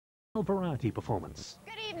Variety Performance.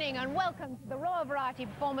 Good evening and welcome to the Royal Variety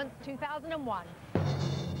Performance 2001.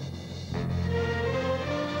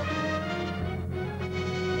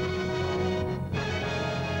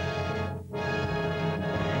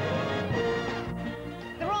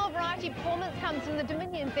 The Royal Variety Performance comes from the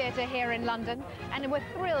Dominion Theatre here in London, and we're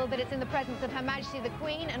thrilled that it's in the presence of Her Majesty the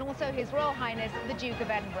Queen and also His Royal Highness the Duke of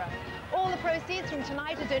Edinburgh. All the proceeds from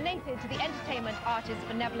tonight are donated to the Entertainment Artists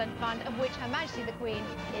Benevolent Fund, of which Her Majesty the Queen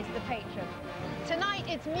is the patron. Tonight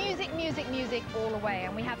it's music, music, music all the way,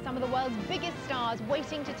 and we have some of the world's biggest stars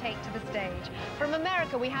waiting to take to the stage. From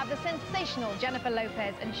America we have the sensational Jennifer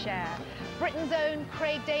Lopez and Cher, Britain's own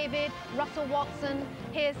Craig David, Russell Watson,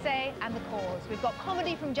 Hearsay and The Cause. We've got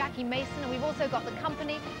comedy from Jackie Mason, and we've also got the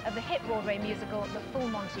company of the hit Broadway musical The Full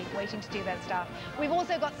Monty waiting to do their stuff. We've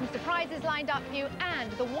also got some surprises lined up for you,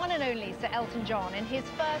 and the one and only Sir Elton John in his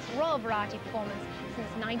first Royal Variety performance since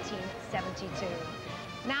 1972.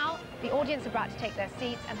 Now, the audience are about to take their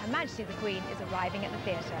seats, and Her Majesty the Queen is arriving at the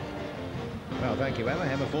theatre. Well, thank you,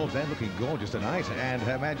 Emma Forbes then, looking gorgeous tonight. And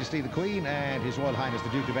Her Majesty the Queen and His Royal Highness the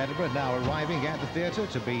Duke of Edinburgh now arriving at the theatre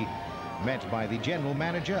to be met by the General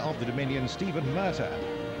Manager of the Dominion, Stephen Murtagh.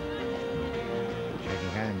 Shaking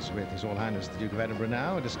hands with His Royal Highness the Duke of Edinburgh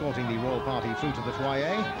now and escorting the royal party through to the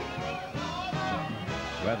foyer,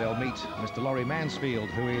 where they'll meet Mr. Laurie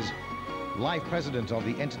Mansfield, who is Life President of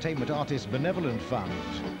the Entertainment Artists Benevolent Fund.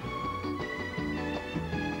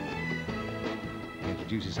 He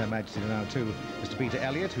introduces Her Majesty now to Mr. Peter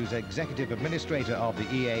Elliott, who's Executive Administrator of the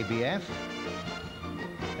EABF,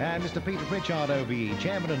 and Mr. Peter Pritchard, OBE,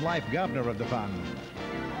 Chairman and Life Governor of the Fund.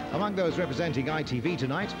 Among those representing ITV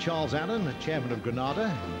tonight, Charles Allen, Chairman of Granada,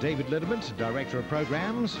 David Liddermont, Director of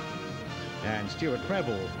Programmes, and Stuart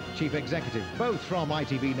Prebble, Chief Executive, both from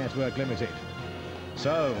ITV Network Limited.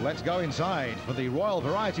 So, let's go inside for the Royal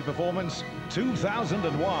Variety Performance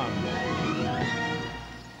 2001.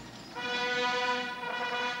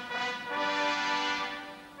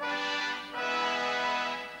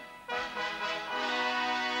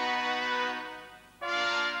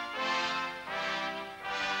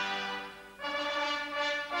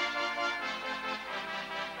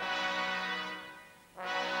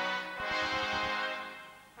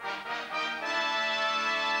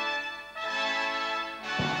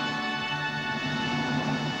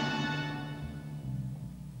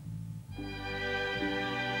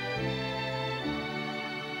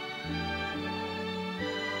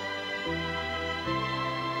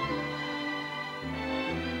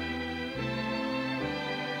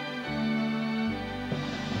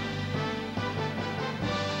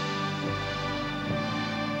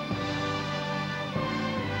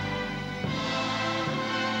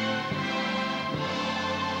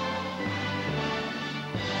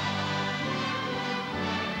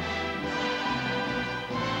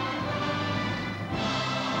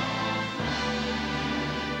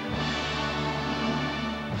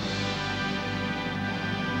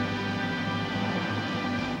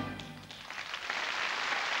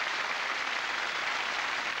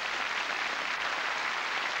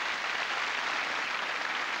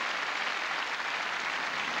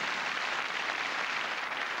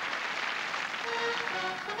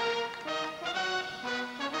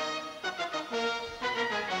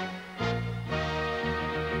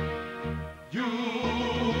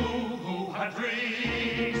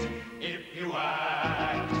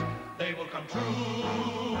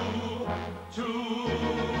 True, to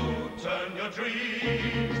turn your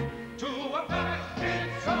dreams to a fact,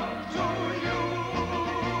 it's up to you.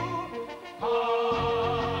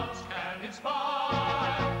 Hearts can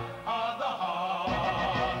inspire other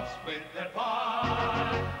hearts with their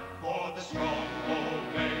fire, for the strong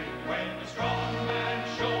obey when the strong man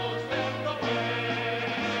shows them the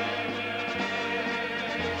way.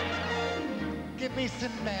 Give me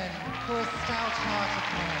some men who are stout-hearted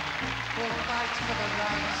men, who will fight for the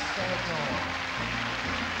rights they adore.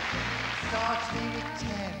 Start me with 10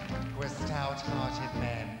 who are stout-hearted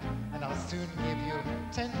men, and I'll soon give you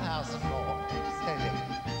 10,000 more. Steady.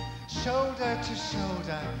 Shoulder to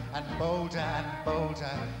shoulder, and bolder,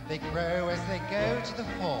 they grow as they go to the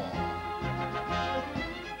fore.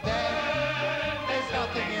 Then there's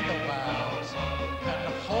nothing in the world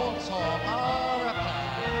can halt or mar a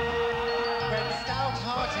plan. When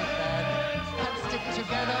stout-hearted men can stick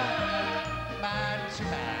together, man to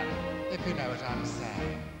man, if you know what I'm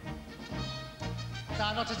saying. Now,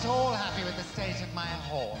 I'm not at all happy with the state of my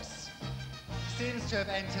horse. Seems to have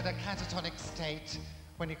entered a catatonic state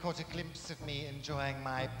when he caught a glimpse of me enjoying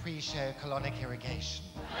my pre-show colonic irrigation.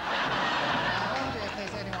 I wonder if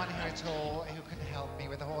there's anyone here at all who can help me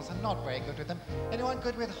with a horse. I'm not very good with them. Anyone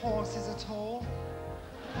good with horses at all?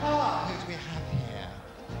 Ah,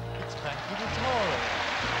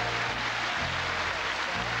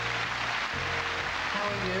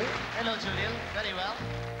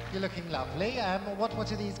 You're looking lovely.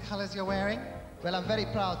 What are these colours you're wearing? Well, I'm very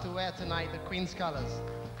proud to wear tonight the Queen's colours.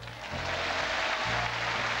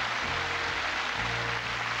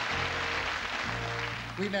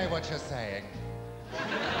 We know what you're saying.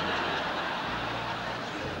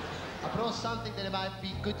 I brought something that might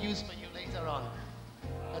be good use for you later on.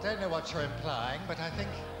 I don't know what you're implying, but I think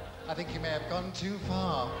you may have gone too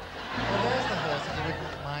far. Well, there's the horse, if you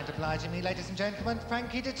wouldn't mind obliging me, ladies and gentlemen,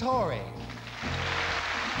 Frankie Dettori.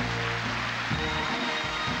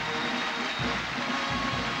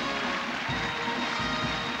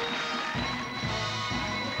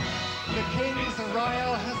 The King's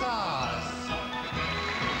Royal Hussars.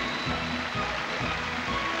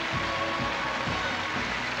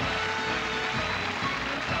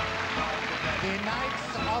 The Knights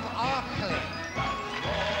of Arkley.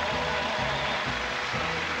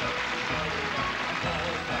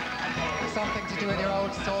 Something to do with your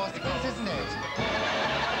old saucepans, isn't it?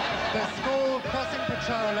 The School Crossing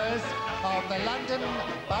Patrollers of the London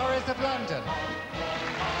Boroughs of London.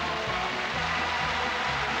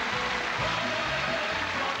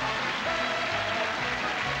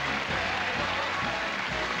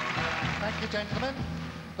 Thank you, gentlemen.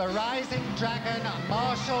 The Rising Dragon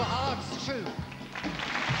Martial Arts Troupe.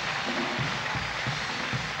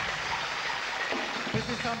 This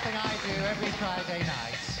is something I do every Friday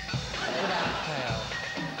night, without fail.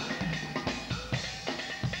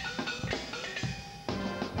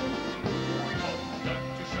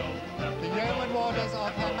 The Yeoman Warders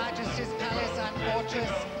of Her Majesty's Palace and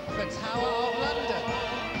Fortress, the Tower of London.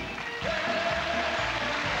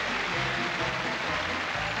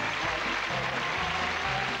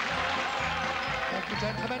 Thank you,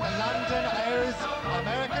 gentlemen. London O's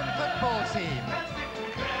American football team.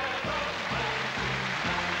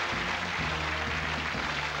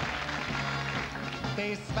 The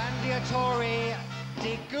Spandiatori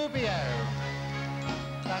di Gubbio.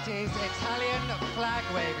 That is Italian flag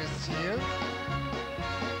wavers to you.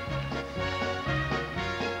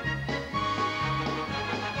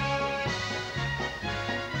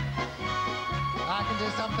 I can do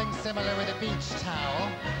something similar with a beach towel.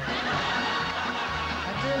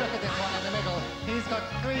 And do look at this one in the middle. He's got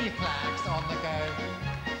 3 flags on the go.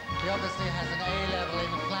 He obviously has an A-level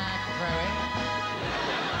in flag throwing.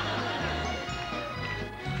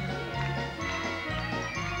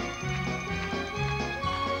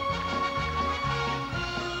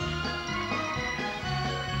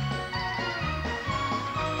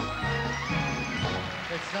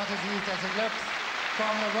 It's not as easy as it looks.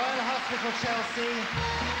 From the Royal Hospital Chelsea,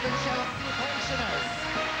 the Chelsea Pensioners.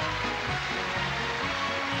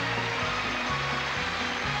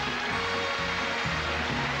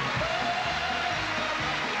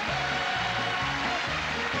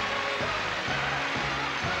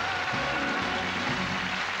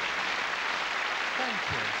 Thank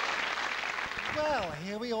you. Well,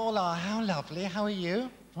 here we all are. How lovely. How are you?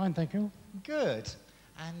 Fine, thank you. Good.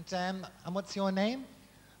 And what's your name?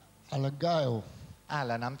 Alan Gale.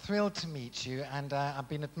 Alan, I'm thrilled to meet you, and I've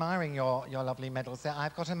been admiring your lovely medals there.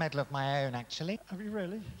 I've got a medal of my own, actually. Have you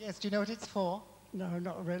really? Yes, do you know what it's for? No,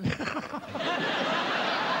 not really. Diving.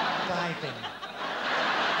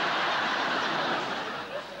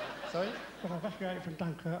 Sorry? Well, I've evacuated from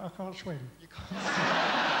Dunkirk. I can't swim. You can't see.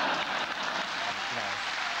 Bless.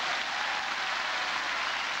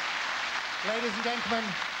 Ladies and gentlemen,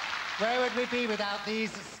 where would we be without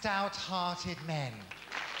these stout-hearted men?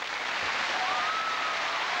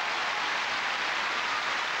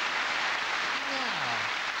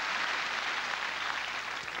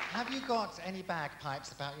 Have you got any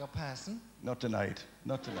bagpipes about your person? Not tonight.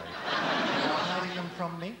 Not tonight. You're hiding them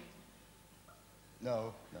from me?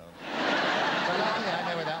 No, no. Well, luckily I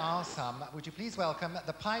know where there are some. Would you please welcome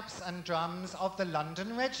the pipes and drums of the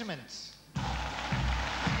London Regiment?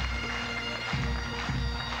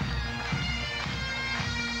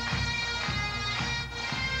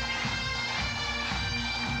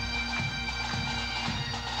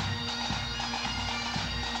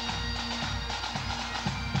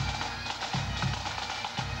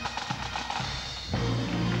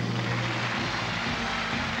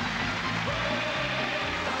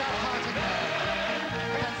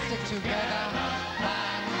 Together,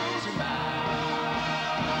 man to man.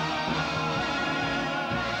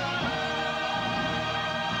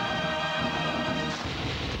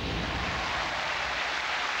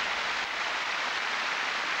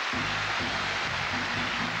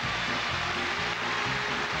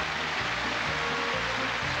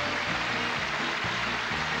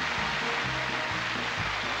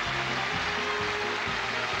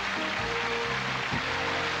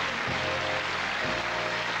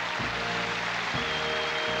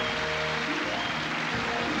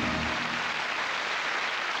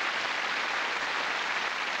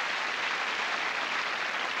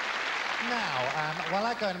 Now, while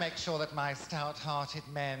I go and make sure that my stout-hearted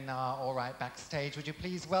men are all right backstage, would you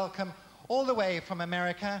please welcome, all the way from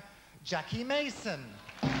America, Jackie Mason.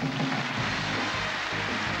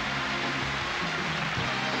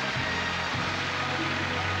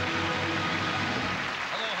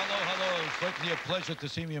 Hello. It's certainly a pleasure to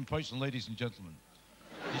see me in person, ladies and gentlemen.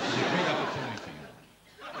 This is a great opportunity for you.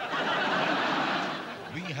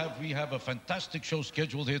 We have a fantastic show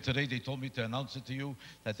scheduled here today. They told me to announce it to you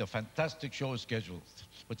that a fantastic show is scheduled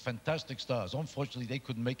with fantastic stars. Unfortunately, they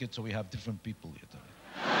couldn't make it, so we have different people here today.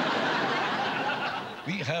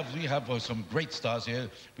 We have some great stars here.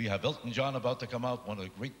 We have Elton John about to come out. One of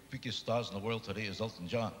the biggest stars in the world today is Elton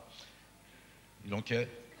John. You don't care?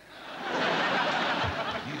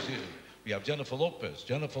 He's here. We have Jennifer Lopez.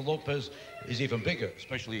 Jennifer Lopez is even bigger,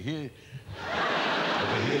 especially here.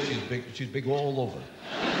 Over here, she's big all over.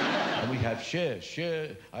 And we have Cher.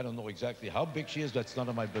 Cher, I don't know exactly how big she is. That's none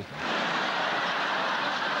of my business.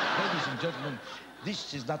 Ladies and gentlemen,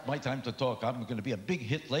 this is not my time to talk. I'm going to be a big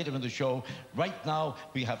hit later in the show. Right now,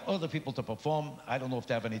 we have other people to perform. I don't know if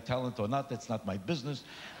they have any talent or not. That's not my business.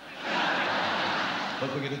 But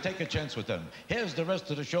we're going to take a chance with them. Here's the rest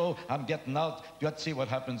of the show. I'm getting out. Let's see what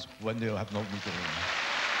happens when they have no meeting room.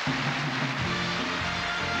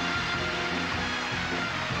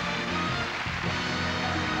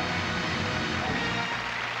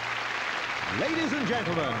 Ladies and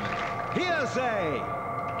gentlemen, Hearsay.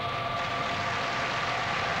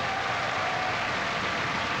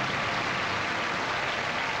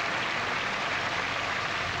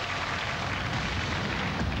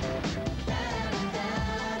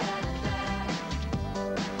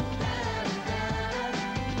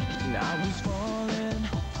 I was falling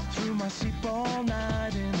through my sleep all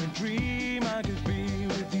night in a dream I could be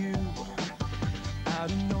with you.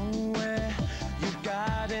 Out of nowhere, your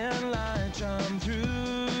guiding light shone through.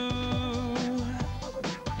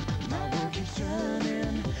 My world keeps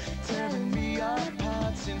turning, tearing me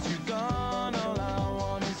apart. Since you're gone, all I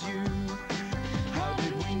want is you. How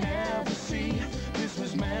did we never see this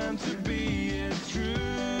was meant to be? It's true.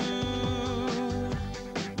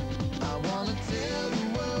 I wanna tell the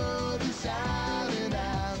world and shout it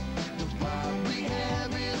out. The what we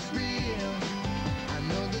have is real. I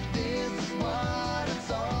know that this is what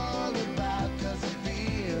it's all about, 'cause I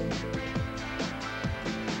feel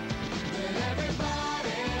that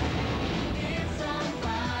everybody needs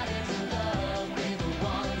somebody to love. Be the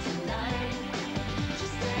one tonight.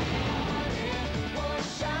 Just everybody won't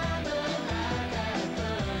shine the light that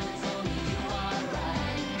burns. Only you are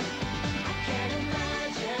right. I can't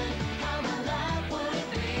imagine how my life would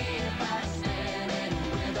be if I stand in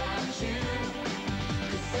without you.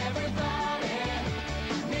 'Cause everybody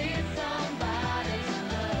needs somebody to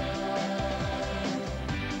love.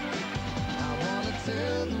 I wanna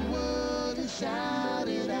tell the world and shout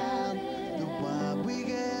it out. The what we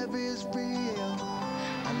have is real.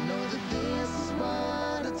 I know that this is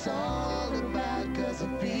what it's all about, 'cause I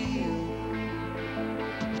feel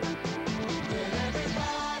that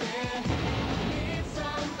everybody needs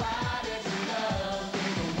somebody to love. Be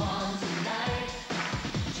the one tonight.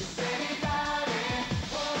 Just anybody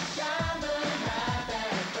won't shine the light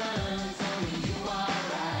that burns. Only you are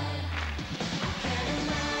right. I can't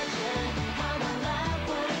imagine how my life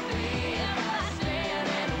would be if I stand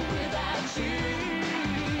in without you.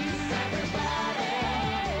 'Cause everybody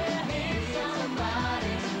needs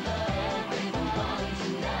somebody to love. Be the one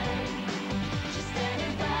tonight. Just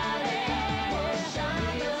anybody won't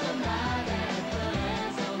shine the light that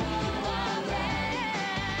burns. Only you are right.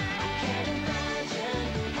 I can't imagine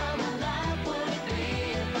how my life would be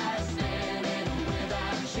if I stand in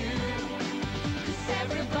without you. 'Cause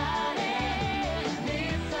everybody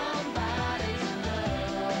needs somebody to love.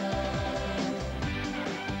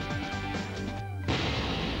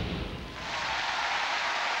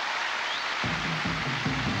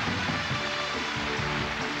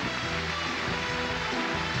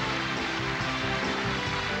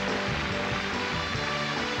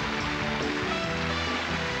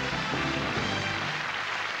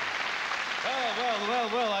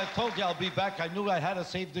 Well, I told you I'll be back. I knew I had to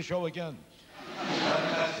save the show again.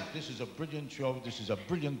 Fantastic. This is a brilliant show. This is a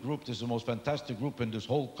brilliant group. This is the most fantastic group in this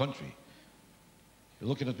whole country. You're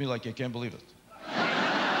looking at me like you can't believe it.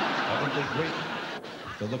 Haven't they great?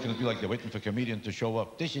 They're looking at me like they're waiting for a comedian to show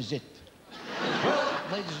up. This is it. Well,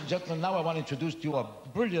 ladies and gentlemen, now I want to introduce to you a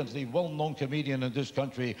brilliantly well-known comedian in this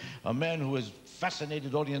country, a man who has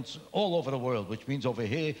fascinated audience all over the world, which means over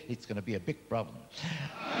here, it's going to be a big problem.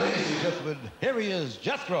 Ladies and gentlemen, here he is,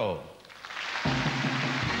 Jethro.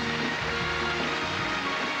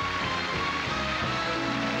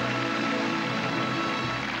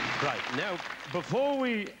 Right. Now, before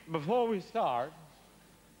we start,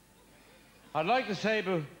 I'd like to say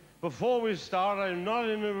before we start, I'm not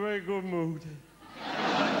in a very good mood.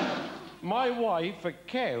 My wife, a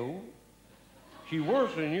cow, she's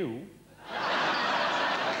worse than you.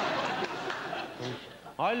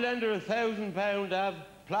 I lent her £1,000 to have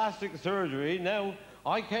plastic surgery. Now,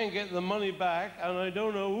 I can't get the money back, and I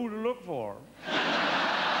don't know who to look for.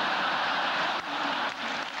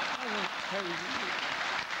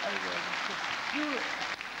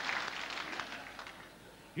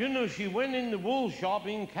 You know, she went in the wool shop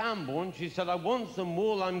in Camborne. She said, I want some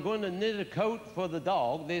wool. I'm going to knit a coat for the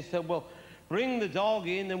dog. They said, well, bring the dog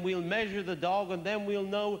in and we'll measure the dog and then we'll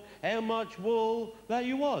know how much wool that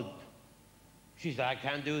you want. She said, I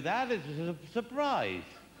can't do that. It's a surprise.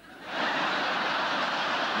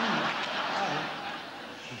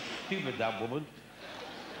 She's stupid, that woman.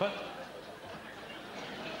 But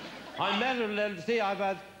I met her, let's see, I've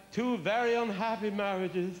had 2 very unhappy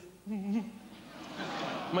marriages.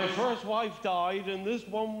 My first wife died, and this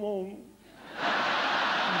one won't.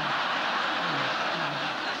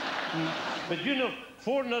 But you know,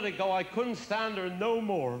 fortnight ago, I couldn't stand her no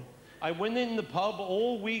more. I went in the pub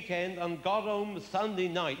all weekend and got home Sunday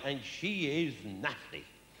night, and she is nasty.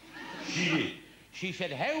 She is. She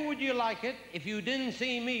said, how would you like it if you didn't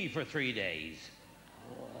see me for 3 days?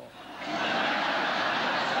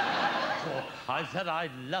 I said,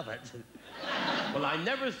 I'd love it. Well, I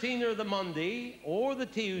never seen her the Monday, or the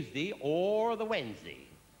Tuesday, or the Wednesday.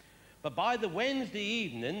 But by the Wednesday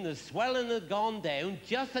evening, the swelling had gone down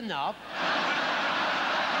just enough.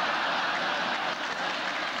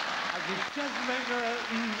 I could just make her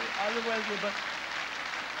on the Wednesday, but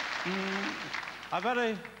I've had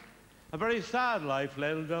a very sad life,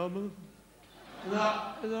 ladies and gentlemen. Isn't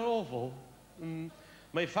that awful?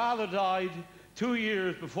 My father died 2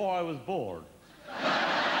 years before I was born.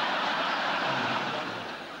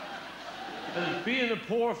 And being a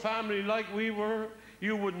poor family like we were,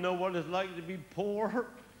 you wouldn't know what it's like to be poor.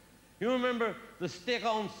 You remember the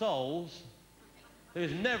stick-on soles? They're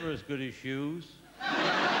never as good as shoes.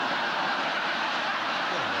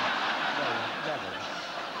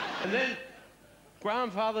 And then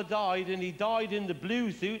grandfather died, and he died in the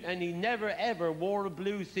blue suit, and he never ever wore a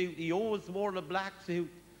blue suit. He always wore a black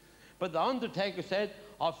suit. But the undertaker said,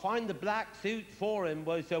 I'll find the black suit for him.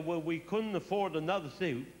 Well, he said, well, we couldn't afford another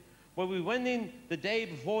suit. Well, we went in the day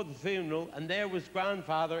before the funeral, and there was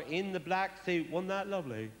grandfather in the black suit. Wasn't that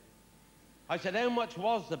lovely? I said, how much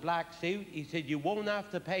was the black suit? He said, you won't have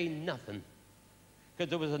to pay nothing. Because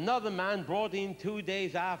there was another man brought in 2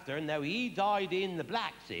 days after, and now he died in the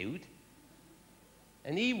black suit,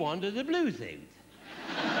 and he wanted a blue suit.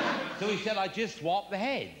 So he said, I just swapped the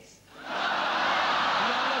heads. Isn't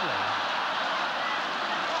that lovely?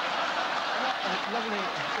 Lovely,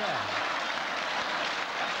 yeah.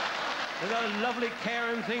 It's a lovely,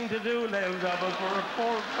 caring thing to do, ladies and gentlemen, for a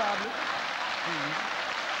poor family.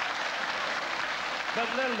 But,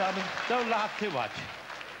 little gentlemen, don't laugh too much.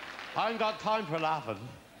 I ain't got time for laughing.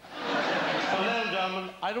 So, little gentlemen,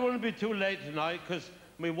 I don't want to be too late tonight, because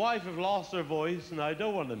my wife has lost her voice, and I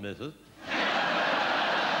don't want to miss it.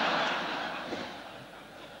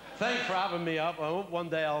 Thanks for having me up. I hope one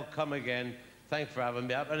day I'll come again. Thanks for having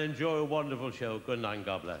me up, and enjoy a wonderful show. Good night, and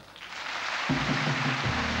God bless.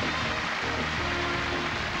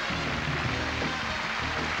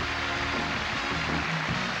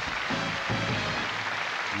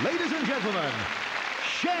 Ladies and gentlemen,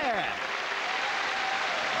 Cher.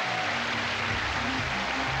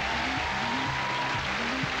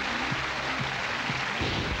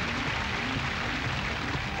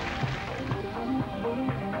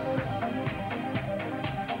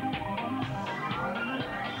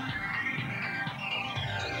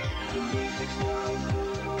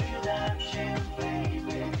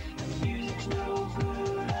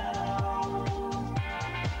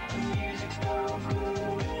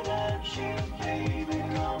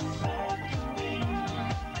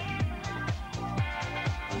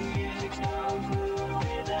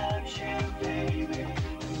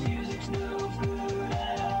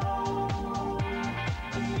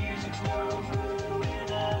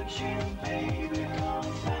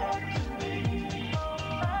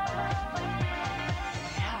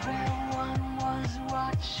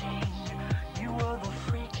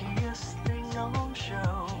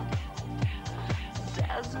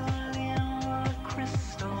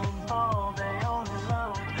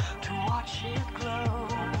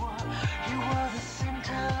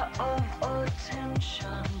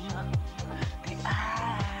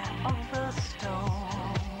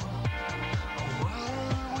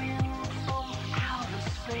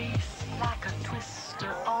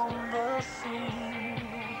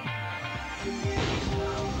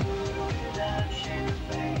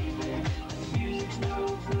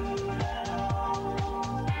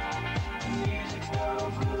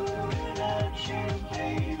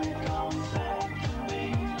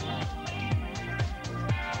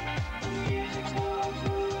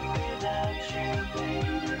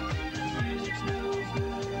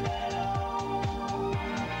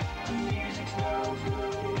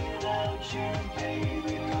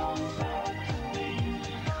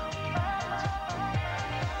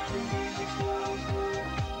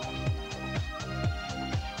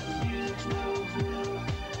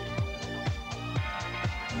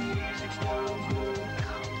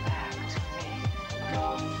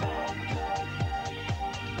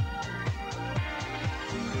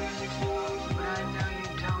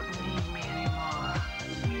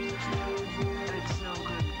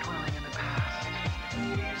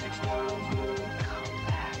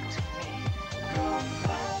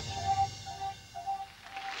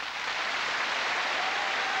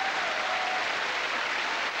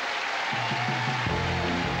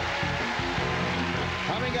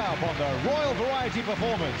 Coming up on the Royal Variety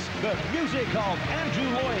Performance, the music of Andrew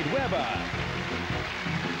Lloyd Webber,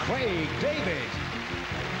 Craig David,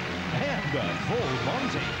 and the Full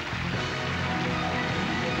Monty.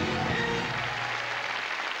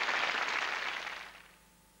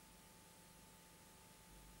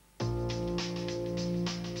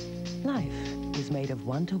 Life is made of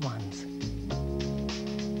one-to-ones.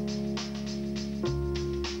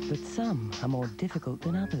 But some are more difficult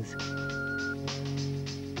than others.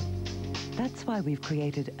 That's why we've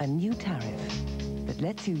created a new tariff that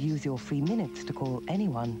lets you use your free minutes to call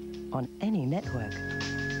anyone on any network.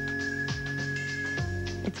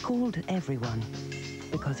 It's called Everyone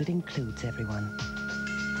because it includes everyone.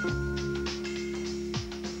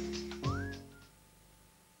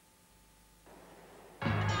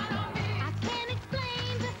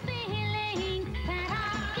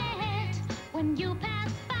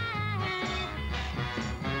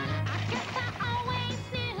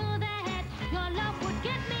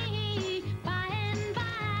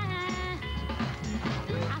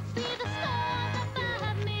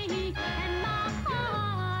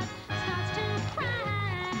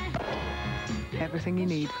 Everything you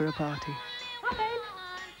need for a party. Hi, Ben.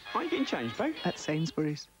 Are you getting changed, babe? At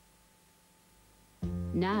Sainsbury's.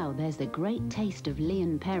 Now there's the great taste of Lea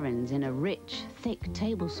 & Perrins in a rich, thick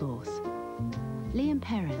table sauce. Lea &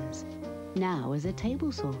 Perrins, now as a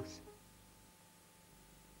table sauce.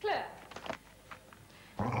 Claire.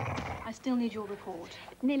 I still need your report.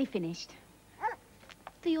 Nearly finished.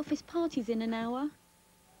 The office party's in an hour.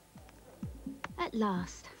 At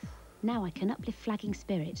last. Now I can uplift flagging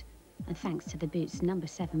spirit. And thanks to the Boots No.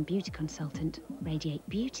 7 beauty consultant, radiate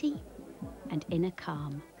beauty and inner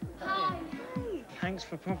calm. Hi. Thanks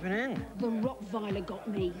for popping in. The Rottweiler got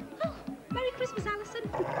me. Oh, Merry Christmas, Alison.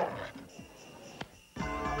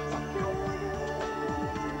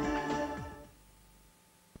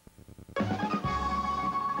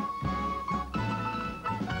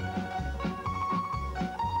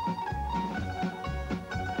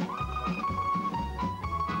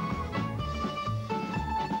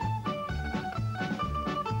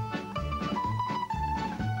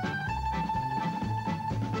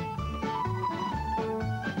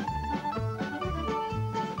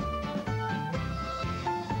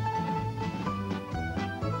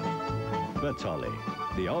 Bertolli,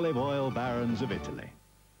 the olive oil barons of Italy.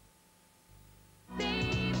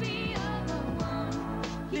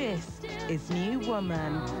 This is New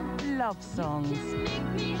Woman Love Songs.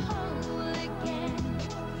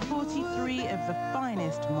 43 of the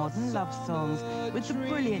finest modern love songs with the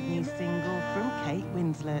brilliant new single from Kate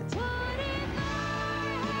Winslet.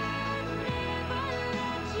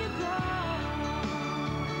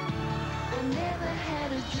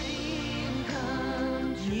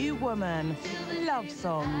 New Woman Love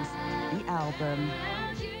Songs, the album.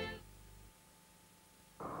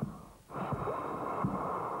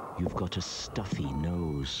 You've got a stuffy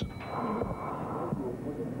nose.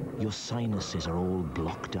 Your sinuses are all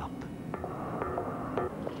blocked up.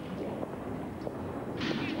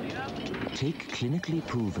 Take clinically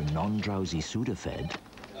proven non-drowsy Sudafed,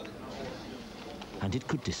 and it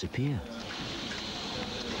could disappear.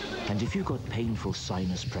 And if you've got painful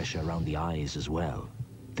sinus pressure around the eyes as well,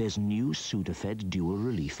 there's new Sudafed Dual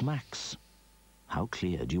Relief Max. How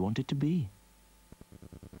clear do you want it to be?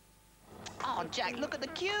 Oh, Jack, look at the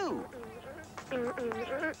queue.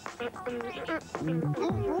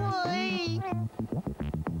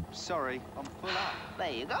 Sorry, I'm full up.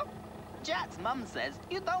 There you go. Jack's mum says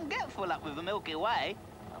you don't get full up with the Milky Way.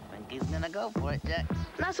 I think he's gonna go for it, Jack.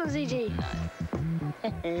 Nice one, ZG.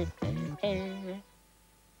 Nice.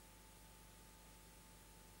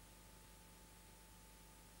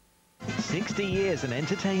 60 years an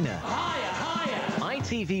entertainer.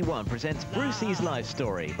 ITV1 presents Brucey's life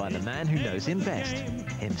story by the man who knows him best,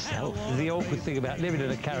 himself. The awkward thing about living in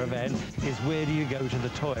a caravan is where do you go to the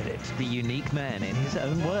toilet? The unique man in his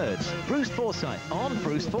own words. Bruce Forsyth on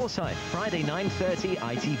Bruce Forsyth, Friday 9:30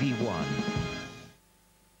 ITV1.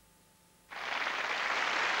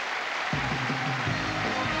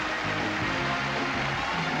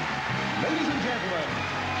 Ladies and gentlemen,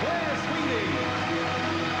 Claire Sweeney.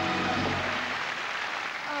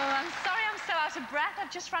 Of breath. I've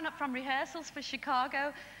just run up from rehearsals for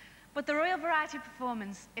Chicago, but the Royal Variety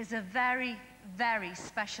Performance is a very, very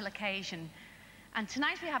special occasion. And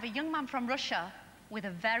tonight we have a young man from Russia with a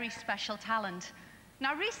very special talent.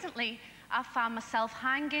 Now, recently, I've found myself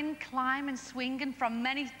hanging, climbing, swinging from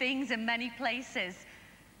many things in many places.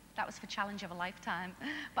 That was for Challenge of a Lifetime.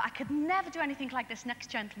 But I could never do anything like this next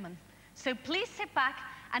gentleman. So please sit back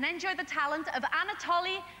and enjoy the talent of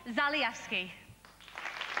Anatoly Zalievsky.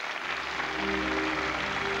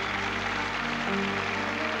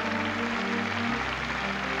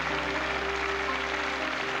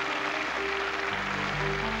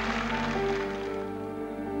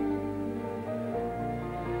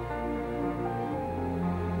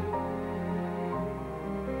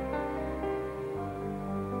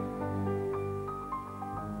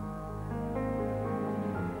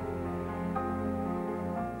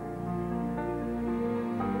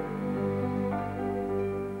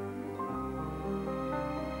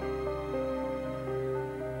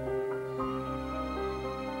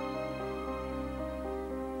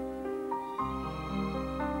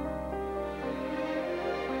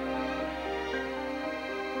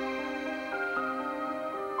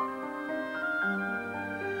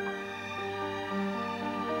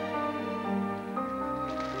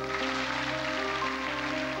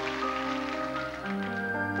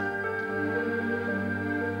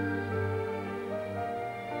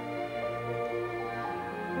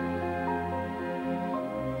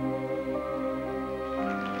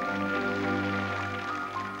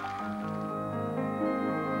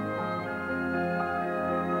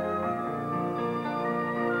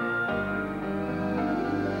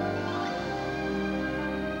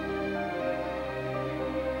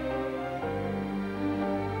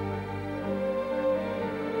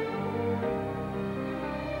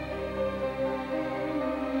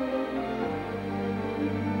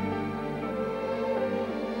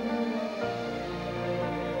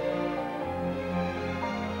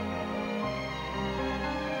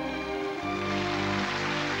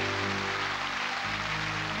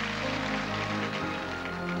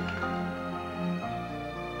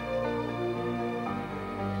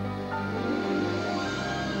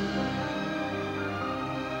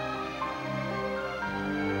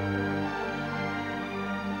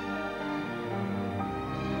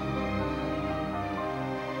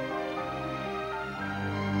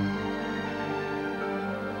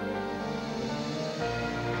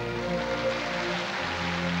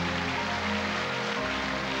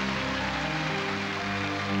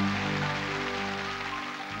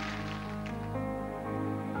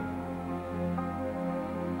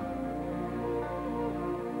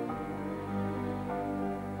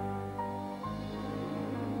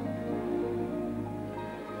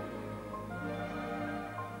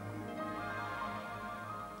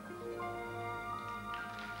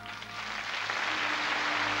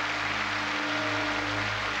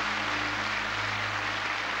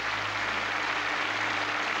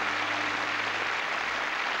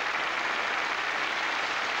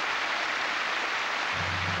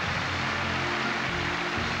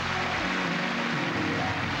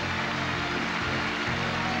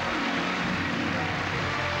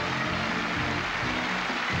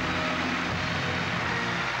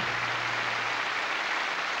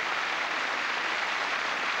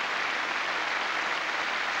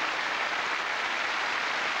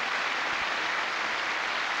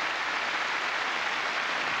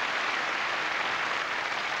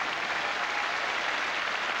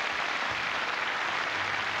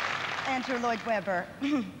 Andrew Lloyd Webber.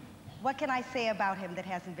 What can I say about him that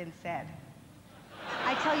hasn't been said?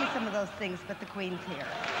 I tell you some of those things, but the Queen's here.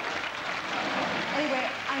 Anyway,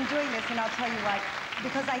 I'm doing this, and I'll tell you why.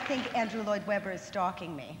 Because I think Andrew Lloyd Webber is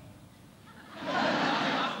stalking me.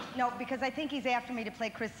 No, because I think he's after me to play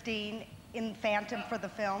Christine in Phantom for the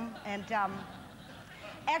film, and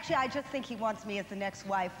actually, I just think he wants me as the next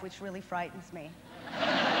wife, which really frightens me.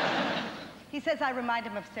 He says I remind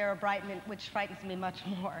him of Sarah Brightman, which frightens me much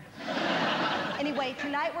more. Anyway,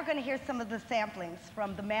 tonight we're going to hear some of the samplings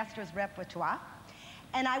from the master's repertoire,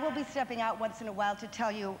 and I will be stepping out once in a while to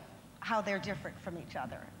tell you how they're different from each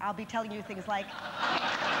other. I'll be telling you things like...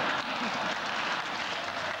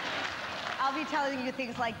 I'll be telling you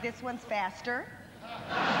things like, this one's faster,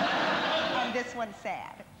 and this one's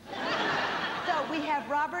sad. So we have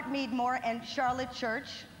Robert Meadmore and Charlotte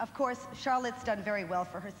Church. Of course, Charlotte's done very well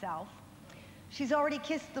for herself. She's already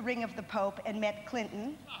kissed the ring of the Pope and met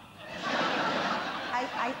Clinton.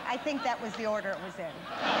 I think that was the order it was in.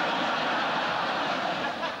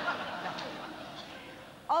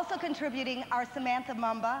 Also contributing are Samantha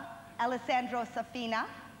Mumba, Alessandro Safina,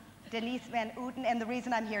 Denise Van Outen, and the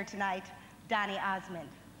reason I'm here tonight, Donny Osmond.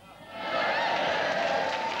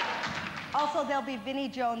 Also, there'll be Vinnie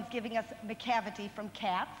Jones giving us McCavity from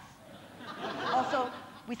Cats. Also,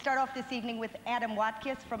 we start off this evening with Adam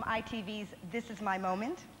Watkis from ITV's This Is My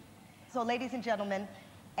Moment. So, ladies and gentlemen,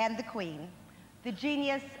 and the Queen, the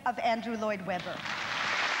genius of Andrew Lloyd Webber.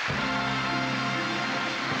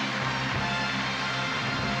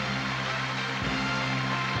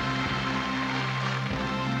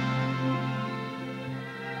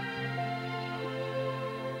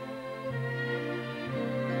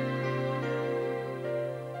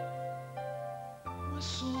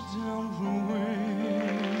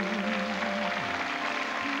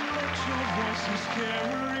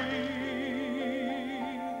 scary.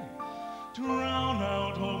 Drown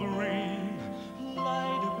out all the rain,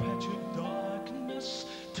 light a patch of darkness,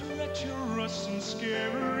 treacherous and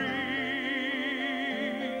scary.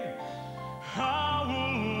 I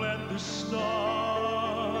will let the stars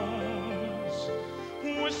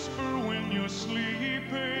whisper when you're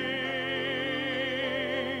sleeping.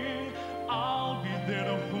 I'll be there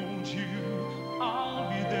to hold you, I'll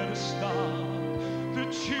be there to stop the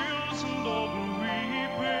chills and all the weeping.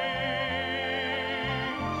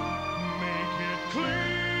 Make it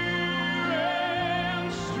clear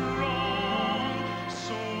and strong,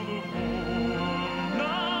 so the whole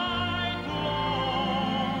night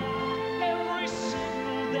long, every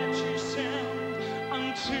signal that you send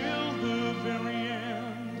until the very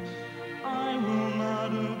end, I will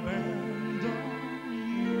not abandon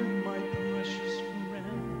you, my precious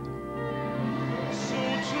friend. So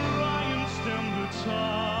try and stem the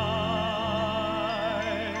tide,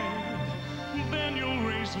 then you'll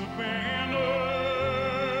raise a banner,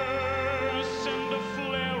 send a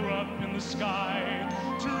flare up in the sky,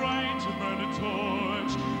 try to burn a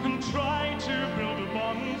torch and try to build a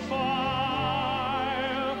bonfire.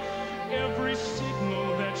 Every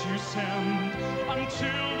signal that you send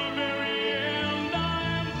until the very end,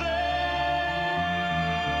 I'm there.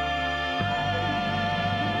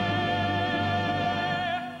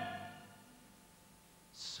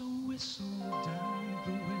 So whistle down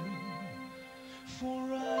the wind,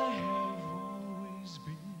 for I have always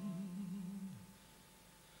been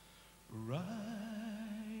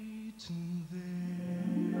right there.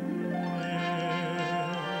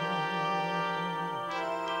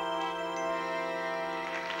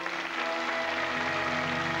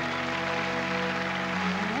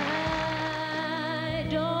 I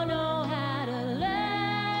don't know how to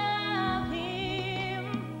love him,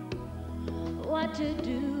 what to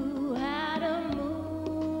do, how to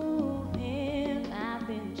move him. I've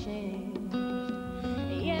been changed,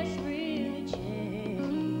 yes, really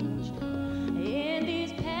changed. In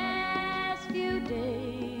these past few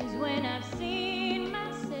days, when I've seen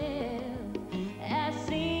myself, I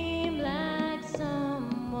seem like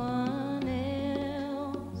someone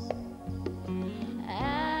else.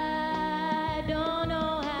 I don't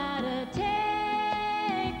know how to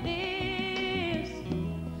take this.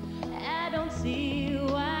 I don't see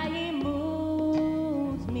why he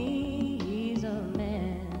moves me. He's a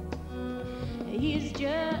man. He's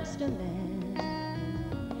just a man.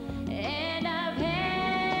 And I've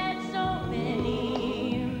had so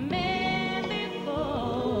many men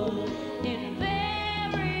before in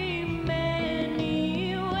very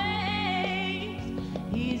many ways.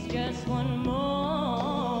 He's just one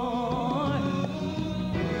more.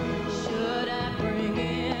 Should I bring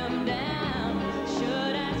him down?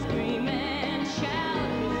 Should I scream and shout?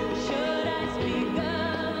 Should I speak of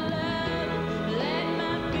love? Let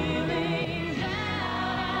my feelings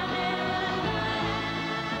out. I never thought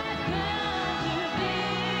I'd come to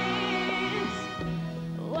this.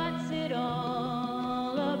 What's it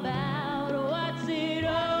all about? What's it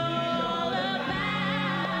all about?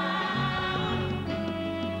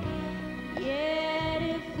 Yet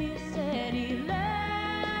if he said he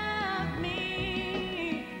loved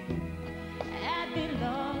me, I'd be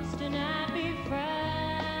lost and I'd be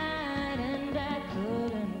frightened. I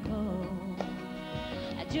couldn't cope.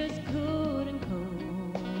 I just couldn't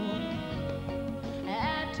cope.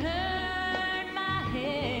 I turned my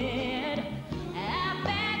head, I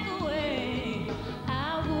back away.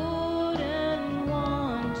 I wouldn't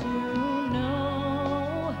want to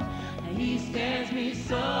know. He scares me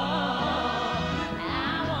so.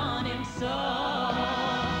 I want him so.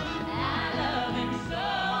 I love him so.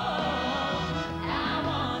 I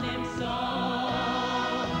want him so.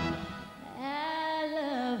 I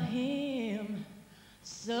love him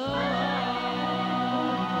so.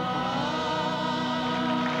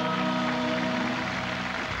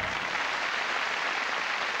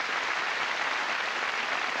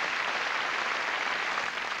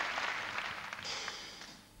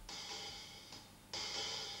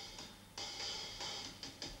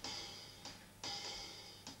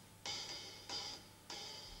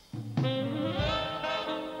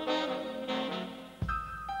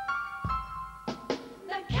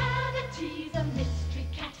 The cavity's a mystery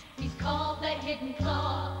cat. He's called the Hidden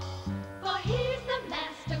Claw. For he's the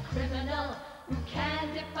master criminal who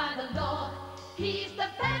can defy the law. He's the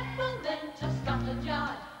bafflement of Scotland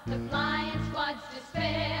Yard, the flying squad's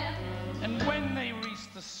despair. And when they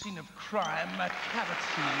reach the scene of crime,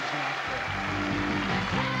 McCavity's not there.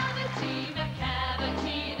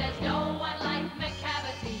 McCavity, there's no one like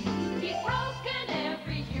McCavity. He's broken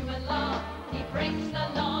every human law. He breaks the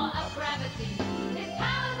law of gravity.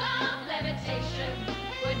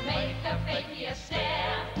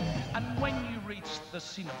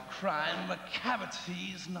 scene of crime,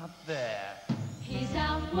 McCavity's not there. He's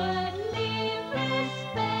outwardly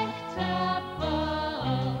respectable.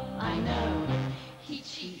 I know he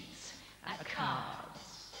cheats at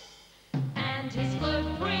cards. And his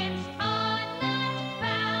footprints are not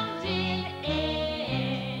found in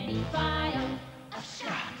any file of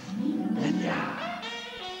Scotland Yard.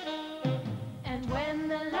 And when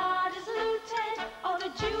the lot is looted, or the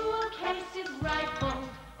jewel case is rifled,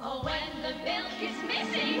 or when the milk is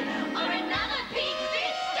missing, or another piece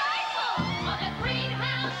is stifled, or the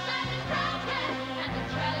greenhouse that is broken, and the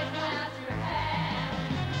trellis has repaired.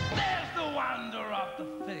 There's the wonder of the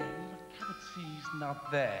thing. McCavity's not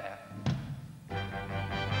there.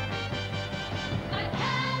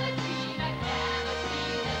 McCavity,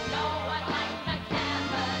 there's no one like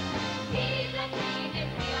McCavity. He's a king if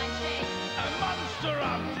we are king. A monster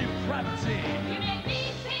of depravity. You may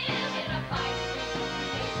meet him in a fight street,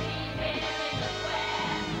 you may see him in the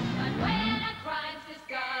square. But when a crime's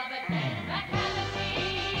discovered, then McCavity,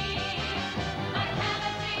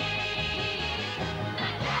 McCavity,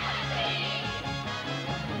 McCavity,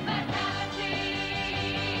 McCavity.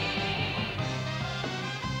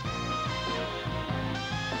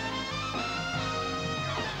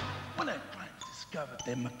 When a crime's discovered,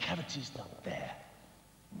 then McCavity's not there.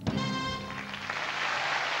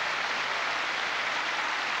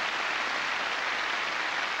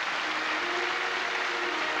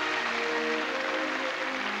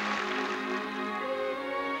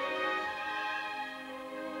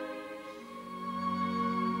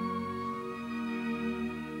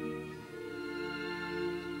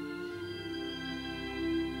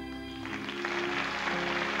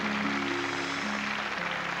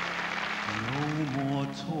 No more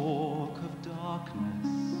talk of darkness.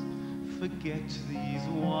 Forget these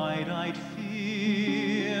wide-eyed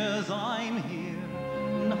fears. I'm here.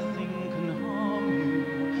 Nothing can harm you.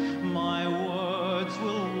 My words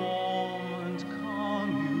will warm and calm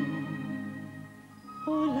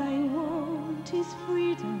you. All I want is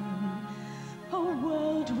freedom, a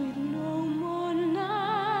world with no more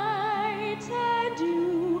night, and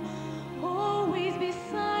you always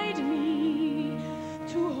beside me,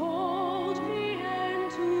 to hold me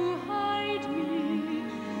and to hide me.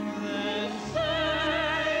 Then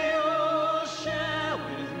say you'll share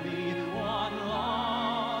with me one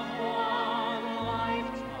love, one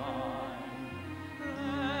lifetime.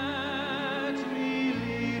 Let me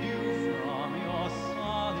lead you from your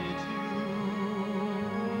solitude.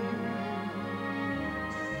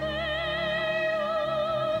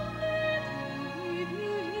 Leave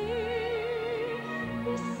me here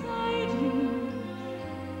beside you.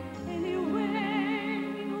 Anywhere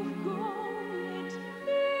you've gone, let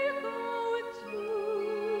me go too.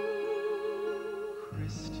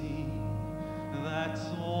 Christine, that's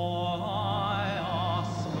all I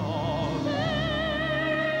ask of you.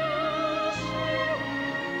 Share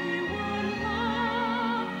with me one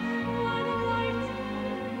love, one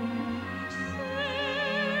lifetime. Say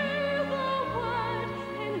the word,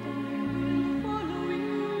 and I will follow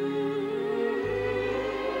you.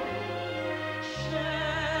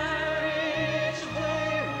 Share each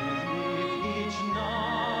day with me, each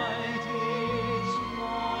night, each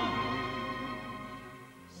morning.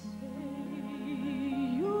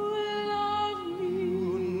 You love me.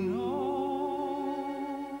 You know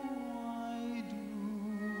I do.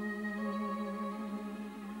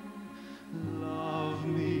 Love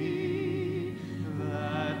me,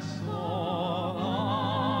 that's all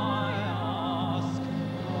I ask of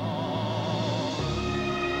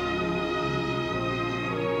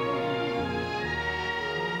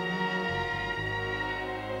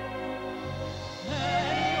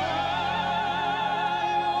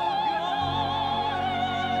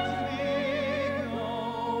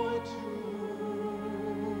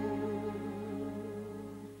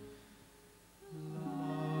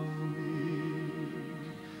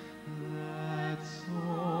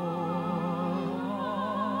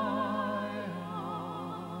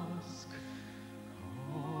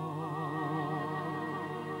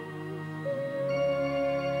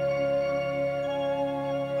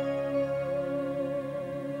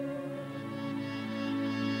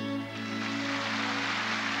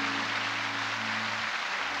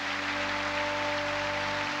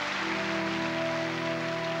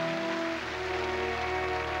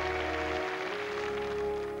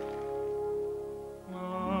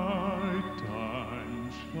Nighttime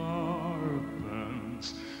sharpens,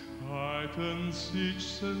 tightens each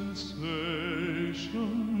sensation.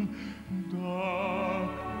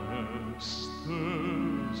 Darkness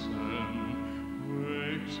stirs and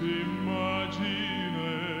wakes imagination.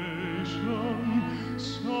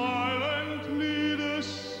 Silently the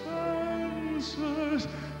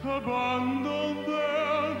abandon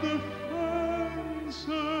their defenses.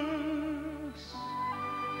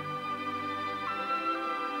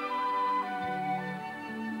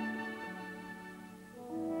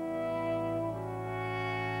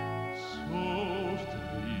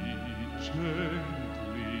 Softly,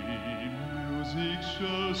 gently, music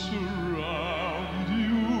shall surround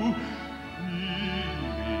you. Feel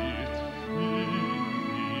it, closing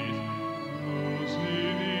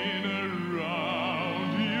in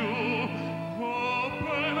around you.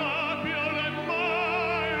 Open up your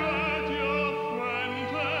mind, let your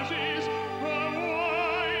fantasies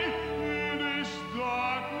away in this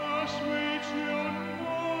darkness which you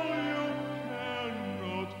know you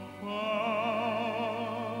cannot fight.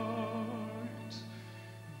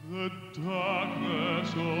 The darkness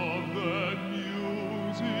of the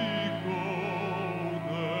music of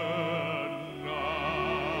the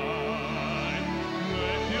night.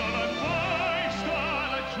 Let your advice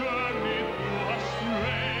start a journey through a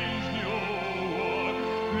strange new world.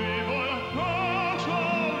 Leave all your thoughts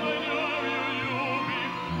on the you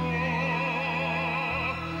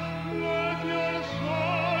before. Let your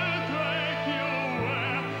soul take you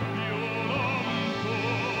where you long to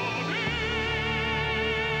be.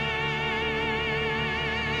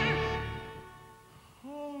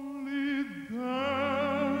 Only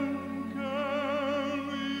then can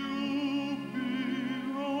you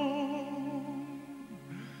belong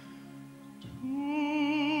to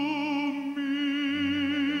me.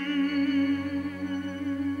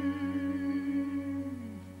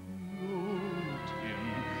 Floating,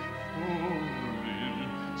 falling,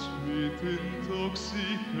 sweet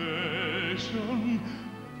intoxication.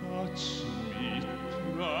 Touch me,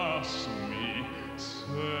 trust me,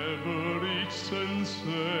 savor each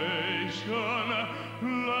sensation.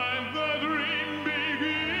 Let the dream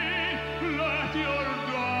begin. Let your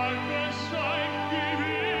darkness sight give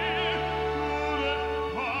in to the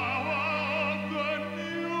power of the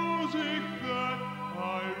music that I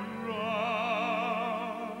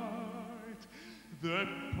write. The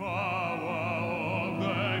power of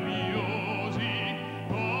the music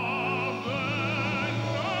of the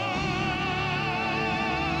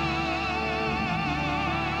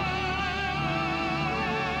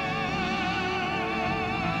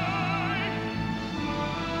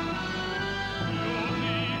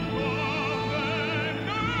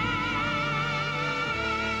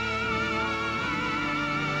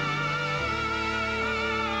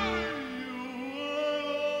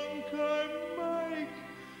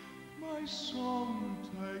my song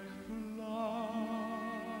take flight.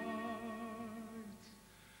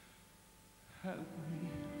 Help me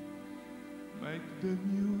make the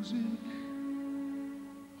music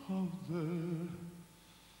of the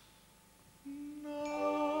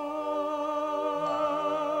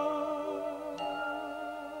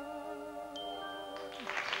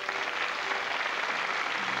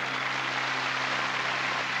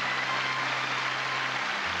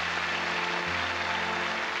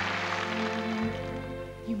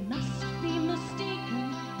You must be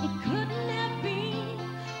mistaken, it couldn't have been.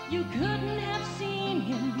 You couldn't have seen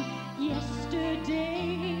him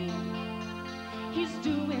yesterday. He's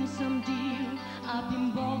doing some deal up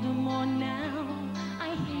in Baltimore now.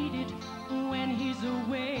 I hate it when he's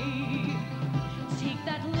away. Take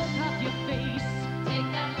that look off your face. Take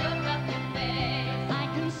that look off your face. I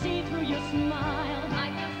can see through your smile. I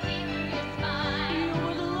can see through your smile. You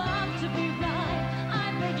would love to be right. I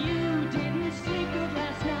bet you didn't sleep good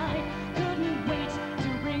last night. Couldn't wait to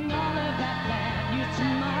bring all of that bad news to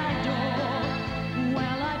my door.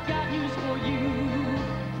 Well, I've got news for you.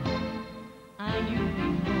 I knew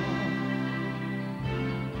before.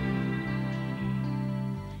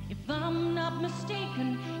 If I'm not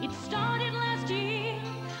mistaken, it started last year.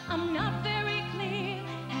 I'm not very clear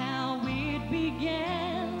how it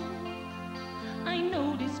began. I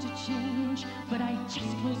noticed a change, but I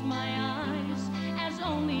just closed my eyes as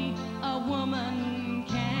only a woman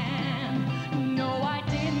can. No, I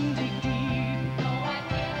didn't dig deep. No, I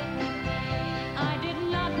didn't dig deep. I did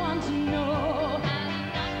not want to know. I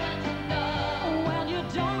did not want to know. Well, you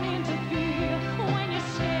don't interfere when you're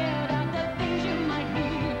scared of the things you might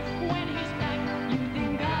hear. When he's back, you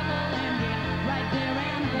think God will end it right there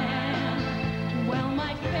and then. Well,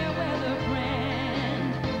 my fair weather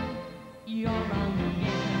friend, you're wrong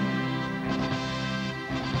again.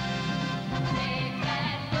 Take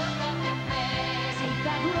that look off your face.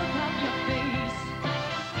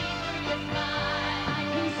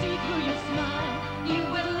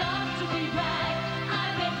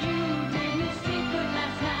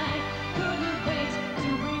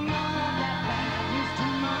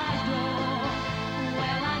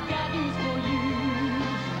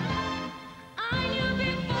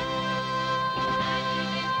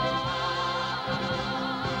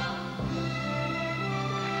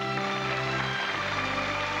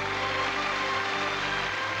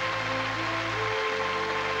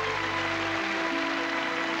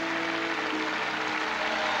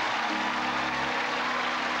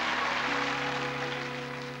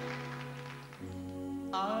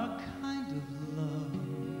 kind of love,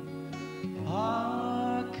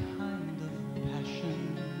 our kind of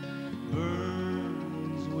passion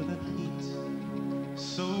burns with a heat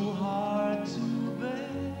so hard to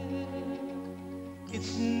bear.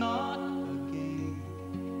 It's not a game,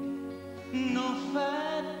 no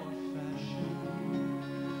fad or fashion.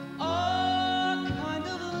 Our kind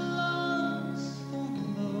of love's for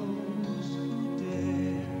those who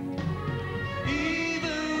dare.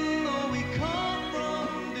 Even though we come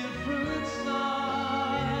from different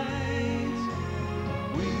sides,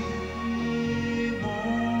 we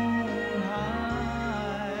won't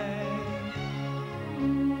hide.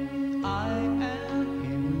 I am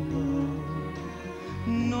in love,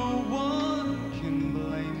 no one can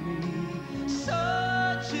blame me.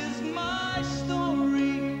 Such is my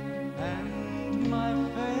story and my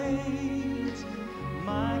fate.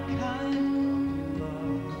 My kind of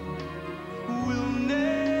love will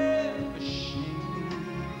never shame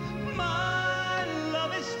me. My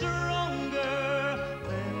love is stronger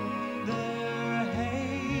than their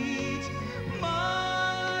hate.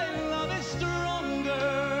 My love is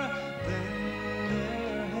stronger than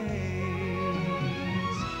their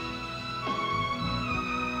hate.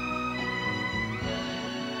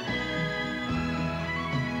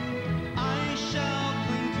 I shall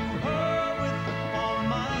cling to her with all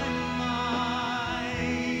my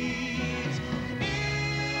might.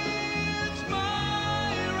 It's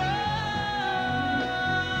my right.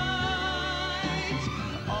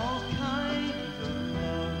 All kinds of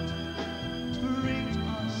love bring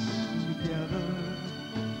us together,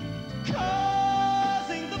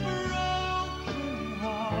 causing the broken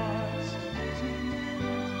hearts to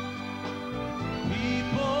mend.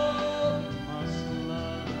 People must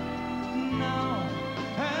love now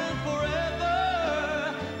and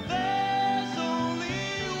forever. There's only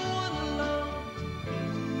one love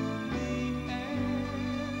in the end.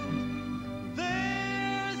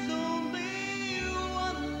 There's only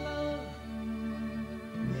one love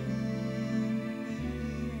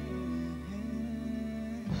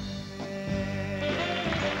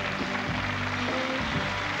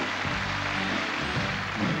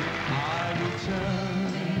I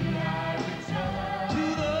return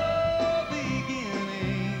to the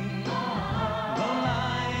beginning. The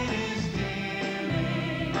light is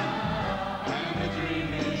dimming, and the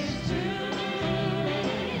dream is too.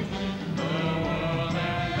 The world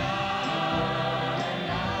and I,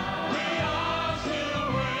 we are still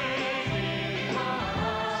waiting, still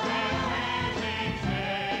hesitating.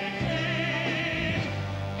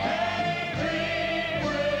 Any dream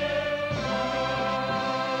will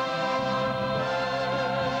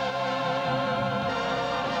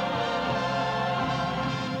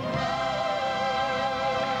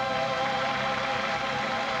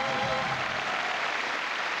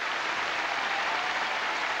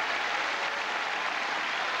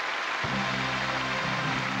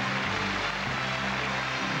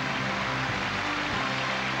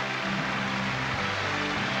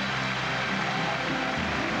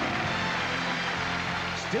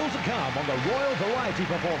Still to come on the Royal Variety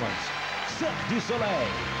Performance, Cirque du Soleil.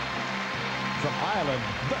 From Ireland,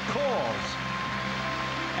 The Cause.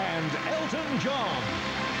 And Elton John.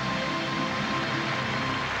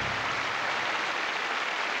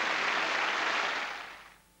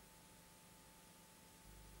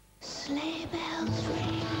 Sleigh bells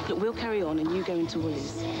ring. Look, we'll carry on and you go into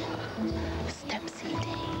Woolies. Step CD.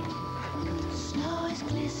 Snow is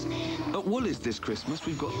glistening. At Woolies this Christmas,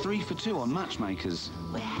 we've got 3 for 2 on matchmakers.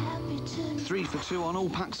 We're happy to 3 for 2 on all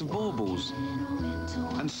packs of baubles.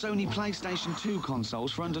 And Sony PlayStation 2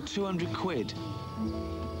 consoles for under 200 quid.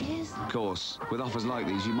 Of course, with offers like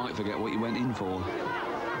these, you might forget what you went in for.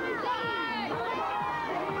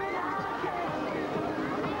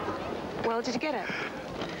 Well, did you get it?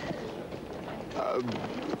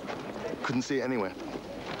 Couldn't see it anywhere.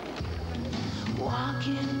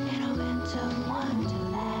 walking in a winter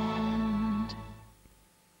wonderland.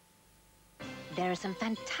 There are some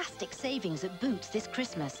fantastic savings at Boots this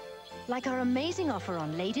Christmas, like our amazing offer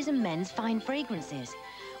on ladies' and men's fine fragrances.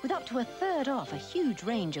 With up to a third off a huge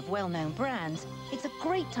range of well-known brands, it's a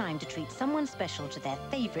great time to treat someone special to their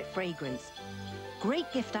favorite fragrance.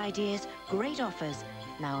 Great gift ideas, great offers,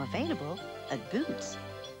 now available at Boots.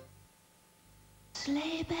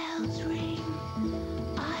 Sleigh bells ring,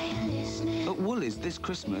 are you listening? At Woolies this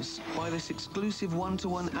Christmas, buy this exclusive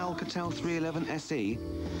 1-to-1 Alcatel 311 SE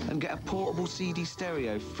and get a portable CD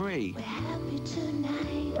stereo free. We're happy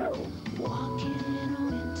tonight, walking in a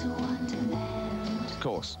winter wonderland. Of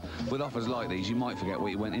course, with offers like these, you might forget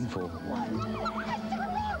what you went in for.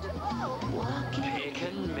 Walking Pick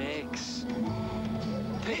and mix.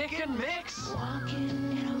 Pick and mix. walking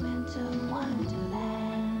in a winter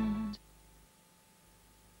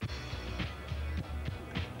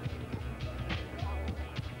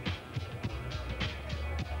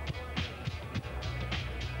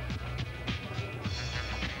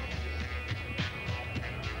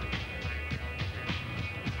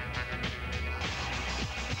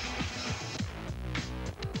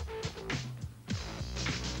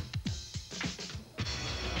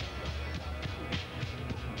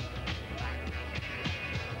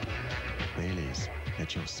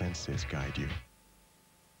Let your senses guide you.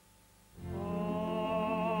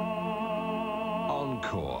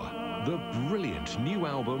 Encore, the brilliant new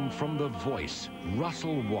album from The Voice,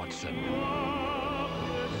 Russell Watson.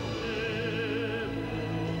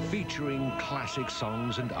 Featuring classic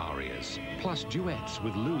songs and arias, plus duets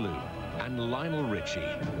with Lulu and Lionel Richie.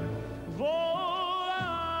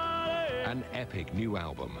 An epic new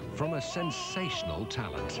album from a sensational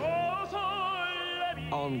talent.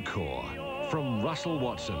 Encore, from Russell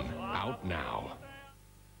Watson, out now.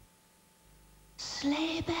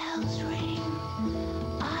 Sleigh bells ring.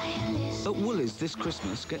 At Woolies this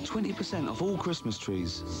Christmas, get 20% off all Christmas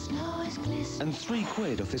trees. And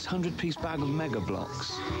 £3 off this 100-piece bag of Mega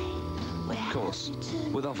Blocks. Of course,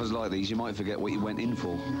 with offers like these, you might forget what you went in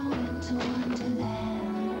for.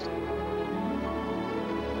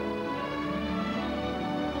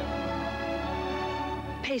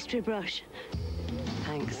 Pastry brush.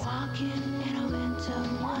 Thanks. Walking in a winter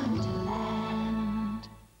wonderland.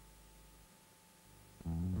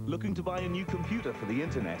 Looking to buy a new computer for the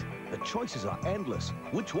internet? The choices are endless.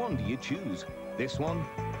 Which one do you choose? This one?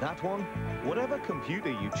 That one? Whatever computer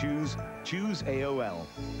you choose, choose AOL.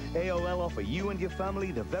 AOL offer you and your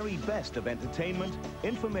family the very best of entertainment,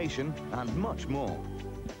 information, and much more.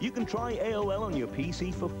 You can try AOL on your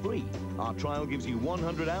PC for free. Our trial gives you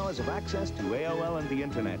 100 hours of access to AOL and the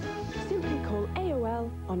internet. Simply call AOL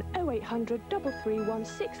on 0800 331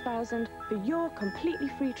 6000 for your completely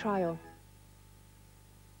free trial.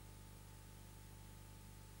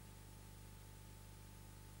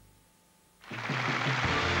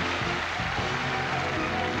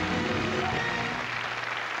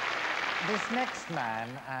 This next man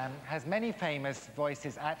has many famous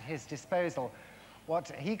voices at his disposal.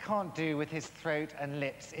 What he can't do with his throat and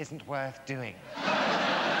lips isn't worth doing.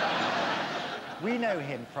 We know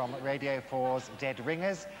him from Radio 4's Dead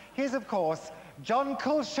Ringers. Here's, of course, John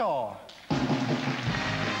Culshaw.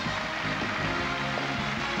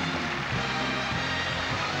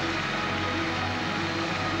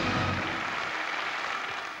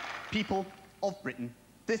 People of Britain,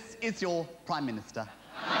 this is your Prime Minister.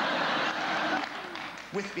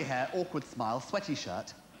 Wispy hair, awkward smile, sweaty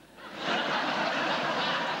shirt.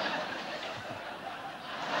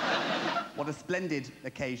 What a splendid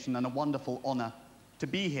occasion and a wonderful honor to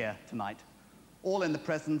be here tonight, all in the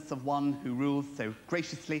presence of one who rules so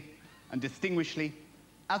graciously and distinguishedly,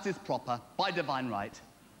 as is proper, by divine right.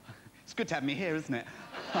 It's good to have me here, isn't it?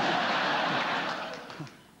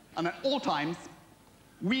 And at all times,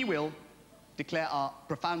 we will declare our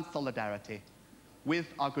profound solidarity with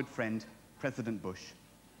our good friend, President Bush.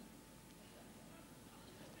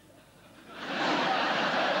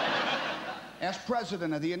 As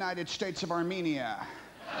President of the United States of Armenia,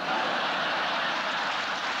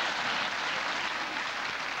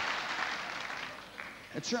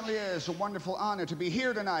 it certainly is a wonderful honor to be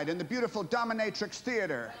here tonight in the beautiful Dominatrix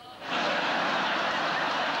Theater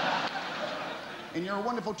in your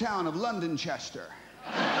wonderful town of London, Chester.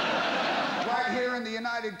 Right here in the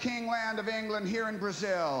United Kingland of England, here in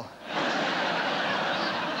Brazil.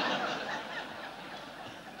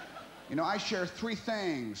 You know, I share three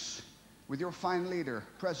things with your fine leader,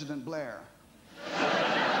 President Blair.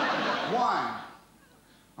 One,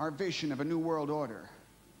 our vision of a new world order.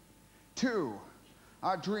 Two,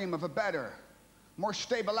 our dream of a better, more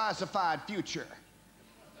stabilizified future.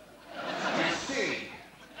 And C,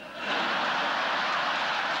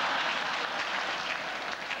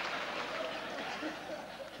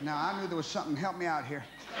 now, I knew there was something. Help me out here.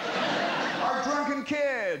 Our drunken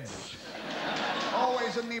kids.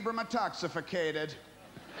 Always inebrium intoxicated.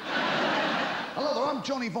 Hello there, I'm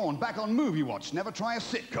Johnny Vaughan, back on Movie Watch. Never try a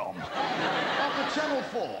sitcom. After Channel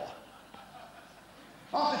 4.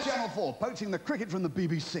 After Channel 4, poaching the cricket from the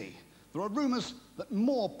BBC. There are rumors that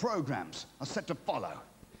more programs are set to follow.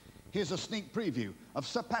 Here's a sneak preview of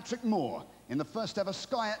Sir Patrick Moore in the first ever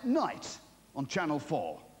Sky at Night on Channel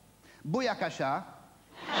 4. Booyakasha.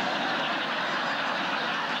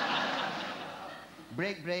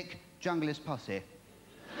 Break, break, junglist posse.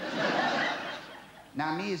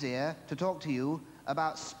 Now me's here to talk to you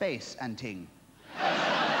about space and ting.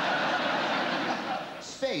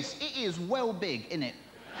 Space, it is well big, innit?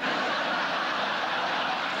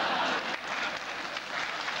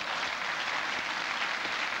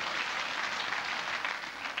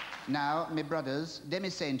 Now, me brothers, them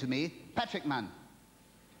is saying to me, Patrick man,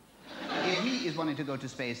 if he is wanting to go to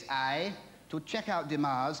space, I, to check out the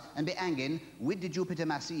Mars and be hanging with the Jupiter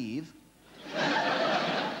Massive,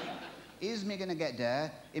 is me gonna get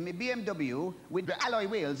there in my BMW with the alloy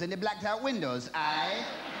wheels and the blacked out windows, I?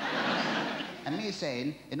 And me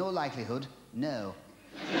saying, in all likelihood, no.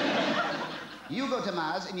 You go to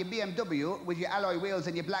Mars in your BMW with your alloy wheels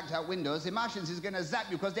and your blacked out windows. The Martians is gonna zap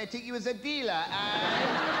you because they take you as a dealer.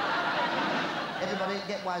 Everybody,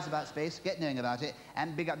 get wise about space, get knowing about it,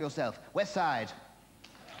 and big up yourself. West Side.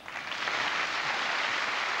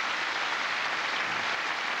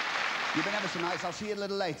 You've been ever so nice. I'll see you a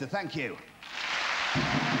little later. Thank you.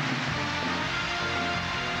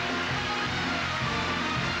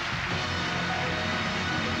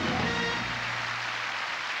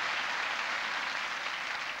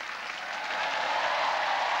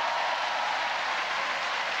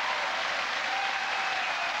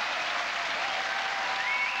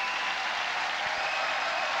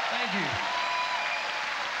 Thank you.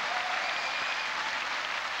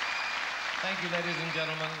 Thank you, ladies and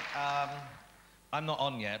gentlemen. I'm not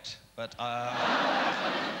on yet, but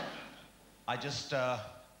I just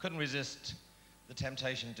couldn't resist the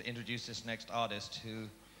temptation to introduce this next artist, who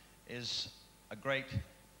is a great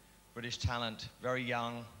British talent, very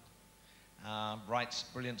young, writes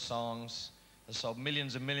brilliant songs, has sold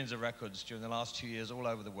millions and millions of records during the last 2 years all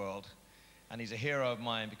over the world, and he's a hero of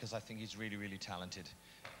mine because I think he's really, really talented.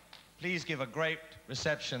 Please give a great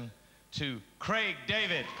reception to Craig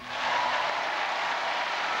David.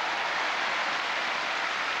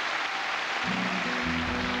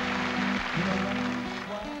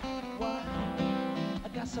 What? I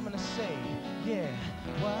got something to say. Yeah,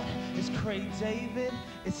 what? It's Craig David.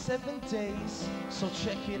 It's 7 days, so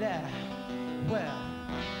check it out. Well,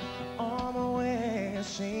 on my way to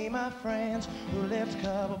see my friends who lived a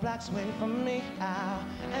couple blocks away from me.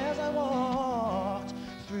 As I walked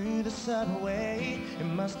through the subway, it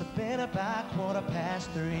must have been about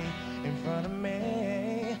 3:15. In front of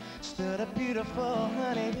me stood a beautiful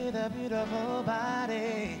honey with a beautiful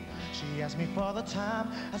body. She asked me for the time.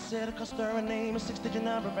 I said it cost her a name, a 6-digit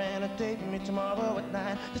number, and a date with me tomorrow at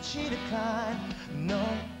 9. Did she decline? No.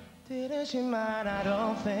 Didn't she mind? I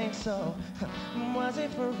don't think so. Was it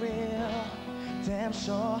for real? Damn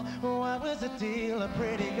sure. What was the deal? A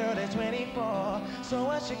pretty girl at 24. So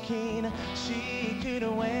was she keen? She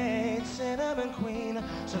couldn't wait. Cinnamon queen.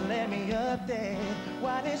 So let me update.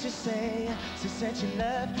 What did she say? She said she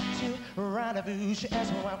loved to rendezvous. She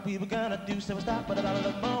asked me what we were gonna do. So we stopped at a bottle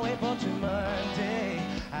of Moet for to Monday.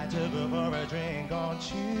 I took her for a drink on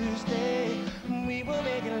Tuesday. We were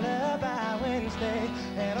making love by Wednesday.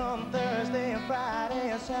 And on Thursday and Friday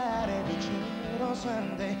and Saturday we chilled on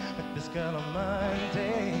Sunday. But this girl on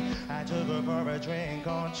Monday, I took her for a drink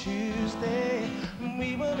on Tuesday.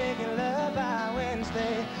 We were making love by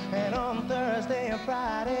Wednesday. And on Thursday and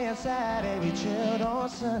Friday and Saturday we chilled on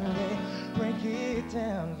Sunday. Break it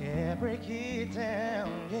down, yeah, break it down,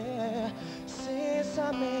 yeah. Since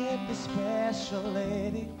I met this special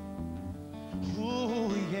lady,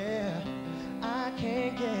 ooh, yeah, I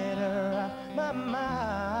can't get her out my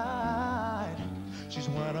mind. She's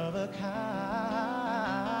one of a kind,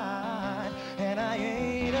 and I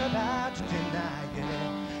ain't about to deny it.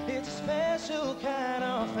 It's a special kind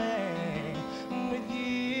of thing with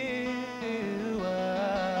you.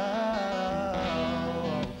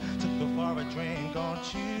 Oh, took her for a drink on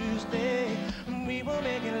Tuesday. We were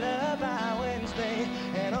making love by Wednesday,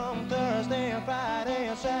 and on Thursday and Friday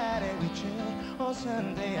and Saturday we chilled on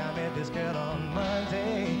Sunday. I met this girl on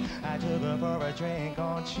Monday. I took her for a drink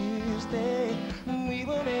on Tuesday. We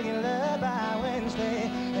were making love by Wednesday,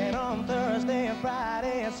 and on Thursday and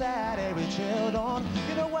Friday and Saturday we chilled on.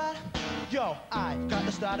 You know what? Yo, I got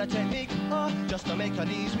to start a technique, just to make her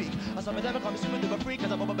knees weak. I saw me never call me super duper freak, cause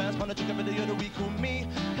I'm over bands, on a chicken video of the week. Who me?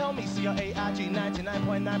 Help me, C-R-A-I-G,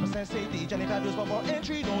 99.9% safety. Jenny Fabulous one more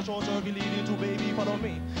entry, no short circuit leading to baby, follow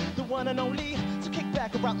me. The one and only, so kick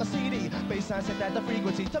back and rock my CD. Bassline set at the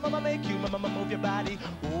frequency, tell mama make you, mama move your body.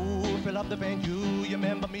 Ooh, fill up the venue, you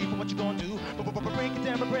remember me for what you gonna do. Break it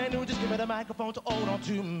down, brand new, just give me the microphone to hold on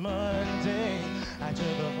to. Monday, I took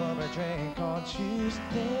her for a drink on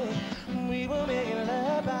Tuesday. We were making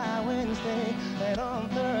love by Wednesday, and on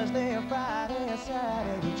Thursday and Friday and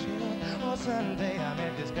Saturday we chilled. On Sunday I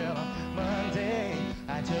met this girl on Monday.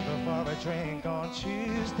 I took her for a drink on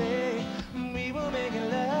Tuesday. We were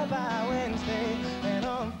making love by Wednesday, and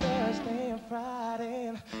on Thursday and Friday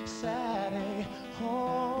and Saturday,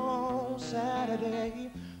 on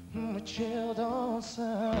Saturday we chilled on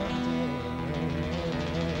Sunday.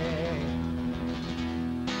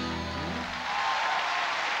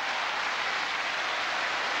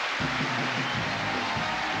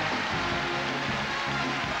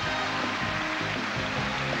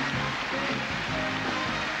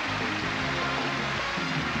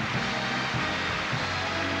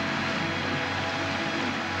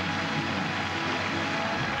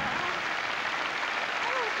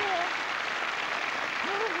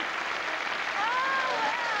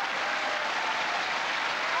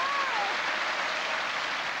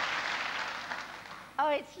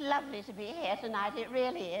 Oh, it's lovely to be here tonight. It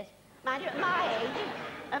really is. Mind you, at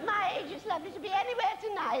my age, it's lovely to be anywhere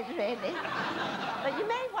tonight, really. But you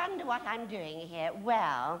may wonder what I'm doing here.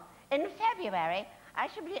 Well, in February, I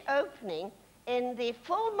shall be opening in the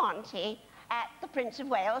Full Monty at the Prince of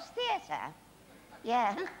Wales Theatre.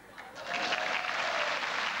 Yeah.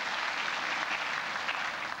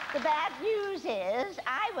 The bad news is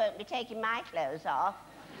I won't be taking my clothes off,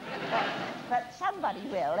 but somebody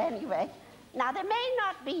will anyway. Now, they may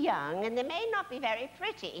not be young, and they may not be very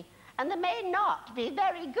pretty, and they may not be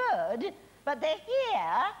very good, but they're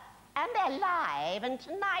here, and they're live, and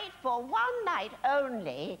tonight, for one night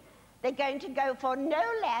only, they're going to go for no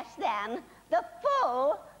less than the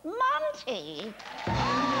Full Monty.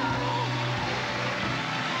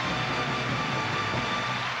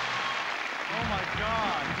 Oh, my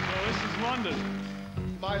God. So this is London.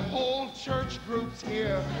 My whole church group's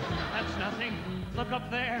here. That's nothing. Look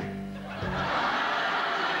up there.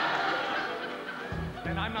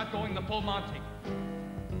 And I'm not going the Full Monty.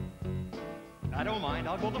 I don't mind.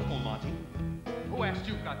 I'll go the Full Monty. Who asked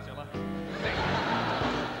you, Godzilla?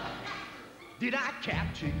 Did I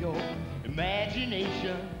capture your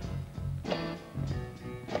imagination?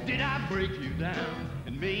 Did I break you down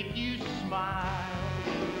and make you smile?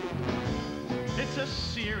 It's a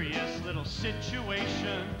serious little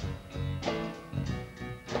situation.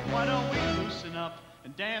 Why don't we loosen up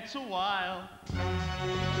and dance a while?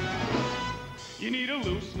 You need a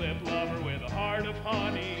loose-lip lover with a heart of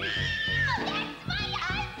honey. Oh, that's my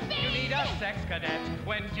husband! You need a sex cadet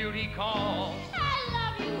when duty calls. I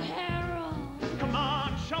love you, Harold. Come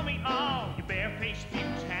on, show me all your barefaced beauty.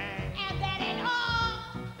 And then it all.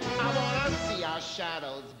 I wanna see our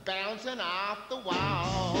shadows bouncing off the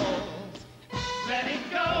walls. Let it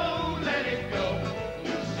go, let it go.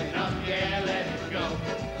 Loosen up, yeah, let it go.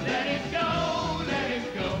 Let it go, let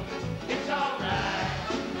it go. It's all right.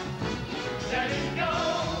 Let it go,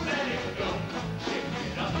 let it go. Shake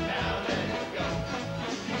it up now, let it go.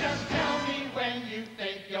 You just tell me when you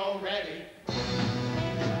think you're ready.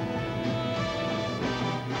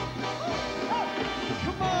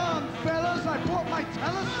 Come on, fellas, I brought my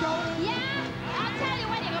telescope. Yeah? I'll tell you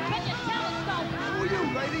when you can put your telescope. Who are you,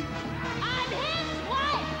 lady? I'm his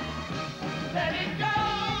wife. Let it go,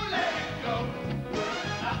 let it go.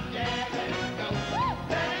 Up, yeah, let it go.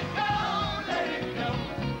 Let it go, let it go.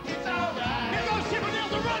 It's all right. Here goes Chip and Dale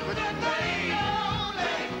to run for that money!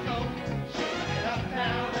 Let it go, shake it up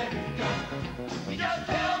now, let it go. You just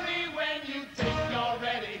tell me when you think you're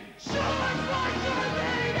ready. Show us what you're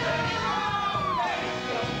ready. Let it go, let it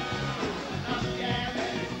go. Loosen up, yeah,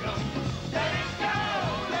 let it go. Let it go,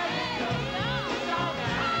 let it go. It's all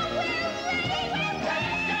right. We're ready, we're Let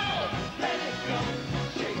it go, let it go.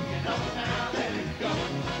 Shake it up now, let it go.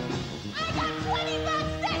 I got 20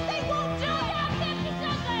 bucks that they won't do it. I bet you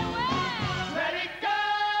said they will. Let it go!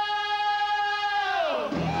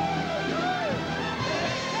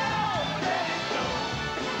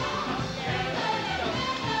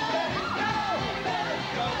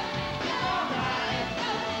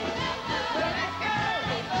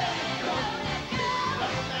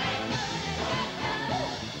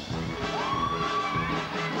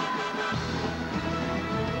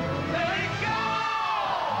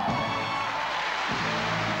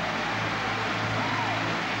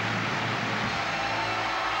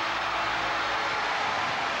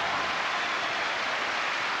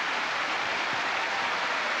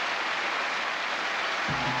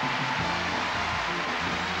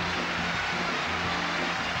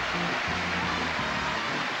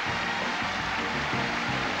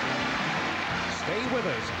 Stay with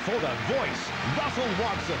us for The Voice, Russell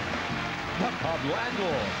Watson, the pub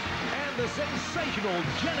landlord, and the sensational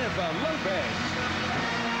Jennifer Lopez.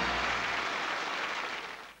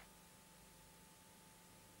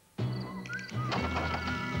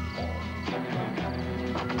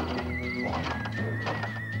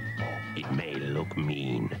 It may look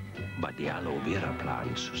mean, but the aloe vera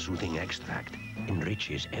plant's soothing extract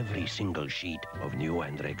enriches every single sheet of New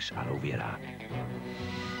Andrex aloe vera.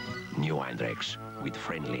 New Andrex with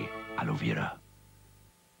friendly aloe vera.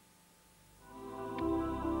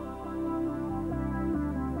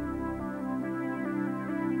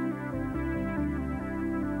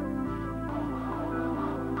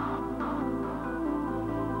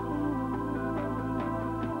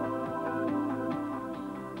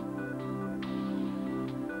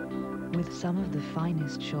 With some of the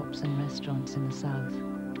finest shops and restaurants in the South,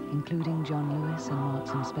 including John Lewis and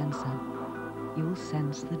Marks and Spencer, you'll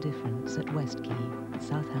sense the difference at West Quay,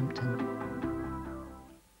 Southampton.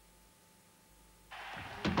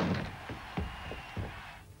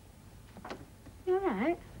 You all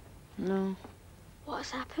right? No.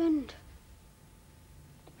 What's happened?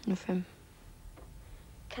 Nothing.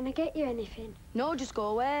 Can I get you anything? No, just go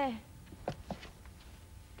away.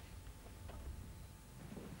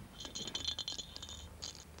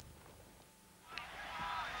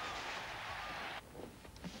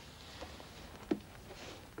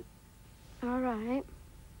 All right.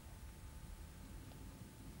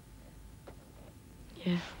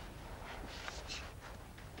 Yeah.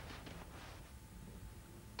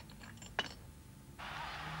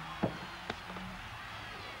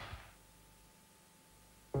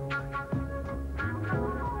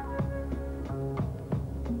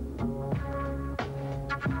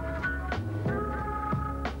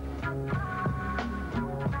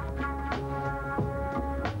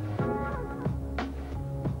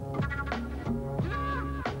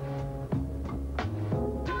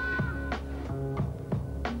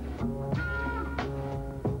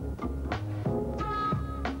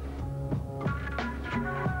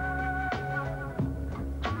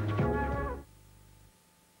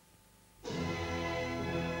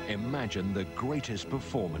 Imagine the greatest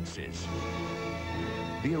performances.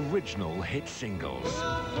 The original hit singles.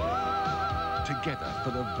 Together for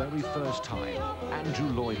the very first time, Andrew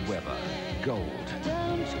Lloyd Webber, Gold.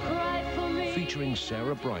 Don't cry for me. Featuring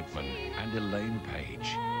Sarah Brightman and Elaine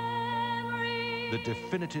Page. The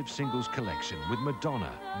definitive singles collection with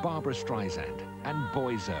Madonna, Barbara Streisand and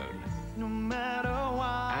Boyzone. No matter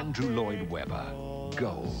what. Andrew Lloyd Webber,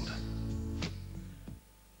 Gold.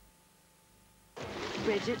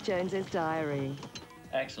 Bridget Jones's Diary.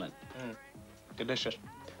 Excellent. Delicious.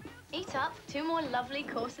 Eat up. 2 more lovely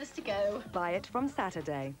courses to go. Buy it from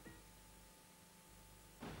Saturday.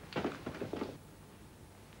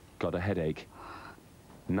 Got a headache.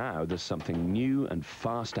 Now there's something new and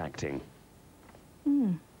fast acting.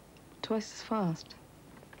 Twice as fast.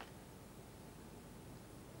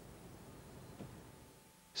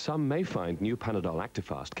 Some may find new Panadol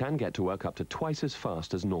Actifast can get to work up to twice as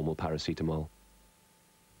fast as normal paracetamol.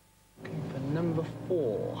 For number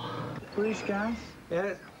 4. Bruce Gas?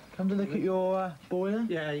 Yeah. Come to look at your boiler?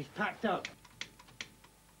 Yeah, he's packed up.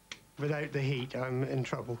 Without the heat, I'm in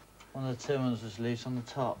trouble. One of the terminals was loose on the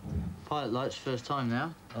top. Pilot lights, first time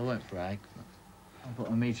now. I won't brag. I've got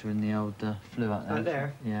a meter in the old flue out there. Out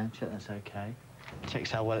there? Yeah, check that's okay. Checks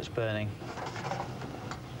how well it's burning.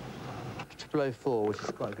 It's below 4, which is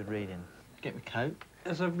quite a good reading. Get my coat.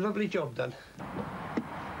 That's a lovely job done.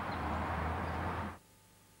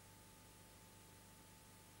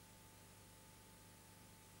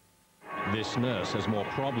 This nurse has more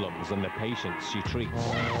problems than the patients she treats.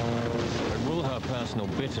 But will her personal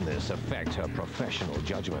bitterness affect her professional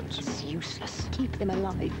judgment? It's useless. Keep them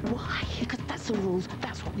alive. Why? Because that's the rules.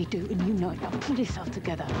 That's what we do, and you know it. Now pull yourself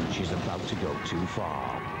together. She's about to go too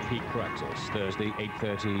far. Peak Practice, Thursday,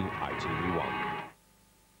 8:30, ITV1.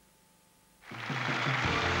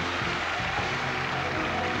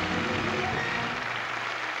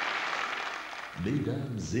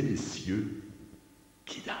 Mesdames et messieurs,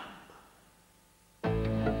 Kidam.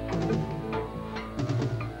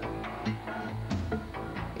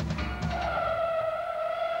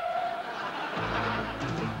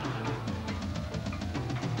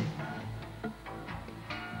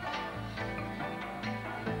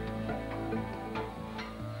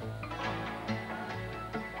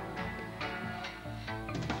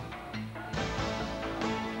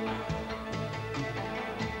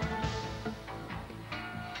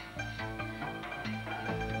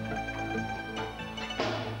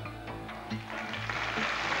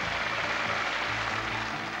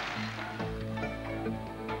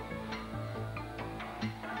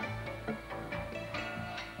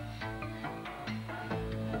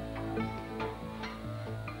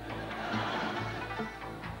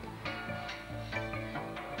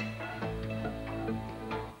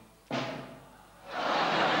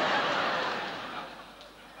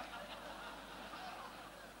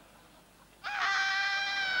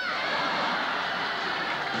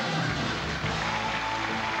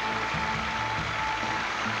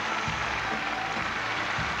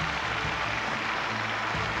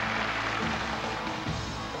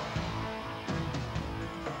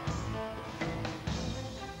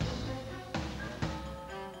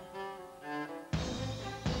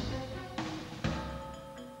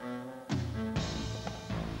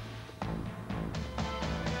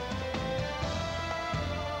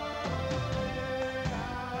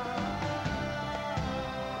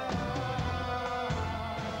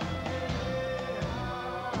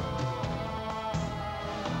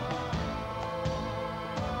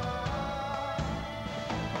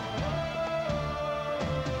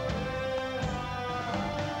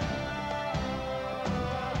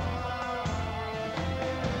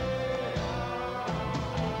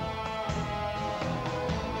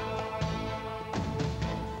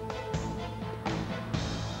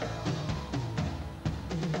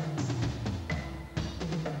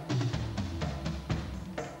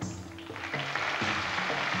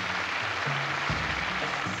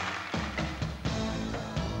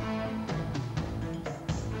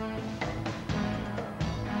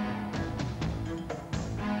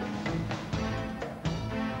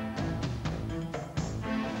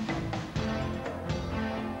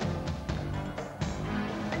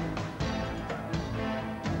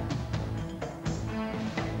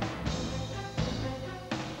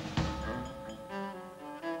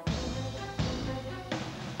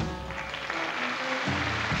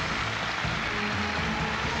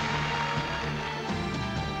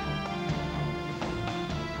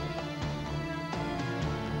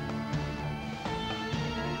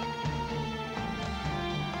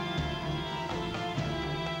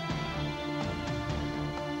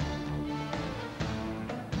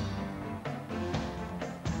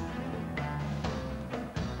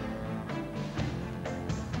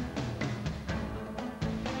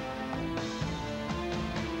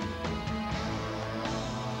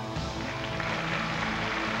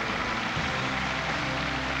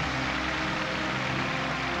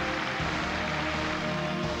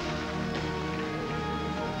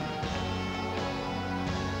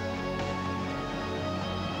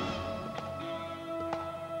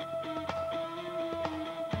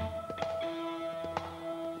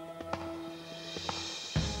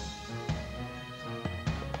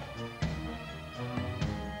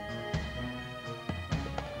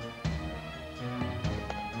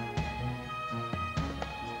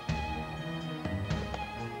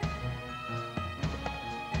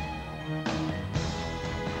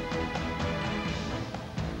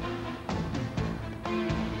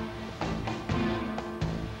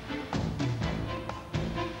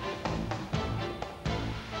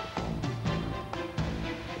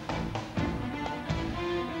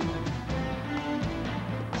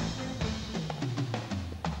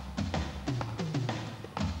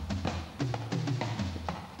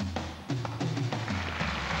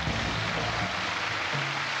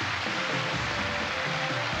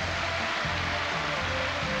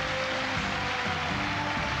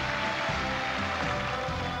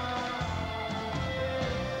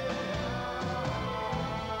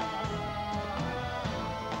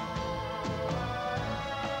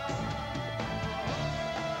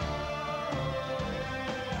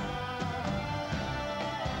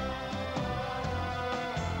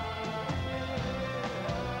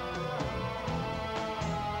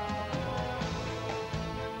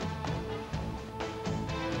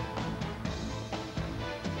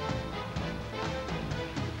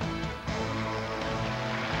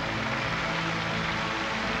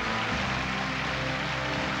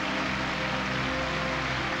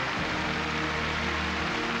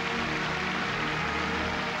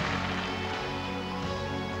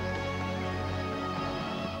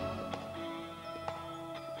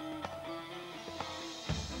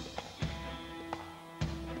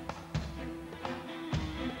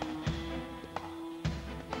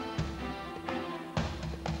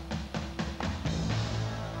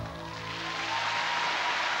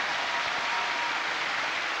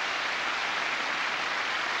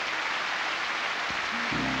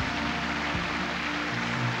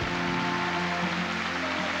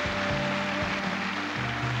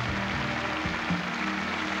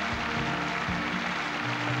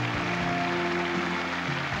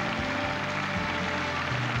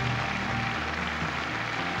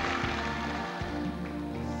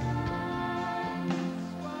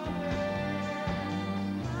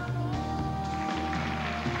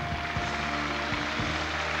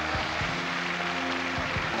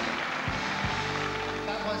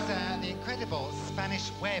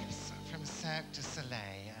 English webs from Cirque du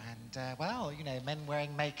Soleil. And, well, you know, men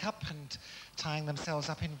wearing makeup and tying themselves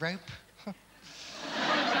up in rope.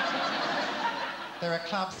 There are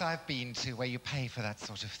clubs I've been to where you pay for that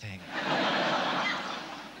sort of thing.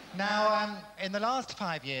 Now, in the last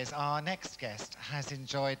 5 years, our next guest has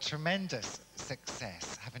enjoyed tremendous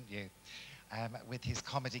success, haven't you? With his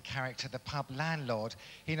comedy character, the pub landlord.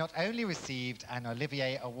 He not only received an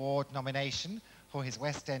Olivier Award nomination for his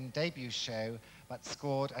West End debut show, but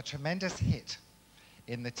scored a tremendous hit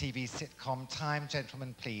in the TV sitcom Time,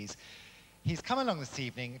 Gentlemen, Please. He's come along this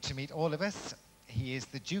evening to meet all of us. He is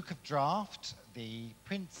the Duke of Draft, the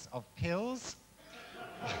Prince of Pills,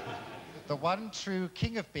 the one true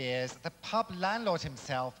king of beers, the pub landlord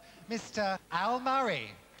himself, Mr. Al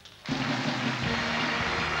Murray.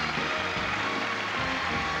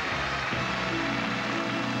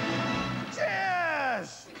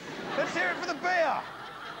 Cheers! Let's hear it for the beer.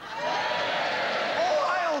 All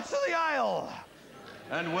hail to the ale.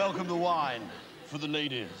 And welcome the wine for the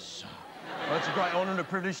ladies. Well, it's a great honour and a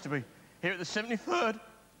privilege to be here at the 73rd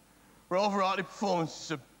Royal Variety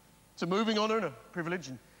Performance. It's a moving honour and a privilege.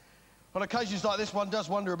 And on occasions like this, one does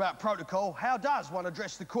wonder about protocol. How does one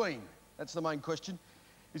address the Queen? That's the main question.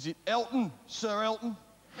 Is it Elton, Sir Elton?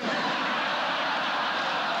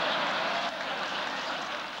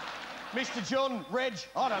 Mr. John, Reg,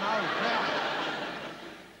 I don't know. Now,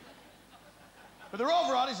 but the Royal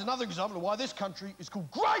Variety is another example of why this country is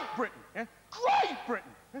called Great Britain. Yeah? Great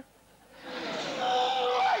Britain. Yeah?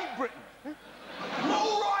 Great Britain. Yeah?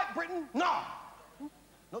 All right, Britain? No.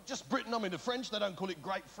 Not just Britain. I mean, the French, they don't call it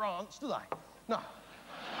Great France, do they? No.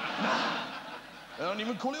 No. They don't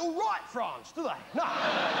even call it All Right France, do they? No.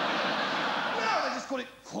 No, they just call it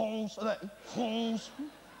France. France.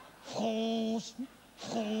 France.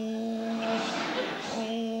 France.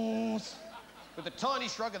 France. With a tiny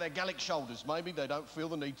shrug of their Gallic shoulders, maybe they don't feel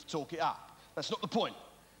the need to talk it up. That's not the point.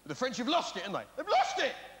 But the French have lost it, haven't they? They've lost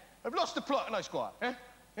it! They've lost the plot, haven't they, Squire? Eh?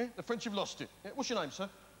 Eh? The French have lost it. Yeah? What's your name, sir?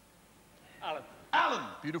 Alan. Alan!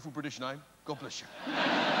 Beautiful British name. God bless you.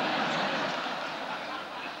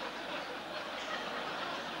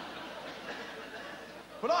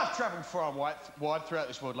 But I've travelled far and wide throughout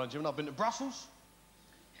this world, ladies and gentlemen. I've been to Brussels,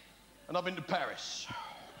 and I've been to Paris.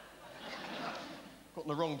 Got on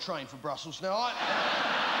the wrong train for Brussels. Now,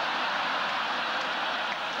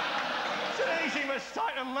 it's an easy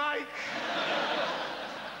mistake to make.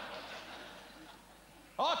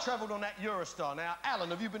 I travelled on that Eurostar. Now, Alan,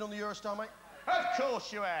 have you been on the Eurostar, mate? Of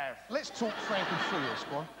course you have. Let's talk frank and free here,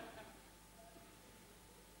 Squire.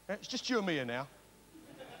 It's just you and me here now.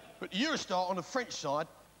 But the Eurostar on the French side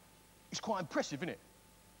is quite impressive, isn't it?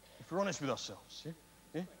 If we're honest with ourselves, yeah?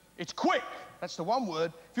 Yeah? It's quick. That's the one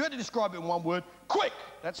word. If you had to describe it in one word, quick.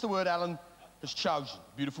 That's the word Alan has chosen.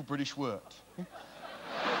 Beautiful British word. Yeah?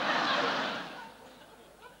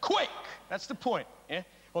 Quick. That's the point, yeah?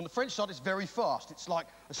 On the French side, it's very fast. It's like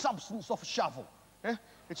a substance off a shovel, yeah?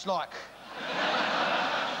 It's like...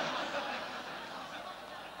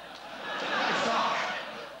 it's like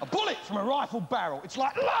a bullet from a rifle barrel. It's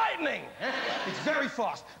like lightning, yeah? It's very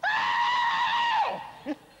fast.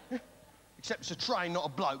 Except it's a train, not a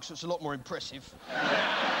bloke, so it's a lot more impressive.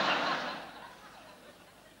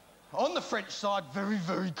 On the French side, very,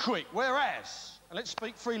 very quick. Whereas, and let's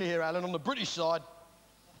speak freely here, Alan, on the British side,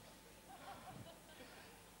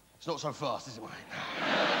 it's not so fast, is it, mate?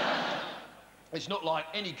 It's not like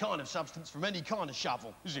any kind of substance from any kind of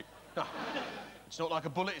shovel, is it? No. It's not like a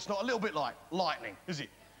bullet. It's not a little bit like lightning, is it?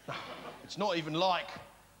 No. It's not even like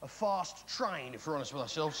a fast train, if we're honest with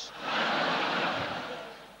ourselves.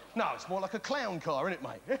 No, it's more like a clown car, isn't it,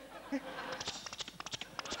 mate?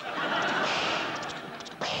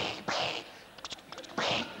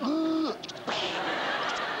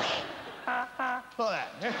 Like that,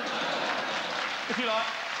 yeah? If you like.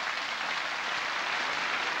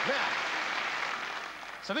 Now,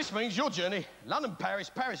 so this means your journey, London-Paris,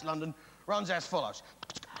 Paris-London, runs as follows.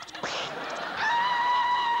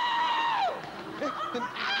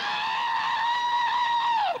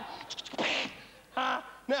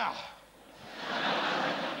 Now,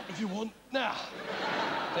 if you want, now,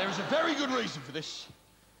 there is a very good reason for this,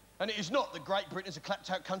 and it is not that Great Britain is a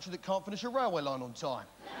clapped-out country that can't finish a railway line on time.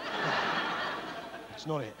 It's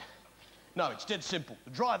not it. No, it's dead simple.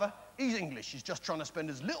 The driver, he's English. He's just trying to spend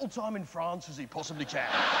as little time in France as he possibly can.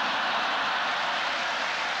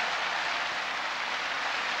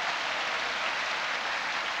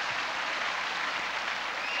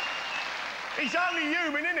 He's only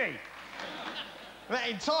human, isn't he? That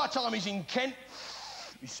entire time he's in Kent,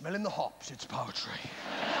 he's smelling the hops. It's poetry.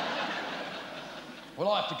 Well,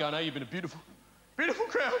 I have to go now. You've been a beautiful, beautiful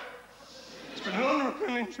crowd. It's been an honour and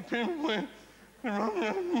privilege to be with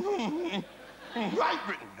Great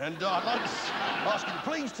Britain. And I'd like to ask you to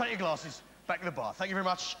please take your glasses back to the bar. Thank you very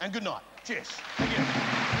much, and good night. Cheers. Thank you.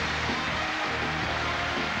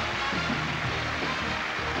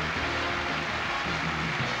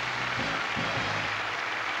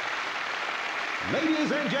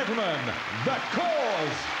 Ladies and gentlemen, The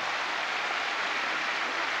Cause.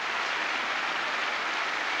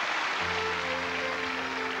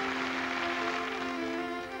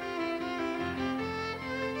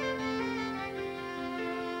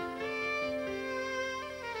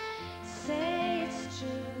 Say it's true.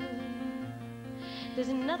 There's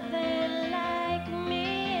nothing like me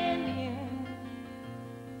and you.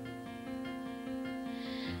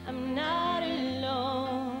 I'm not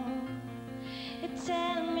alone.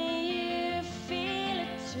 Tell me you feel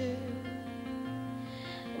it too,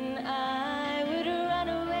 and I would run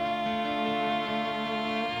away.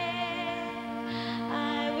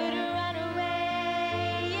 I would run away,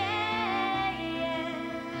 yeah, yeah.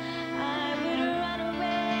 I would run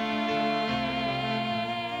away.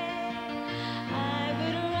 I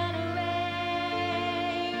would run away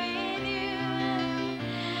with you,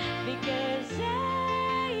 because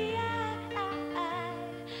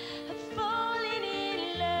I've fallen in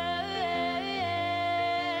love.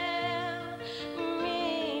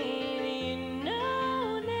 You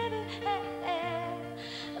know, never,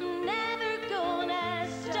 I'm never gonna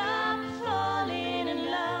stop falling in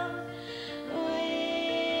love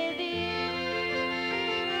with you.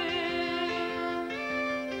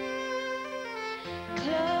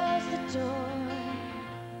 Close the door,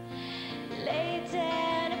 lay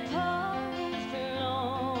down upon the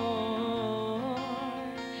floor,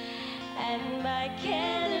 and by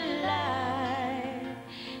candlelight,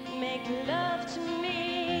 make love to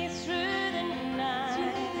me through the night.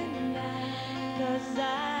 'Cause I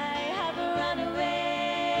have run away,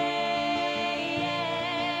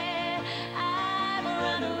 yeah. I've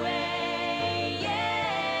run away,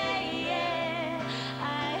 yeah, yeah. I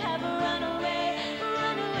have run away,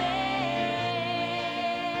 run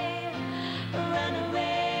away,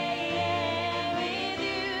 yeah, with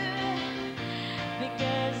you,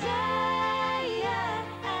 because I've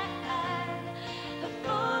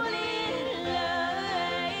fallen in love,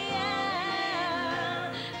 yeah.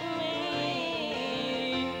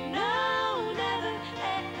 No, never,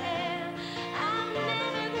 I'm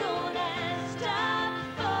never gonna stop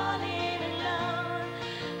falling in love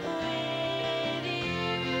with you.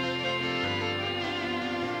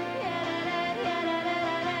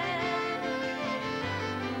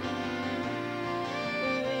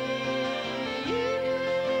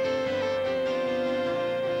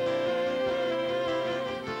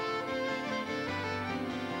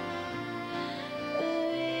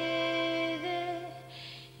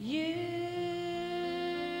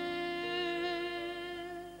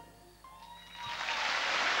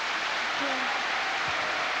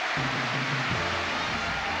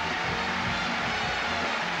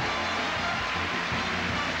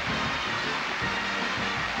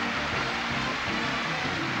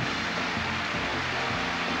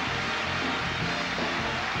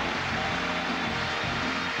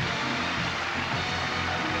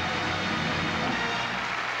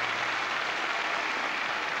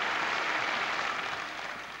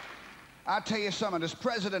 I'll tell you something, as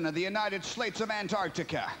president of the United States of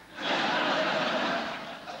Antarctica.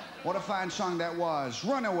 What a fine song that was.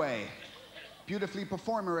 Runaway. Beautifully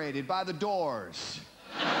performerated by the Doors.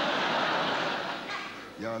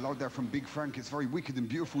 Yeah, I learned that from Big Frank. It's very wicked and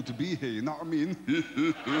beautiful to be here, you know what I mean?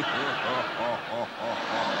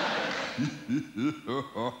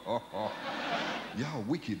 Yeah,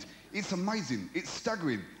 wicked. It's amazing. It's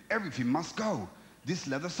staggering. Everything must go. This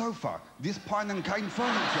leather sofa, this pine and cane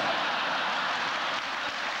furniture.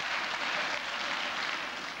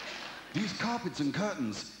 These carpets and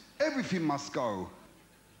curtains, everything must go.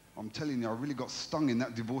 I'm telling you, I really got stung in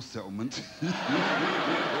that divorce settlement.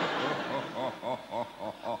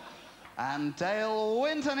 And Dale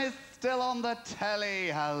Winton is still on the telly.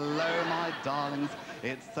 Hello, my darlings.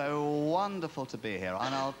 It's so wonderful to be here.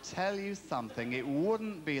 And I'll tell you something, it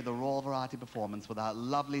wouldn't be the Royal Variety Performance without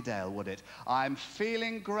lovely Dale, would it? I'm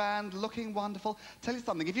feeling grand, looking wonderful. Tell you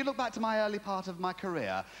something, if you look back to my early part of my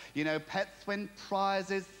career, you know, pets win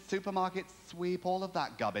prizes, supermarkets sweep, all of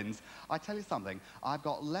that gubbins. I tell you something, I've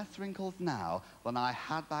got less wrinkles now than I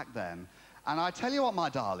had back then. And I tell you what, my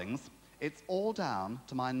darlings, it's all down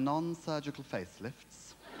to my non-surgical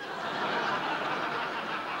facelifts,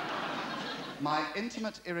 my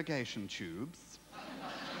intimate irrigation tubes,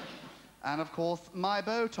 And, of course, my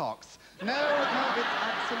Botox. No, it's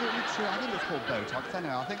absolutely true. I think it's called Botox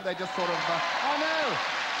anyway. I think they just sort of... Oh, no!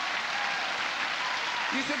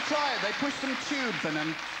 You should try it. They push some tubes in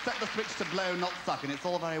and set the switch to blow, not suck, and it's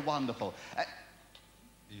all very wonderful.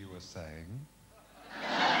 You were saying?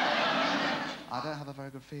 I don't have a very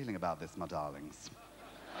good feeling about this, my darlings.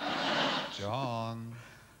 John.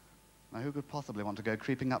 Now, who could possibly want to go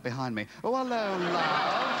creeping up behind me? Oh, hello,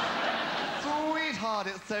 love. Sweetheart,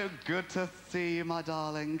 it's so good to see you, my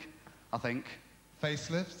darling. I think.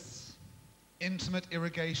 Facelifts, intimate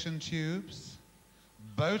irrigation tubes,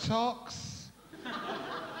 Botox.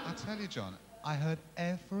 I tell you, John, I heard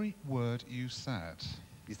every word you said.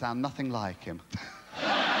 You sound nothing like him.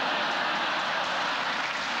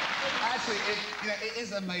 Actually, it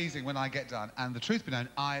is amazing when I get done, and the truth be known,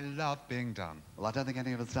 I love being done. Well, I don't think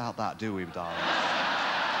any of us doubt that, do we, darling?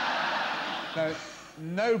 No,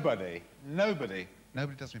 nobody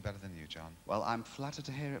does me better than you, John. Well, I'm flattered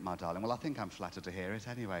to hear it, my darling. Well, I think I'm flattered to hear it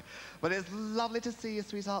anyway. But it's lovely to see you,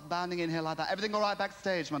 sweetheart, bounding in here like that. Everything all right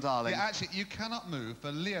backstage, my darling? Yeah, actually, you cannot move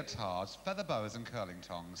for leotards, feather boas, and curling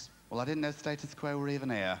tongs. Well, I didn't know status quo were even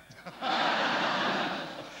here.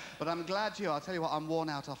 But I'm glad you. I'll tell you what, I'm worn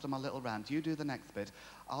out after my little rant. You do the next bit.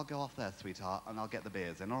 I'll go off there, sweetheart, and I'll get the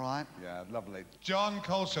beers in, all right? Yeah, lovely. John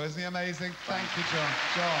Colshaw, isn't he amazing? Thank you, John.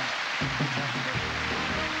 John.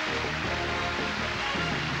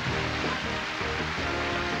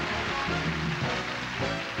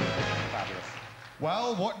 Fabulous.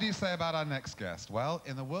 Well, what do you say about our next guest? Well,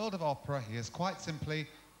 in the world of opera, he is quite simply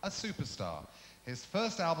a superstar. His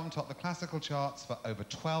first album topped the classical charts for over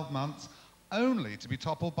 12 months, only to be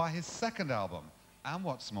toppled by his second album. And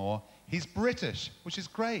what's more, he's British, which is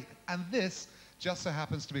great. And this just so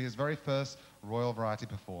happens to be his very first Royal Variety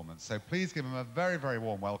performance. So please give him a very, very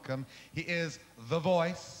warm welcome. He is The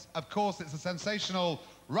Voice. Of course, it's the sensational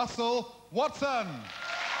Russell Watson.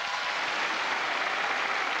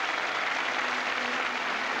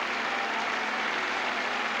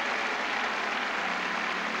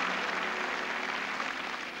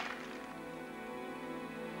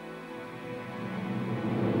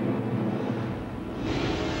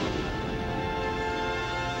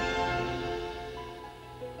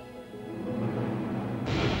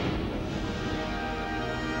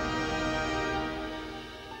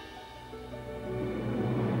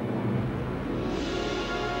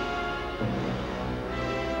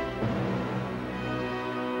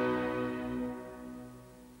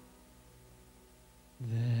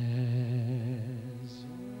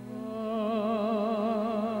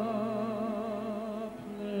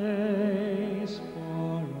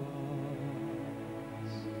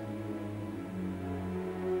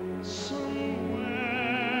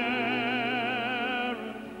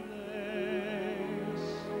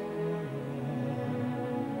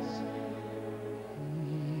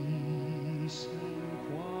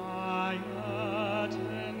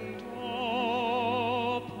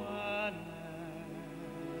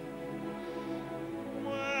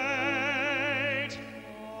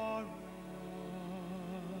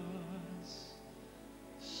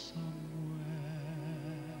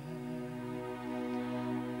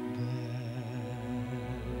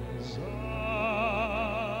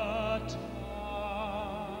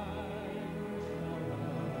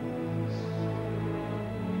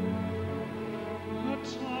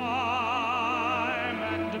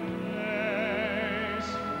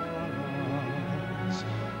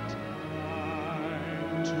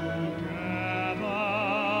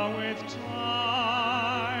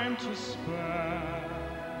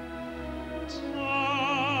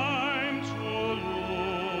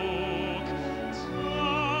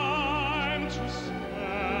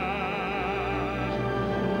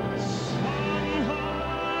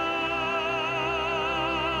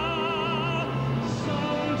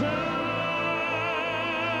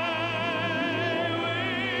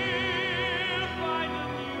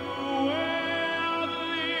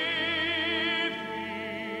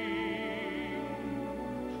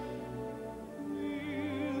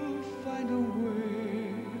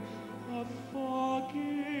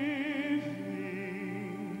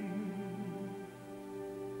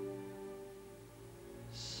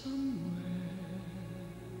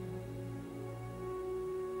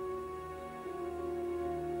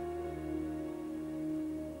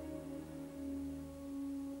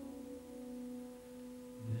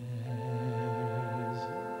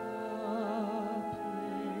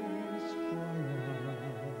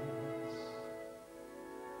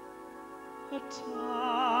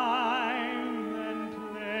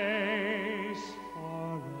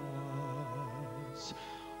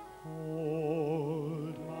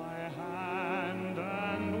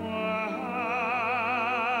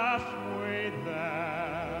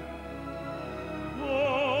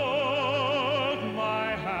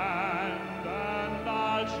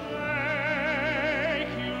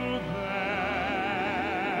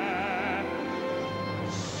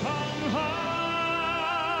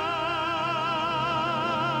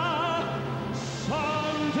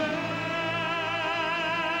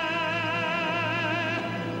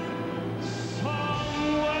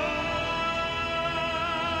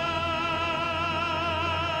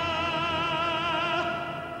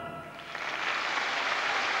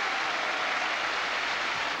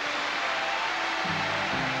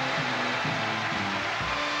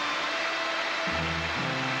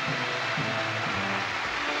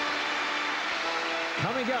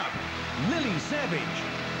 Lily Savage,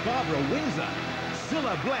 Barbara Windsor,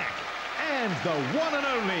 Cilla Black, and the one and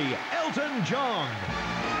only Elton John.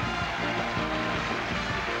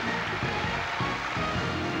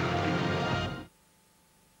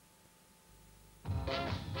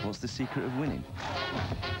 What's the secret of winning?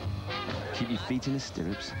 Keep your feet in the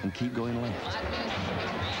stirrups and keep going left.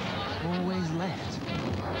 Always left.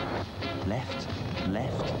 Left,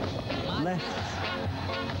 left, left.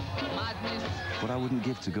 What I wouldn't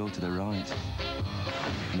give to go to the right.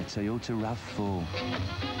 In a Toyota RAV4.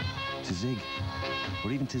 To zig,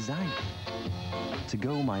 or even to zag. To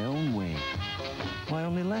go my own way. Why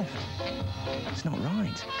only left? It's not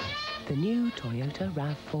right. The new Toyota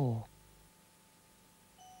RAV4.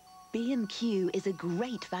 B&Q is a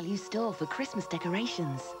great value store for Christmas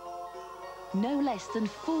decorations. No less than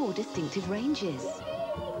 4 distinctive ranges.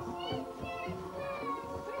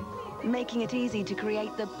 Making it easy to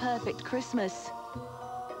create the perfect Christmas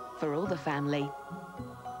for all the family.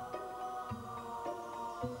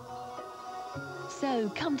 So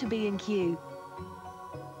come to B&Q.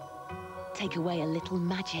 Take away a little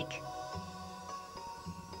magic.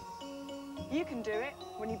 You can do it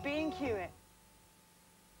when you B&Q it.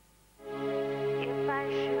 If I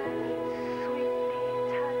should sweetly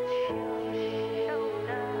touch your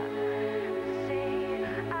shoulder, say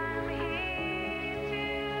I'm here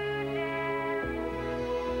to dance.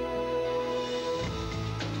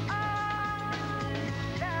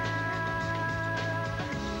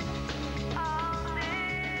 All this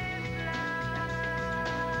love.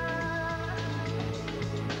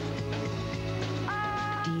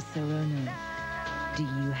 Di Serono, do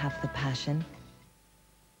you have the passion?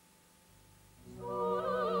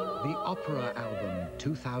 The Opera Album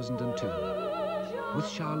 2002 with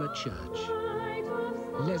Charlotte Church,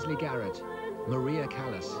 Leslie Garrett, Maria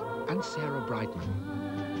Callas and Sarah Brightman.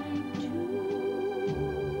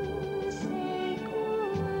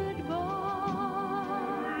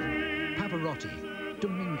 Pavarotti,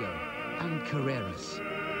 Domingo and Carreras,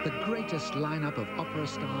 the greatest lineup of opera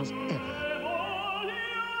stars ever.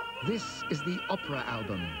 This is the Opera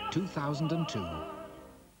Album 2002.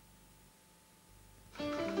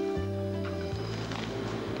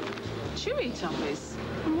 Chewy toffees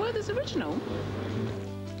from Werther's Original.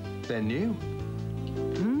 They're new.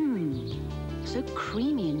 Mmm, so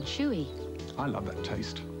creamy and chewy. I love that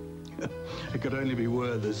taste. It could only be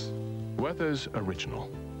Werther's. Werther's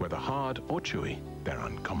Original. Whether hard or chewy, they're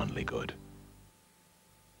uncommonly good.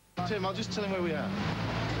 Tim, I'll just tell him where we are.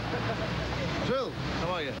 Phil,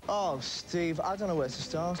 how are you? Oh, Steve, I don't know where to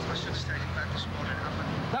start. I should have stayed in bed this morning.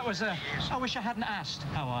 That was I wish I hadn't asked.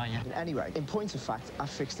 How are you? Anyway, in point of fact, I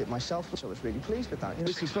fixed it myself, so I was really pleased with that.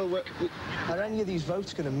 Listen, Phil, are any of these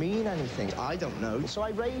votes going to mean anything? I don't know. So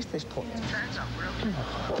I raised this point. Turns out we're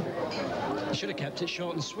okay. You should have kept it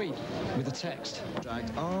short and sweet with a text.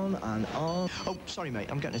 Dragged on and on. Oh, sorry, mate,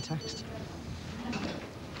 I'm getting a text.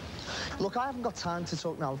 Look, I haven't got time to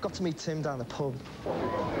talk now. I've got to meet Tim down the pub.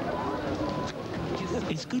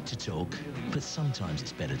 It's good to talk, but sometimes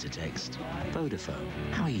it's better to text. Vodafone,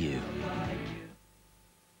 how are you?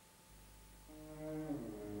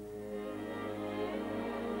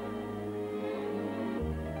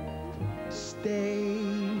 Stay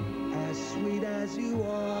as sweet as you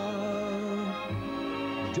are.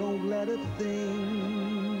 Don't let a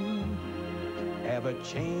thing ever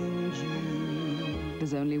change you.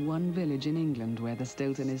 There's only one village in England where the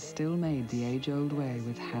Stilton is still made the age-old way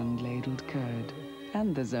with hand-ladled curd.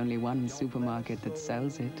 And there's only one supermarket that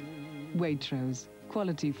sells it. Waitrose.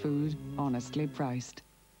 Quality food, honestly priced.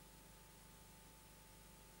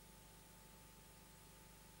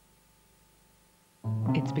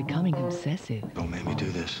 It's becoming obsessive. Don't make me do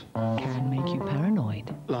this. Can make you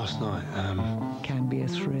paranoid. Last night, Can be a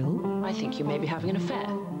thrill. I think you may be having an affair.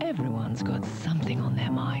 Everyone's got something on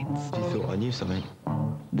their minds. You thought I knew something?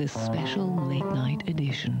 The special late-night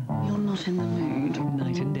edition. You're not in the mood.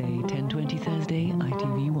 Night and Day, 10:20 Thursday,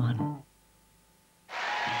 ITV1.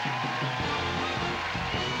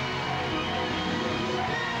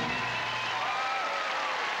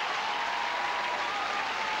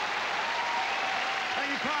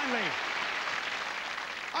 Kindly.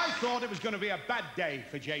 I thought it was going to be a bad day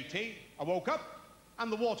for JT. I woke up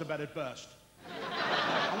and the waterbed had burst.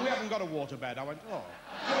 And we haven't got a waterbed. I went, oh.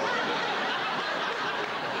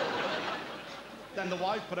 Then the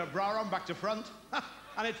wife put her bra on back to front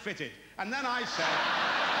and it fitted. And then I said,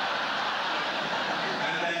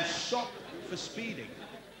 and then stop for speeding.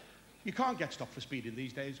 You can't get stopped for speeding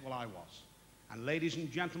these days. Well, I was. And ladies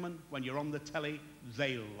and gentlemen, when you're on the telly,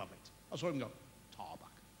 they'll love it. I saw him go, Tarbuck.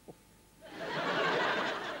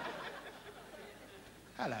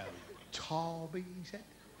 Hello, Tarby, he said.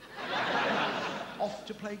 Off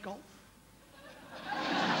to play golf?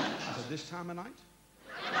 I said, this time of night?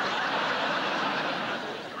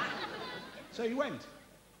 So he went,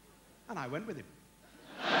 and I went with him.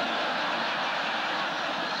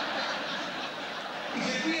 He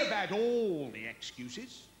said, we have had all the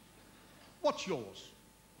excuses. What's yours?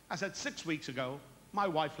 I said, 6 weeks ago, my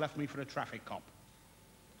wife left me for a traffic cop.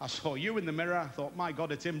 I saw you in the mirror, I thought, my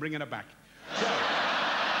God, it's him bringing her back. So,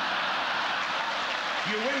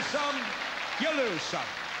 you win some, you lose some.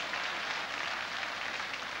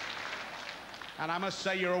 And I must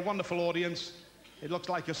say, you're a wonderful audience. It looks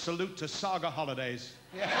like a salute to Saga Holidays.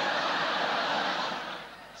 Yeah.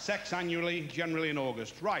 Sex annually, generally in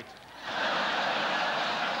August. Right.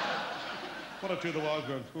 One or two of the wives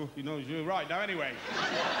going, oh, he knows you. Right, now anyway.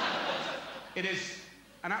 It is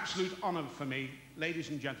an absolute honor for me, ladies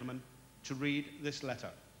and gentlemen, to read this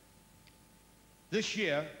letter. This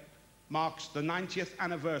year marks the 90th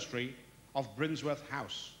anniversary of Brinsworth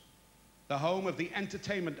House, the home of the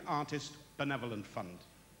Entertainment Artist Benevolent Fund.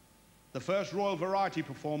 The first Royal Variety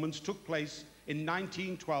performance took place in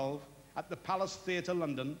 1912 at the Palace Theatre,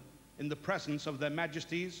 London, in the presence of Their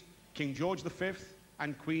Majesties King George V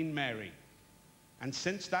and Queen Mary. And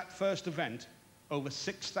since that first event, over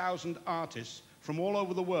 6,000 artists from all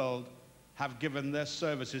over the world have given their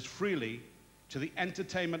services freely to the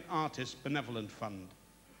Entertainment Artists Benevolent Fund.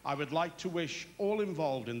 I would like to wish all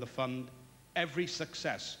involved in the fund every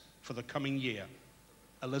success for the coming year.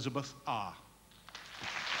 Elizabeth R.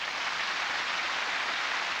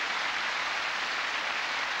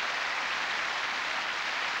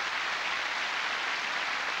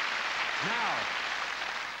 Now,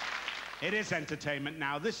 it is entertainment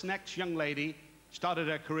now. This next young lady started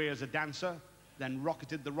her career as a dancer, then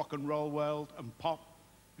rocketed the rock and roll world and pop.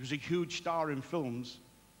 She was a huge star in films,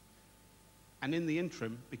 and in the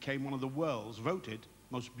interim became one of the world's voted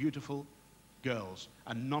most beautiful girls,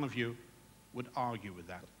 and none of you would argue with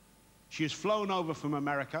that. She has flown over from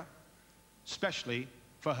America, especially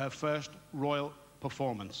for her first royal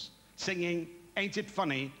performance, singing Ain't It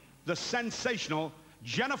Funny, the sensational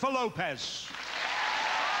Jennifer Lopez.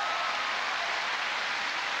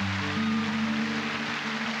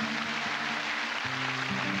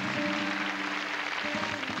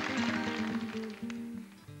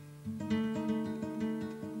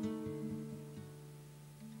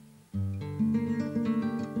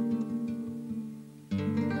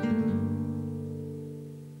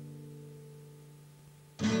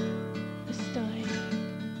 Estoy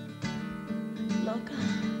loca.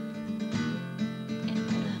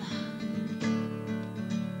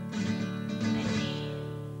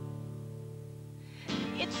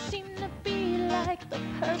 It seemed to be like the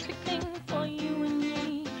perfect thing for you and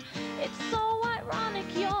me. It's so ironic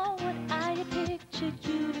you're what I had pictured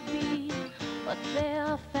you to be. But there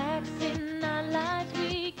are facts in our lives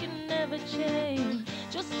we can never change.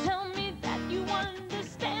 Just tell me that you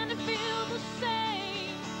understand and feel the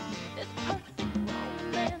same. This perfect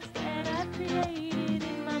romance that I created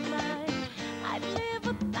in my mind. I'd live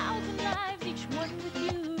 1,000 lives, each one with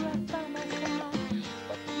you right by my side.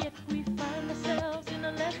 But yet we find ourselves in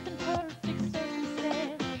a less than perfect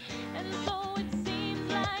circumstance. And so it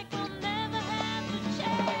seems like we'll never have the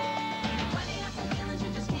chance. Funny how some feelings you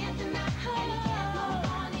just can't deny. And you can't move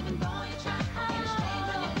on even though you try. And it's strange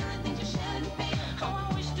when you're feeling things you shouldn't be. Oh,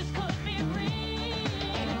 I wish this could be real.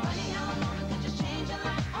 Ain't it funny how a moment could just change your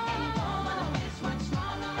life? And you don't wanna miss what's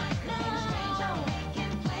wrong or right. Ain't it strange how we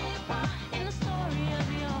can play a part in the story of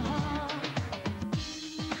your heart?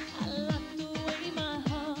 I locked away my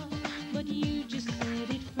heart, but you just set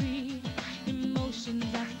it free. Emotions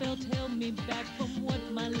I felt held me back from what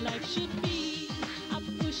my life should be. I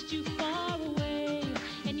pushed you far away,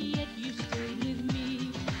 and yet you stayed with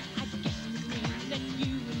me. I guess it means that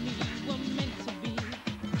you and me were meant to be.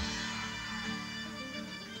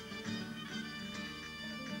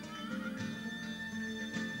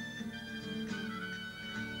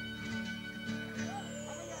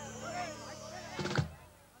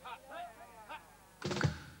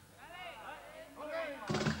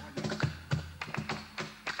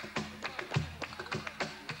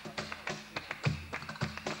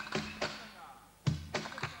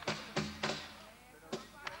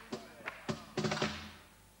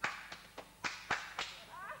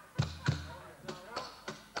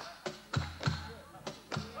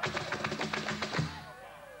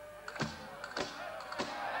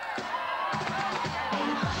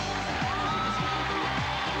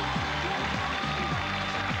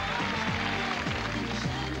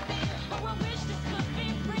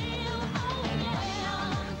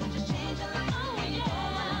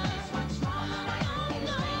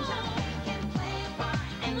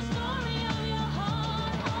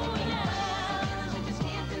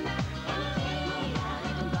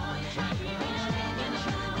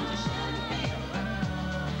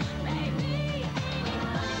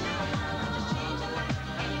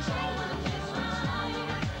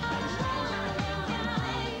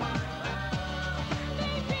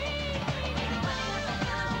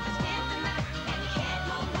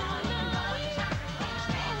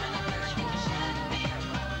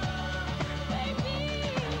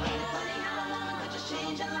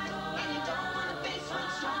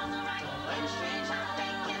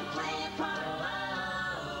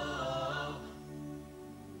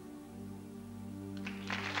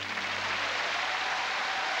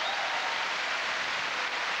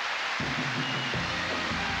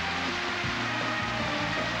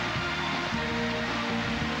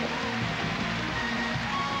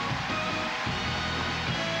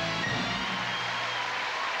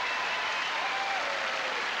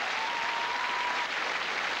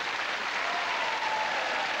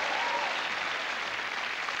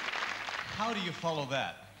 how do you follow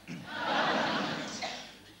that?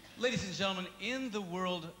 Ladies and gentlemen, in the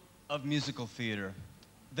world of musical theater,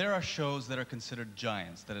 there are shows that are considered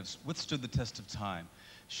giants, that have withstood the test of time.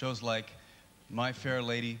 Shows like My Fair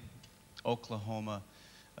Lady, Oklahoma,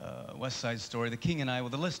 West Side Story, The King and I, well,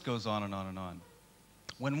 the list goes on and on and on.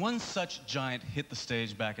 When one such giant hit the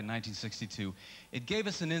stage back in 1962, it gave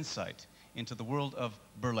us an insight into the world of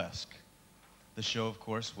burlesque. The show, of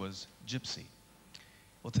course, was Gypsy.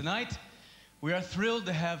 Well, tonight, we are thrilled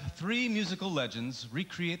to have three musical legends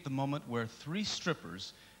recreate the moment where three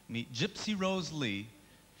strippers meet Gypsy Rose Lee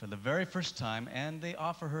for the very first time, and they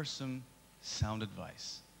offer her some sound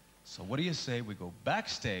advice. So what do you say we go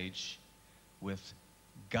backstage with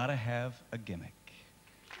Gotta Have a Gimmick?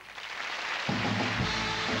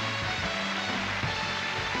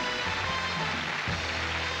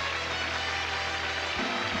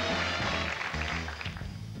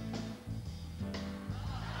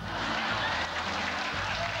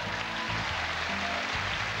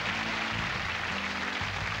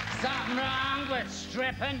 Something wrong with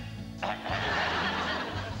stripping?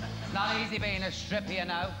 It's not easy being a stripper, you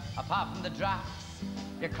know, apart from the drafts.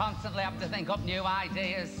 You constantly have to think up new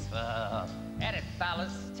ideas. Edit,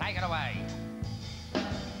 fellas, take it away. You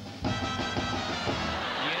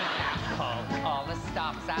can call the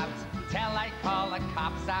stops out, till they call the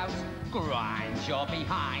cops out. Grind your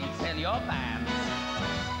behind till you're bent.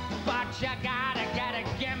 But you gotta get a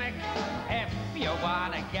gimmick if you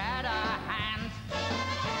wanna get a hand.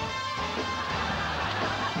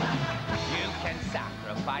 You can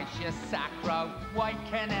sacrifice your sacro,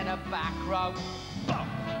 waking in a back row, bump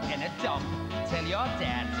in a dump till you're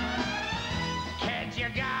dead. Kid, you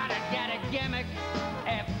gotta get a gimmick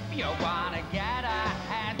if you wanna get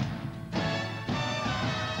ahead.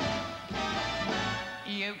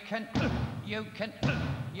 You can.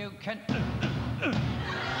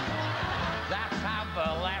 That's how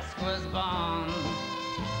burlesque was born.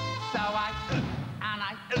 So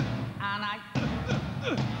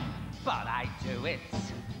but I do it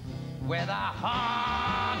with a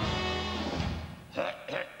heart.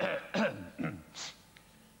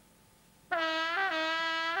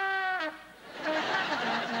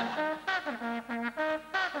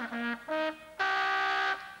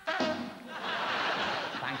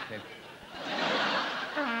 Thank you.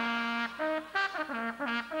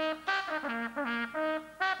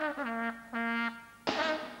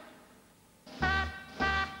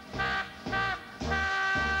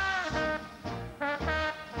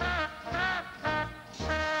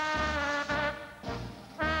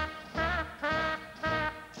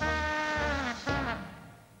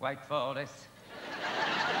 Wait for this.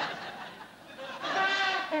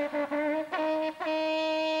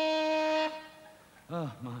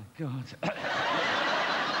 Oh, my God.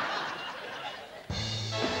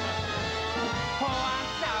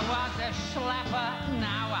 Once I was a schlepper,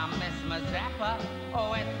 now I miss Mazeppa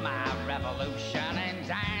with my revolution in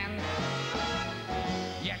dance.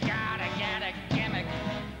 You gotta get a gimmick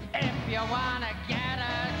if you wanna get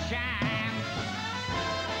a chance.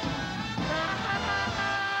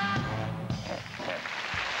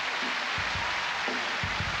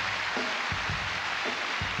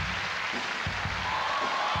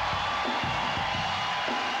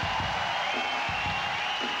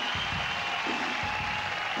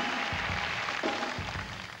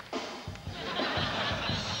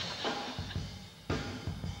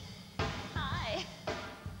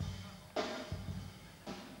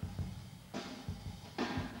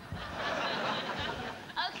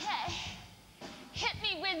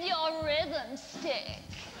 Stick.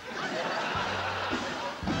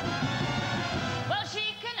 Well, she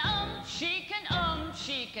can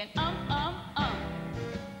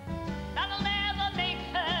That'll never make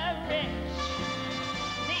her rich.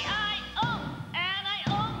 See, I and I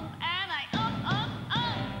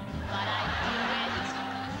but I do it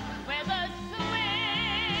with a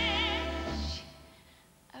switch.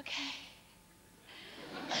 Okay.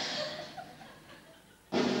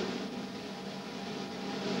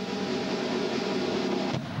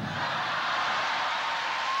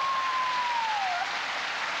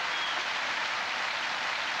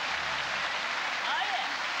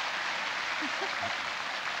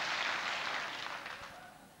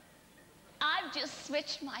 I've just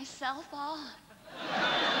switched myself on. Well,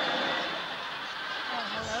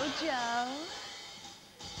 hello, Joe.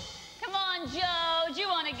 Come on, Joe. Do you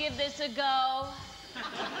want to give this a go?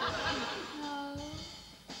 No.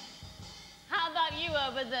 How about you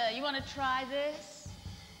over there? You want to try this?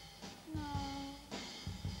 No.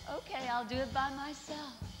 Okay, I'll do it by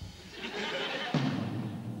myself.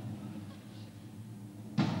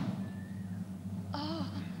 Oh.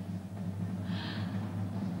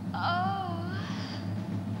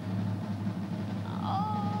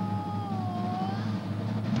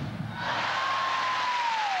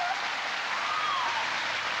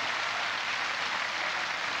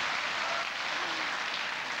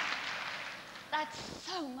 That's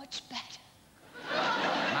so much better.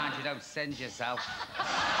 Mind you don't send yourself.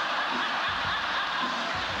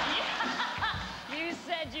 You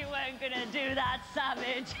said you weren't gonna do that,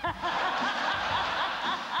 savage.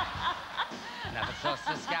 Never trust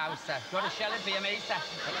a scouser. Got a shell it for you, Misa.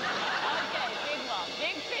 Okay, big one.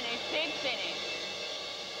 Big finish, big finish.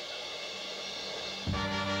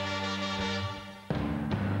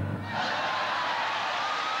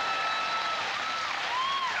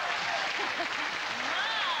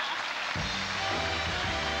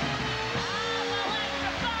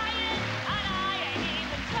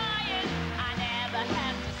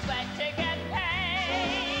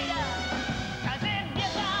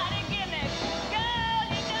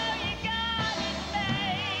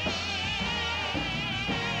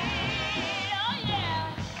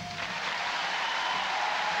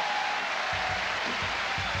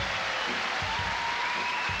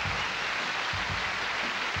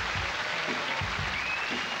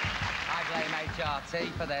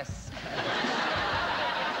 HRT for this.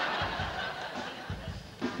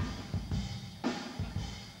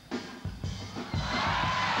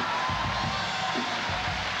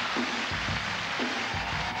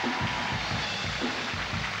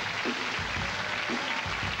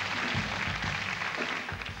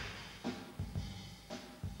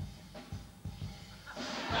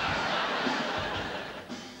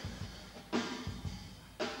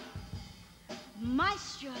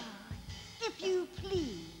 Maestro, if you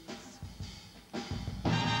please.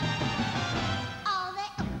 All the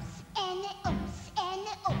oops and the oops and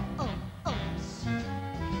the oops.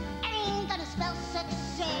 Ain't gonna spell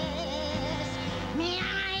success.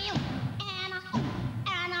 Meow, and a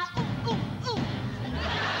ooh.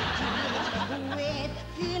 With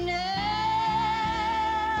finesse.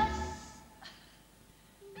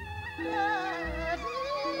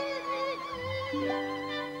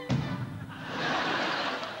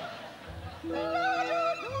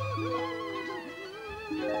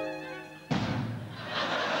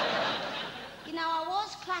 You know, I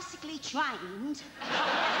was classically trained.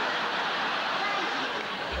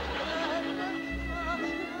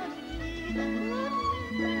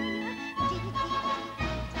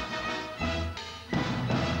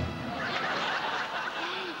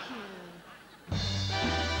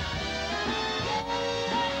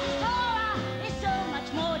 It's so much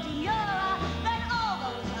more Diora than all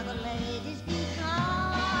those other ladies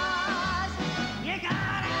because you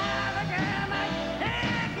gotta have a gimmick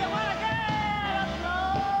if you wanna get a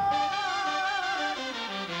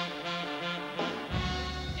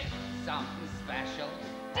Something special.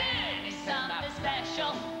 Danny's something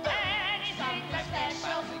special. Danny's something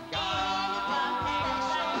special.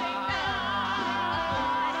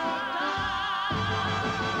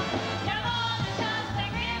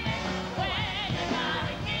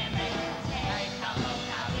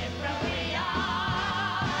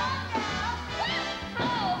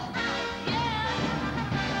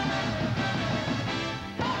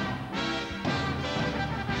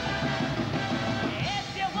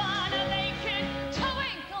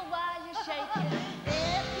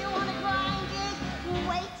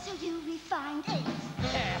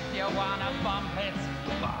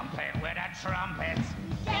 Bump it with a trumpet.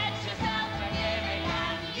 Get yourself a gimmick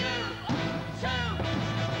and you too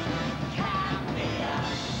can be a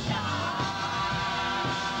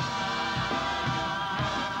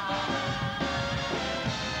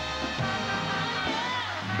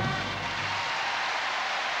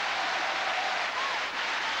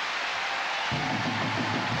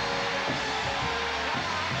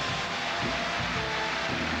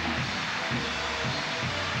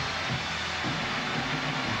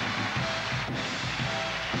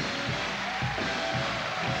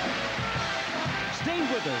Stay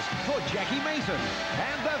with us for Jackie Mason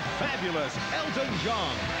and the fabulous Elton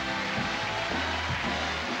John.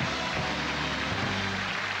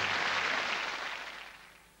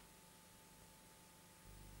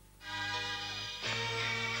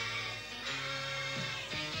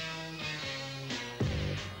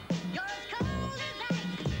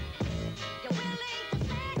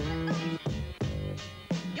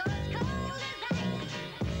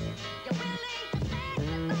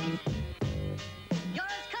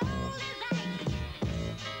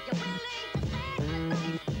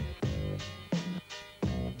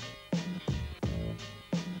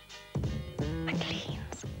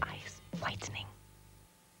 McLean's Ice Whitening.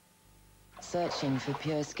 Searching for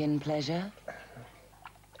pure skin pleasure?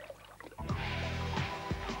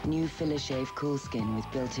 New Filler Shave Cool Skin with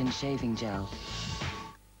built-in shaving gel.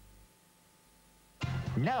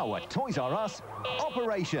 Now at Toys R Us,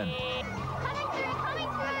 Operation.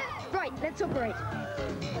 Right, let's operate.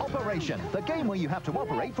 Operation, the game where you have to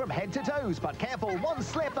operate from head to toes, but careful, one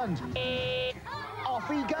slip and off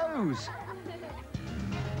he goes.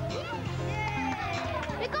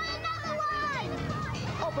 We got another one!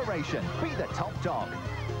 Operation, be the top dog.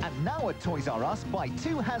 And now at Toys R Us, buy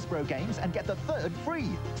 2 Hasbro games and get the 3rd free.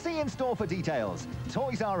 See in store for details.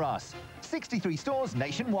 Toys R Us, 63 stores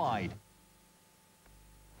nationwide.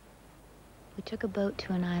 We took a boat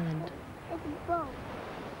to an island. It's a boat.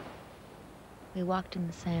 We walked in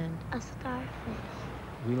the sand. A starfish.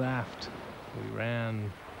 We laughed. We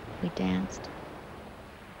ran. We danced.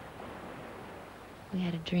 We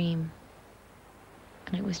had a dream.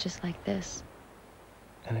 And it was just like this.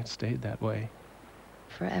 And it stayed that way.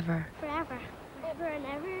 Forever. Forever. Ever and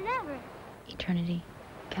ever and ever. Eternity.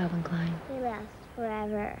 Calvin Klein. We last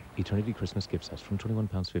forever. Eternity Christmas gift sets from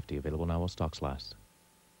 £21.50. Available now while stocks last.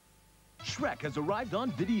 Shrek has arrived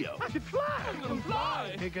on video. I can fly! I can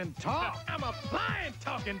fly! He can talk! I'm a flying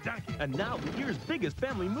talking donkey! And now the year's biggest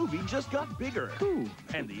family movie just got bigger. Ooh.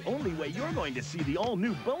 And the only way you're going to see the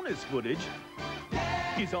all-new bonus footage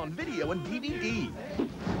is on video and DVD.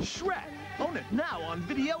 Shrek! Own it now on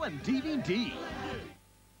video and DVD.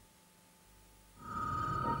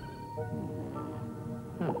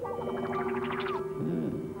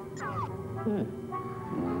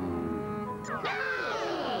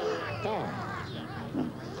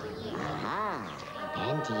 Aha,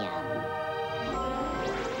 Pentium.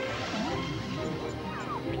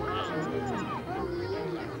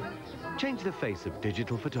 Change the face of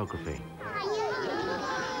digital photography.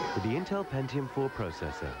 With the Intel Pentium 4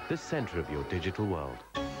 processor, the center of your digital world.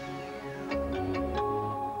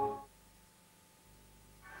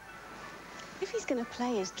 If he's going to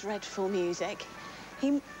play his dreadful music,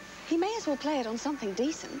 he may as well play it on something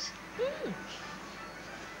decent.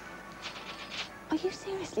 Are you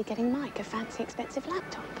seriously getting Mike a fancy, expensive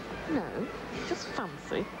laptop? No, just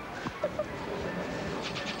fancy.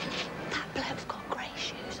 That bloke's got grey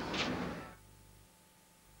shoes on.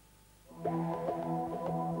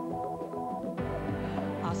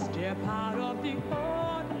 I step out of the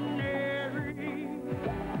ordinary.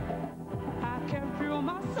 I can feel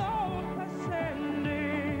my soul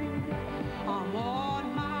ascending. I'm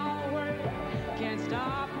on my way, can't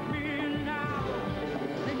stop me now.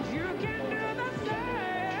 And you can do the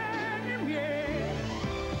same, yeah.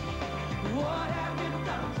 What have you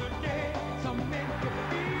done today to make you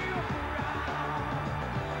feel right?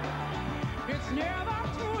 It's never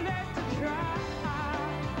too late to try.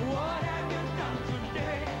 What have you done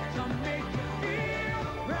today to make you feel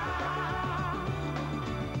right?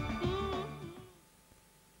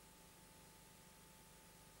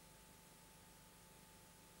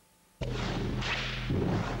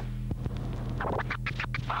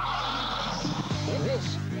 This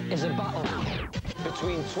is a battle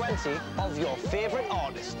between 20 of your favorite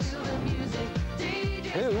artists.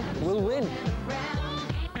 Who will win?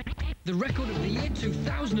 The record of the year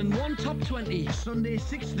 2001 Top 20. Sunday,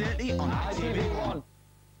 6:30 on ITV1.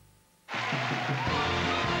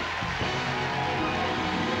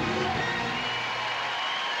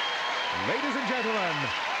 Ladies and gentlemen,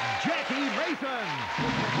 Jackie Mayton.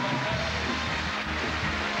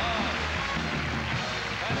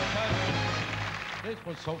 This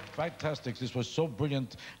was so fantastic. This was so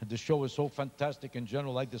brilliant. And the show was so fantastic in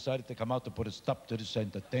general. I decided to come out to put a stop to this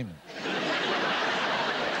entertainment.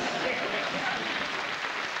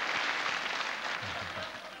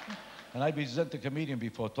 And I resent the comedian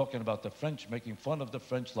before talking about the French, making fun of the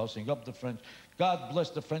French, lousing up the French. God bless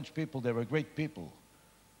the French people. They're a great people.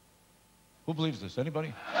 Who believes this?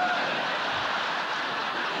 Anybody?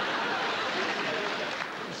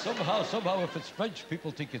 Somehow, if it's French,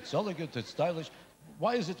 people think it's elegant, it's stylish.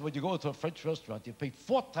 Why is it when you go to a French restaurant, you pay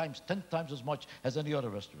 4 times, 10 times as much as any other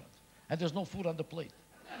restaurant, and there's no food on the plate?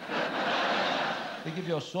 They give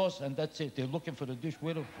you a sauce, and that's it. They're looking for the dish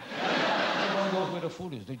where the where the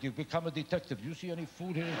food is. You become a detective. You see any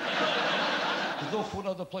food here? There's no food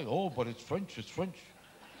on the plate. Oh, but it's French. It's French.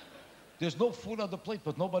 There's no food on the plate,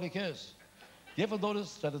 but nobody cares. You ever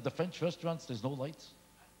notice that at the French restaurants, there's no lights?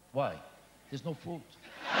 Why? There's no food.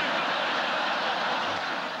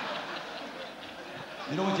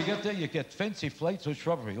 You know what you get there? You get fancy flights of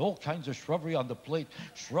shrubbery, all kinds of shrubbery on the plate.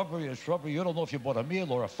 Shrubbery or shrubbery. You don't know if you bought a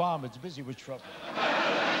meal or a farm. It's busy with shrubbery.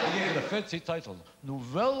 They gave it a fancy title,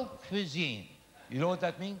 Nouvelle Cuisine. You know what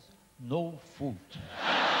that means? No food.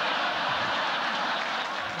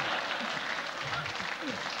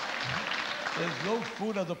 There's no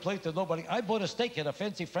food on the plate to nobody. I bought a steak at a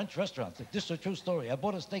fancy French restaurant. This is a true story. I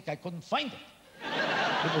bought a steak, I couldn't find it.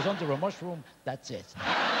 It was under a mushroom, that's it.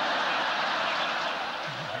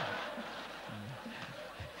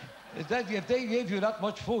 If they gave you that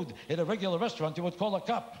much food in a regular restaurant, you would call a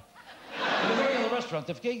cop. In a regular restaurant,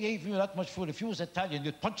 if they gave you that much food, if you was Italian,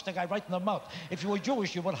 you'd punch the guy right in the mouth. If you were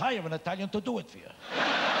Jewish, you would hire an Italian to do it for you.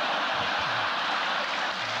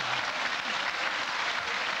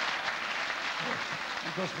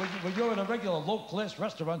 Because when you're in a regular low-class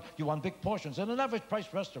restaurant, you want big portions. In an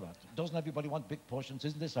average-priced restaurant, doesn't everybody want big portions?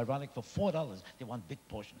 Isn't this ironic? For $4, they want big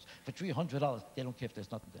portions. For $300, they don't care if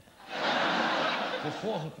there's nothing there.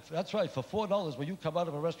 That's right, for $4, when you come out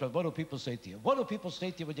of a restaurant, what do people say to you? What do people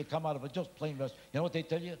say to you when you come out of a just plain restaurant? You know what they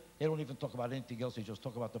tell you? They don't even talk about anything else. They just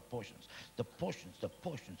talk about the portions. The portions, the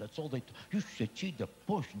portions. That's all they... You should see the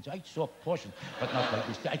portions. I saw portions, but not like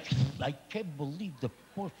this. I can't believe the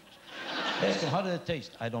portions. Ask them, how did it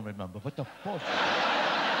taste? I don't remember, but the portions.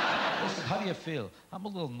 Listen, how do you feel? I'm a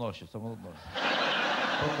little nauseous. But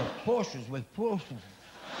the portions with portions.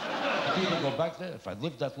 I can even go back there. If I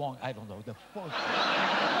lived that long, I don't know. The portions.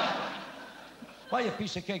 Buy a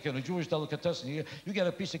piece of cake in a Jewish delicatessen. You get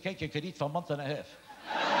a piece of cake you could eat for a month and a half.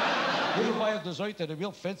 You ever buy a dessert at a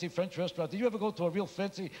real fancy French restaurant? Did you ever go to a real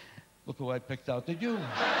fancy... Look who I picked out. Did you?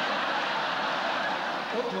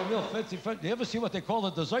 Go to a real fancy French... You ever see what they call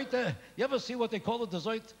a dessert there? You ever see what they call a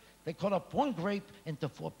dessert? They cut up one grape into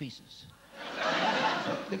 4 pieces.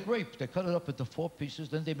 The grape, they cut it up into 4 pieces,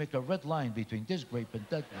 then they make a red line between this grape and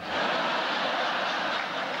that grape.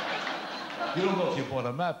 You don't know if you bought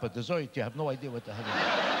a map, a dessert, you have no idea what the hell it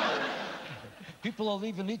is. People will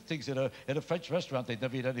even eat things in a French restaurant they'd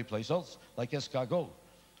never eat anyplace else, like escargot.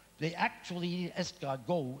 They actually eat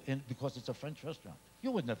escargot because it's a French restaurant.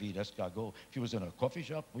 You would never eat escargot if you was in a coffee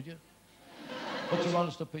shop, would you? What's your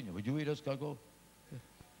honest opinion? Would you eat escargot?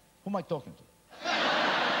 Who am I talking to?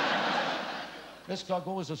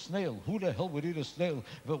 Escargot is a snail. Who the hell would eat a snail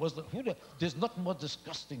if it was there's nothing more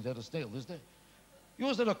disgusting than a snail, is there? You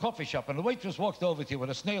was in a coffee shop and the waitress walked over to you with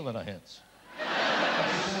a snail in her hands.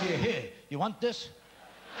 And she said to you, here, you want this?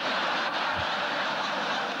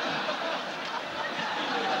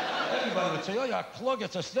 Everybody would say, oh, you're a plug,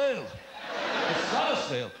 it's a snail. It's not a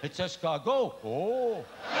snail, it's escargot. Oh.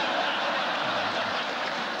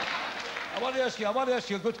 I want to ask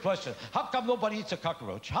you a good question. How come nobody eats a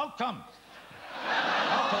cockroach? How come?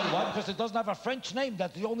 I'll tell you why, because it doesn't have a French name.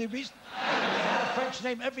 That's the only reason. If it had a French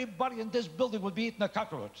name, everybody in this building would be eating a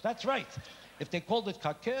cockroach. That's right. If they called it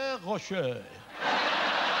coquet-rocher,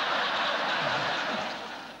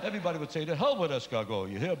 everybody would say, the hell with escargot.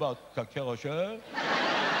 You hear about coquet-rocher?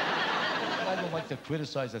 I don't like to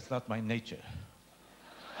criticize. That's not my nature.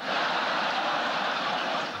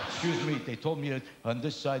 Excuse me, they told me on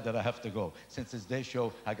this side that I have to go. Since it's their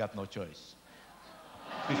show, I got no choice.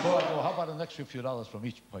 Before I go, how about an extra few dollars from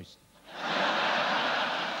each person?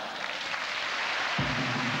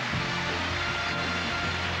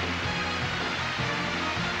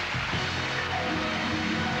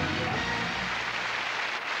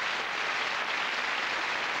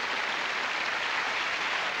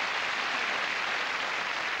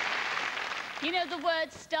 You know, the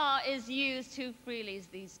word star is used too freely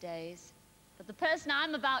these days. But the person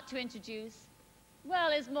I'm about to introduce,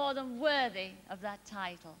 well, is more than worthy of that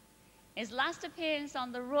title. His last appearance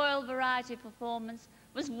on the Royal Variety Performance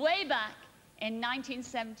was way back in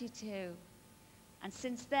 1972. And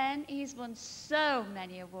since then, he's won so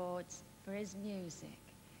many awards for his music,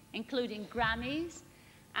 including Grammys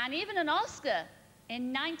and even an Oscar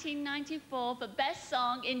in 1994 for Best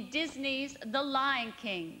Song in Disney's The Lion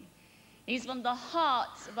King. He's won the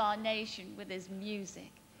hearts of our nation with his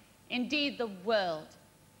music, indeed the world.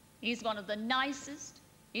 He's one of the nicest,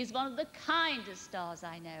 he's one of the kindest stars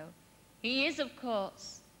I know. He is, of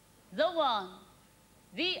course, the one,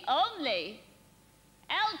 the only,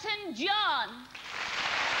 Elton John.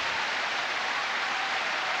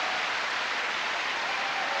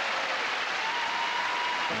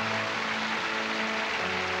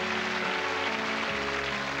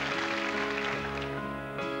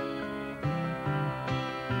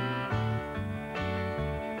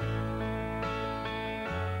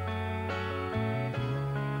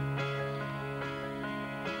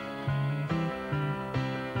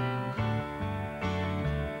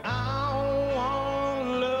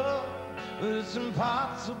 It's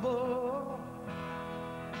impossible.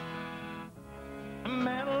 A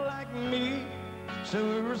man like me, so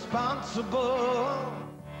irresponsible.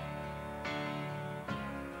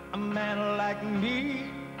 A man like me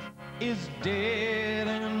is dead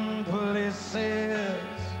in places.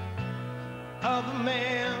 Other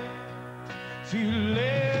men feel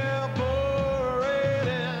liberated,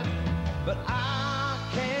 but I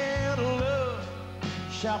can't love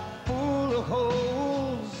shop full of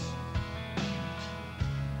holes.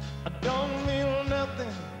 I don't mean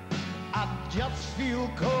nothing just feel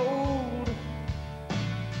cold.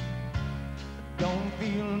 Don't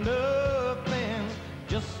feel nothing,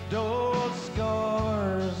 just those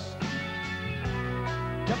scars.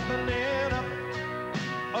 Toughening up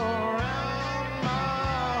around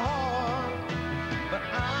my heart. But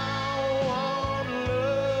I want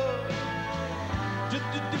love, just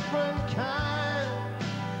a different kind.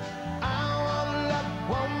 I want love,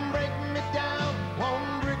 won't break me down,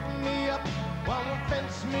 won't break me up, won't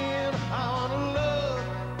fence me in. I want love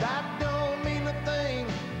that don't mean a thing.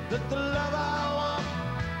 That the love I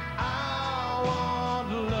want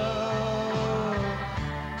love.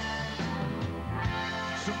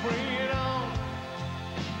 So bring it on.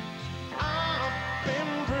 I've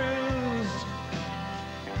been bruised.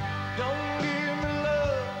 Don't give me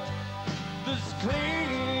love that's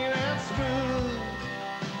clean and smooth.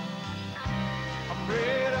 I'm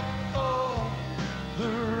ready for the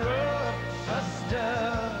rough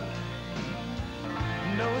stuff.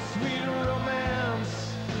 No sweet romance.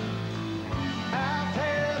 I've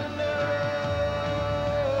had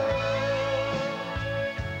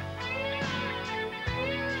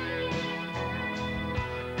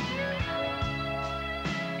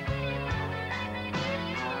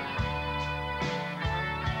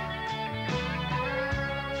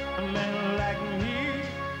a man like me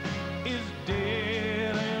is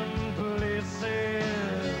dead in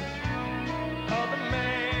places. Other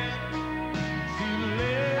man feel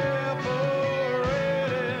liberated.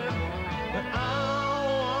 But I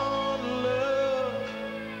want love,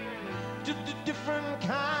 just a different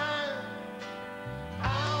kind. I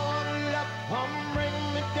want love, won't bring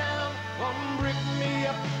me down, won't break me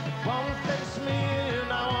up, won't fix me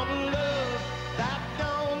in. I want love that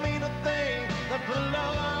don't mean a thing. That the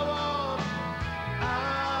love I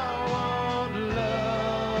want love.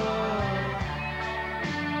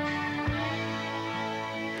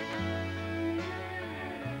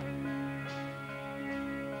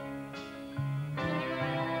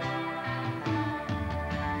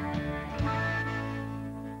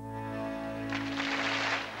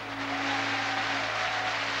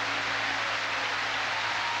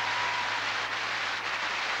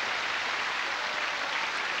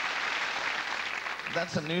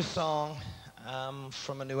 That's a new song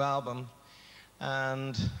from a new album,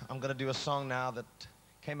 and I'm going to do a song now that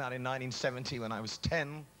came out in 1970 when I was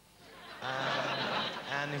 10,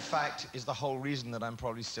 and in fact is the whole reason that I'm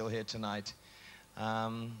probably still here tonight.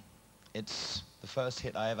 It's the first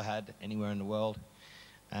hit I ever had anywhere in the world,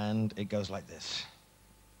 and it goes like this.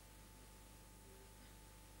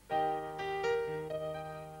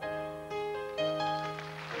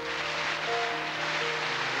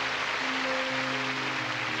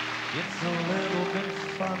 It's a little bit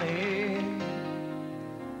funny,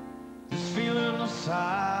 this feeling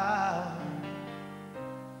inside.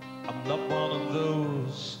 I'm not one of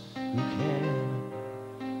those who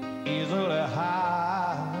can easily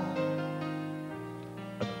hide.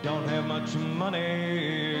 I don't have much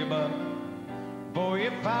money, but boy,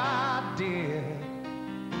 if I did,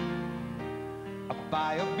 I'd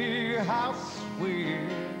buy a big house where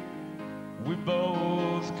we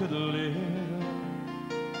both could live.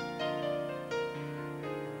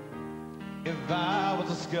 If I was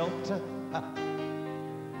a sculptor, but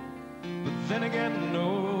then again,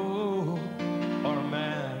 no, or a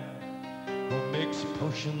man who makes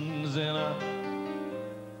potions in a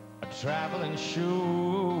traveling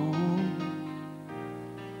show.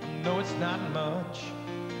 No, it's not much,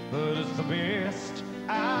 but it's the best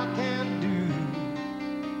I can do.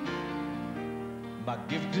 My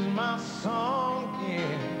gift is my song,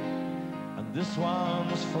 yeah, and this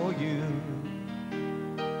one's for you.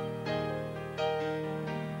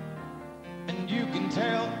 You can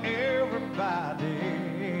tell everybody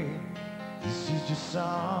this is your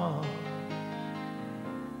song.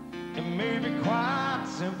 It may be quite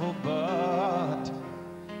simple, but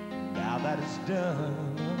now that it's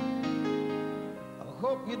done, I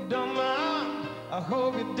hope you don't mind, I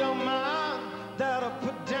hope you don't mind that I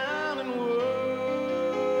put down in words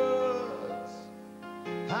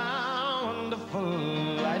how wonderful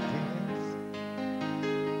life is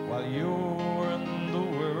while you're in the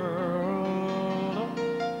world.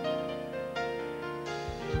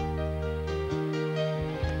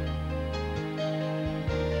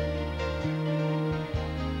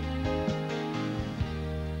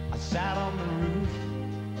 Sat on the roof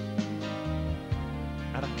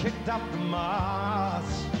and I kicked up the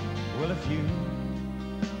moss. Well, a few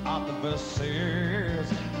of the verses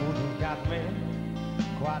would have got me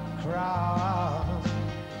quite cross,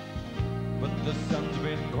 but the sun's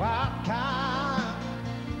been quite kind.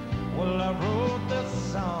 Well, I wrote this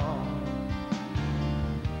song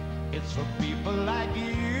It's for people like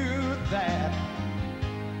you that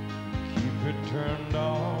keep it turned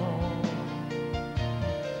on.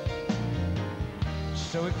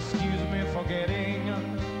 So excuse me for getting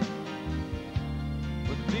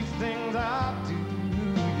but these things I do,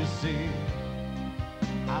 you see.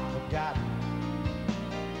 I've forgotten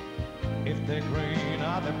if they're green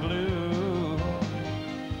or they're blue.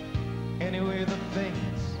 Anyway, the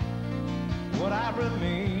things what I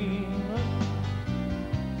remain.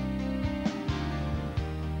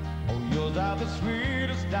 Oh, yours are the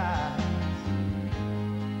sweetest eyes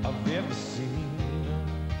I've ever seen.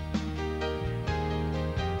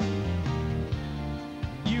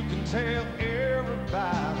 You can tell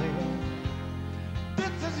everybody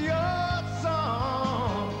this is your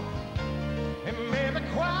song. It may be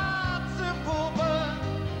quite simple, but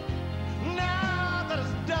now that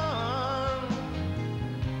it's done,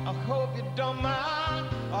 I hope you don't mind.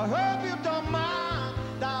 I hope you don't mind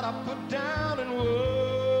that I put down in words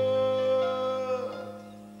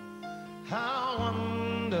how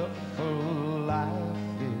wonderful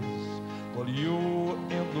life is while you're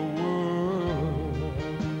in the world.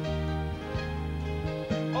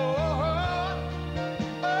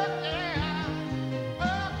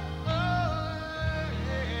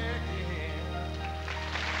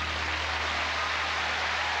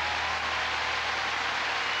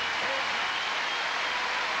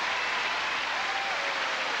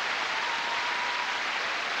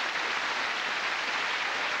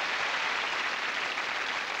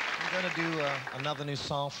 I'm going to do another new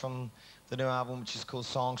song from the new album, which is called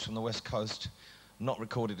Songs from the West Coast. Not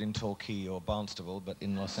recorded in Torquay or Barnstable, but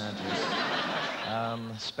in Los Angeles.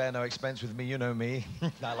 Spare no expense with me, you know me.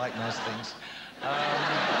 I like nice things.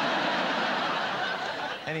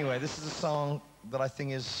 Anyway, this is a song that I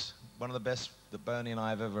think is one of the best that Bernie and I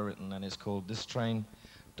have ever written, and it's called This Train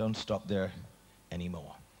Don't Stop There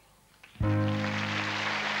Anymore.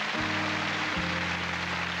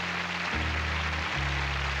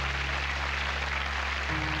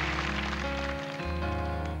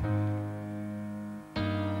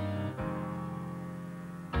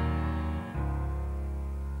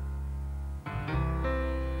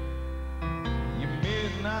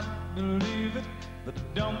 Believe it, but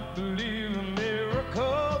don't believe in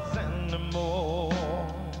miracles anymore.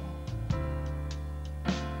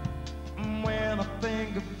 When I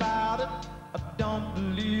think about it, I don't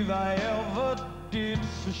believe I ever did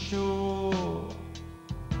for sure.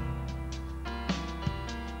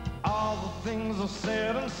 All the things I've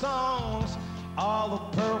said in songs, all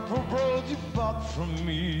the purple rose you bought from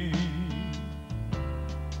me.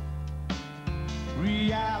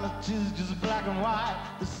 Reality's just black and white.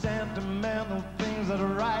 The sentimental things that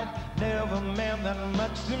are right never meant that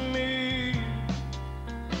much to me.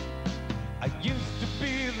 I used to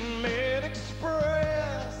be the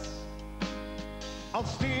Mid-Express, on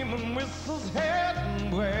steam and whistles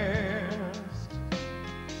heading west,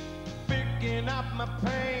 picking up my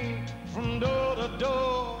pain from door to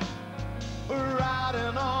door,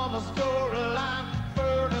 riding on the storyline,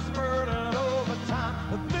 furnace burning overtime.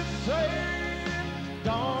 But this train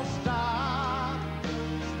don't stop.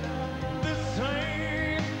 This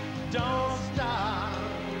train don't stop.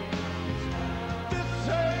 This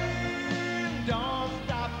train don't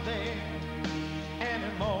stop there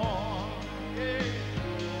anymore. Yeah.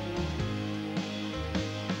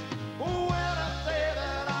 When I say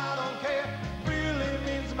that I don't care, really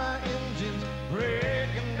means my engine's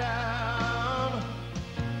breaking down.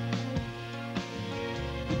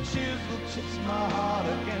 The chisel chips my heart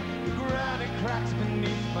again. The granite cracks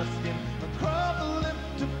beneath my skin. I crumble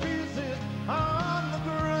into pieces on the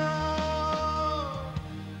ground.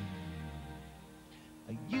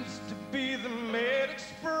 I used to be the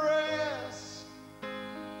Mid-Express,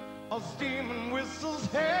 on steam and whistles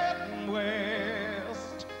heading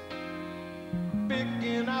west,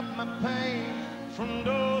 picking up my pain from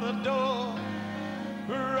door to door,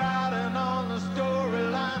 riding on the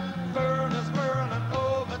storyline, furnace burning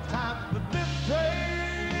overtime. But this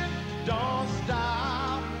train don't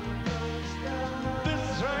stop.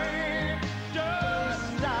 This train don't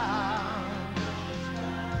stop.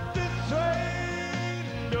 This train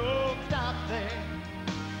don't stop there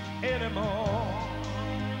anymore.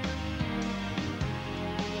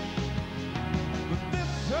 But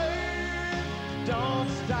this train don't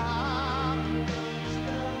stop.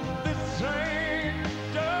 This train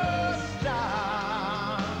don't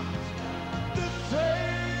stop.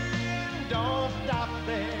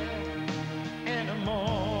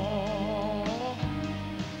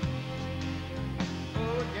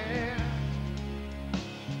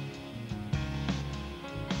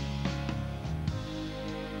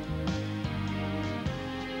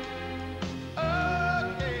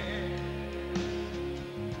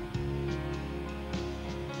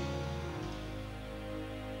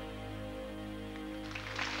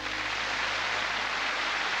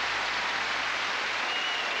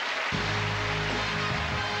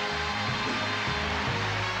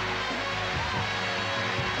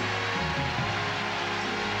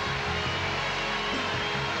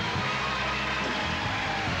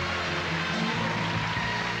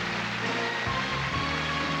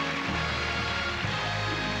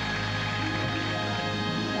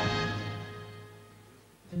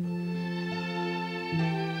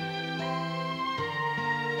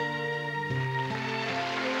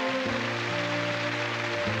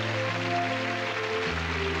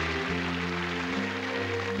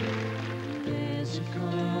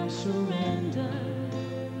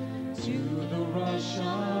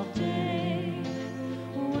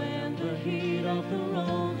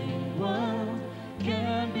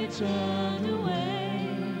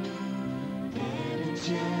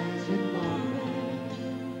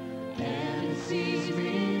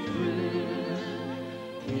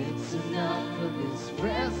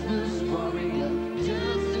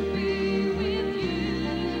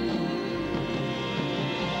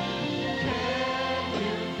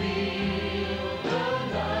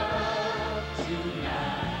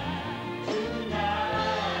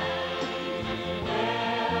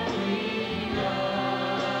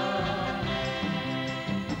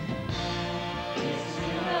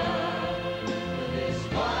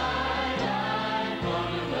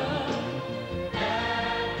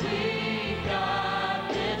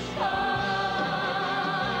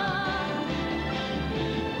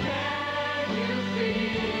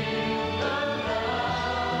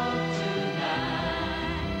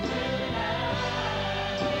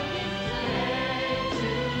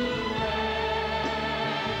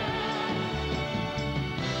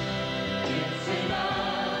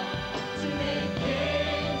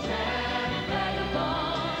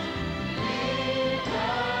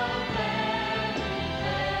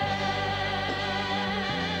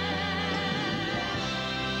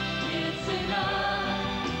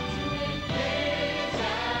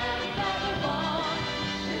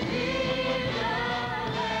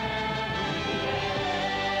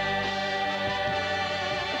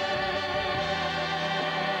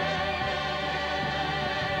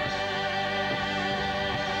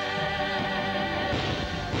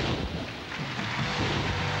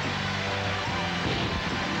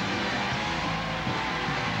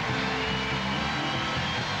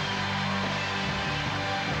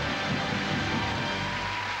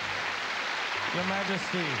 Your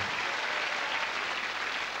Majesty,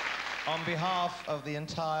 on behalf of the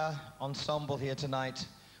entire ensemble here tonight,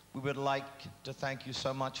 we would like to thank you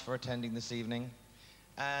so much for attending this evening.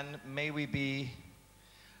 And may we be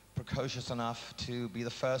precocious enough to be the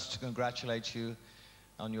first to congratulate you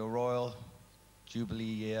on your Royal Jubilee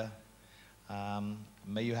year.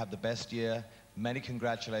 May you have the best year. Many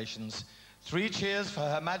congratulations. 3 cheers for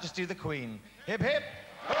Her Majesty the Queen. Hip, hip.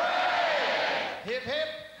 Hooray! Hip, hip.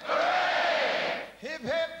 Hooray! Hip,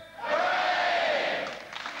 hip. Hooray!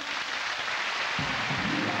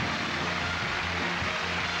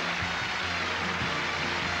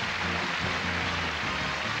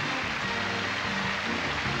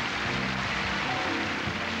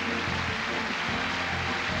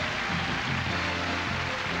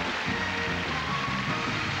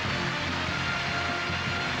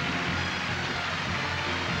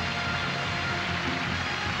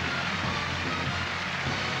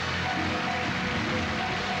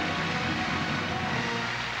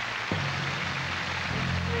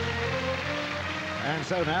 And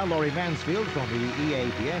so now, Laurie Mansfield from the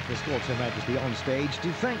EAPF escorts Her Majesty on stage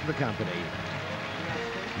to thank the company.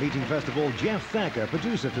 Meeting first of all Jeff Thacker,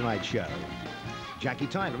 producer of tonight's show. Jackie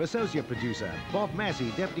Tyler, associate producer. Bob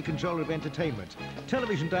Massey, deputy controller of entertainment.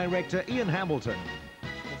 Television director Ian Hamilton.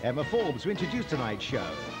 Emma Forbes, who introduced tonight's show.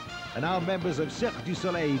 And our members of Cirque du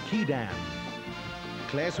Soleil Quidam.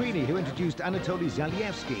 Claire Sweeney, who introduced Anatoly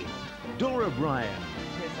Zalievsky. Dora Bryan.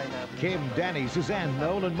 Kim, Danny, Suzanne,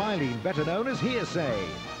 Noel and Mylene, better known as Hearsay.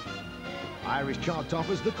 Irish chart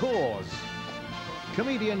toppers The Cause.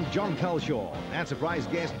 Comedian John Culshaw and surprise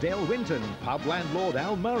guest Dale Winton, pub landlord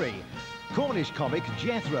Al Murray. Cornish comic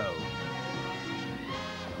Jethro.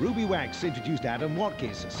 Ruby Wax introduced Adam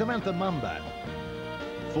Watkins, Samantha Mumba.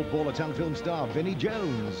 Footballer ton film star Vinnie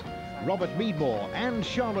Jones. Robert Meadmore and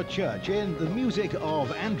Charlotte Church in the music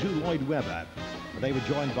of Andrew Lloyd Webber. They were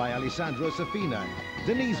joined by Alessandro Safina,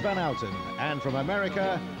 Denise Van Outen, and from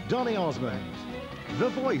America, Donny Osmond. The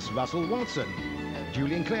Voice, Russell Watson.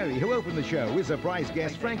 Julian Clary, who opened the show with surprise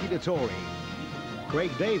guest Frankie Dettori.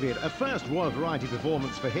 Craig David, a first Royal Variety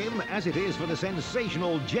performance for him, as it is for the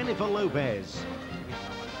sensational Jennifer Lopez.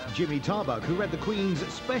 Jimmy Tarbuck, who read the Queen's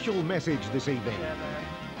special message this evening.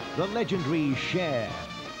 The legendary Cher.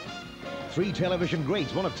 3 television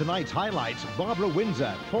greats, one of tonight's highlights, Barbara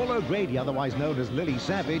Windsor, Paul O'Grady, otherwise known as Lily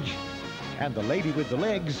Savage, and the lady with the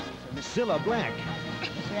legs, Cilla Black.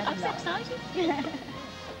 I'm so excited.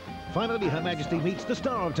 Finally, Her Majesty meets the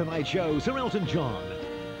star of tonight's show, Sir Elton John.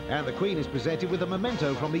 And the Queen is presented with a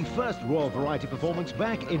memento from the first Royal Variety performance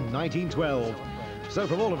back in 1912. So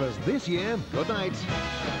from all of us this year, good night.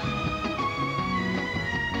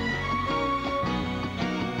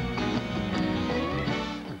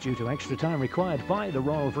 Due to extra time required by the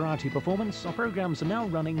Royal Variety performance, our programmes are now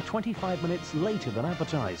running 25 minutes later than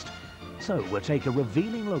advertised. So we'll take a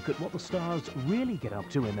revealing look at what the stars really get up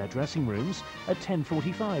to in their dressing rooms at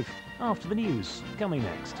 10:45, after the news, coming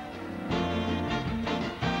next.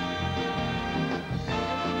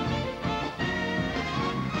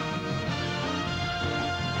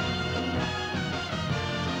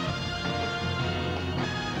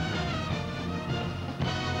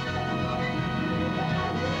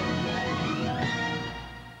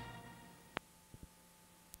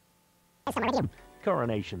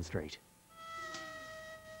 Coronation Street.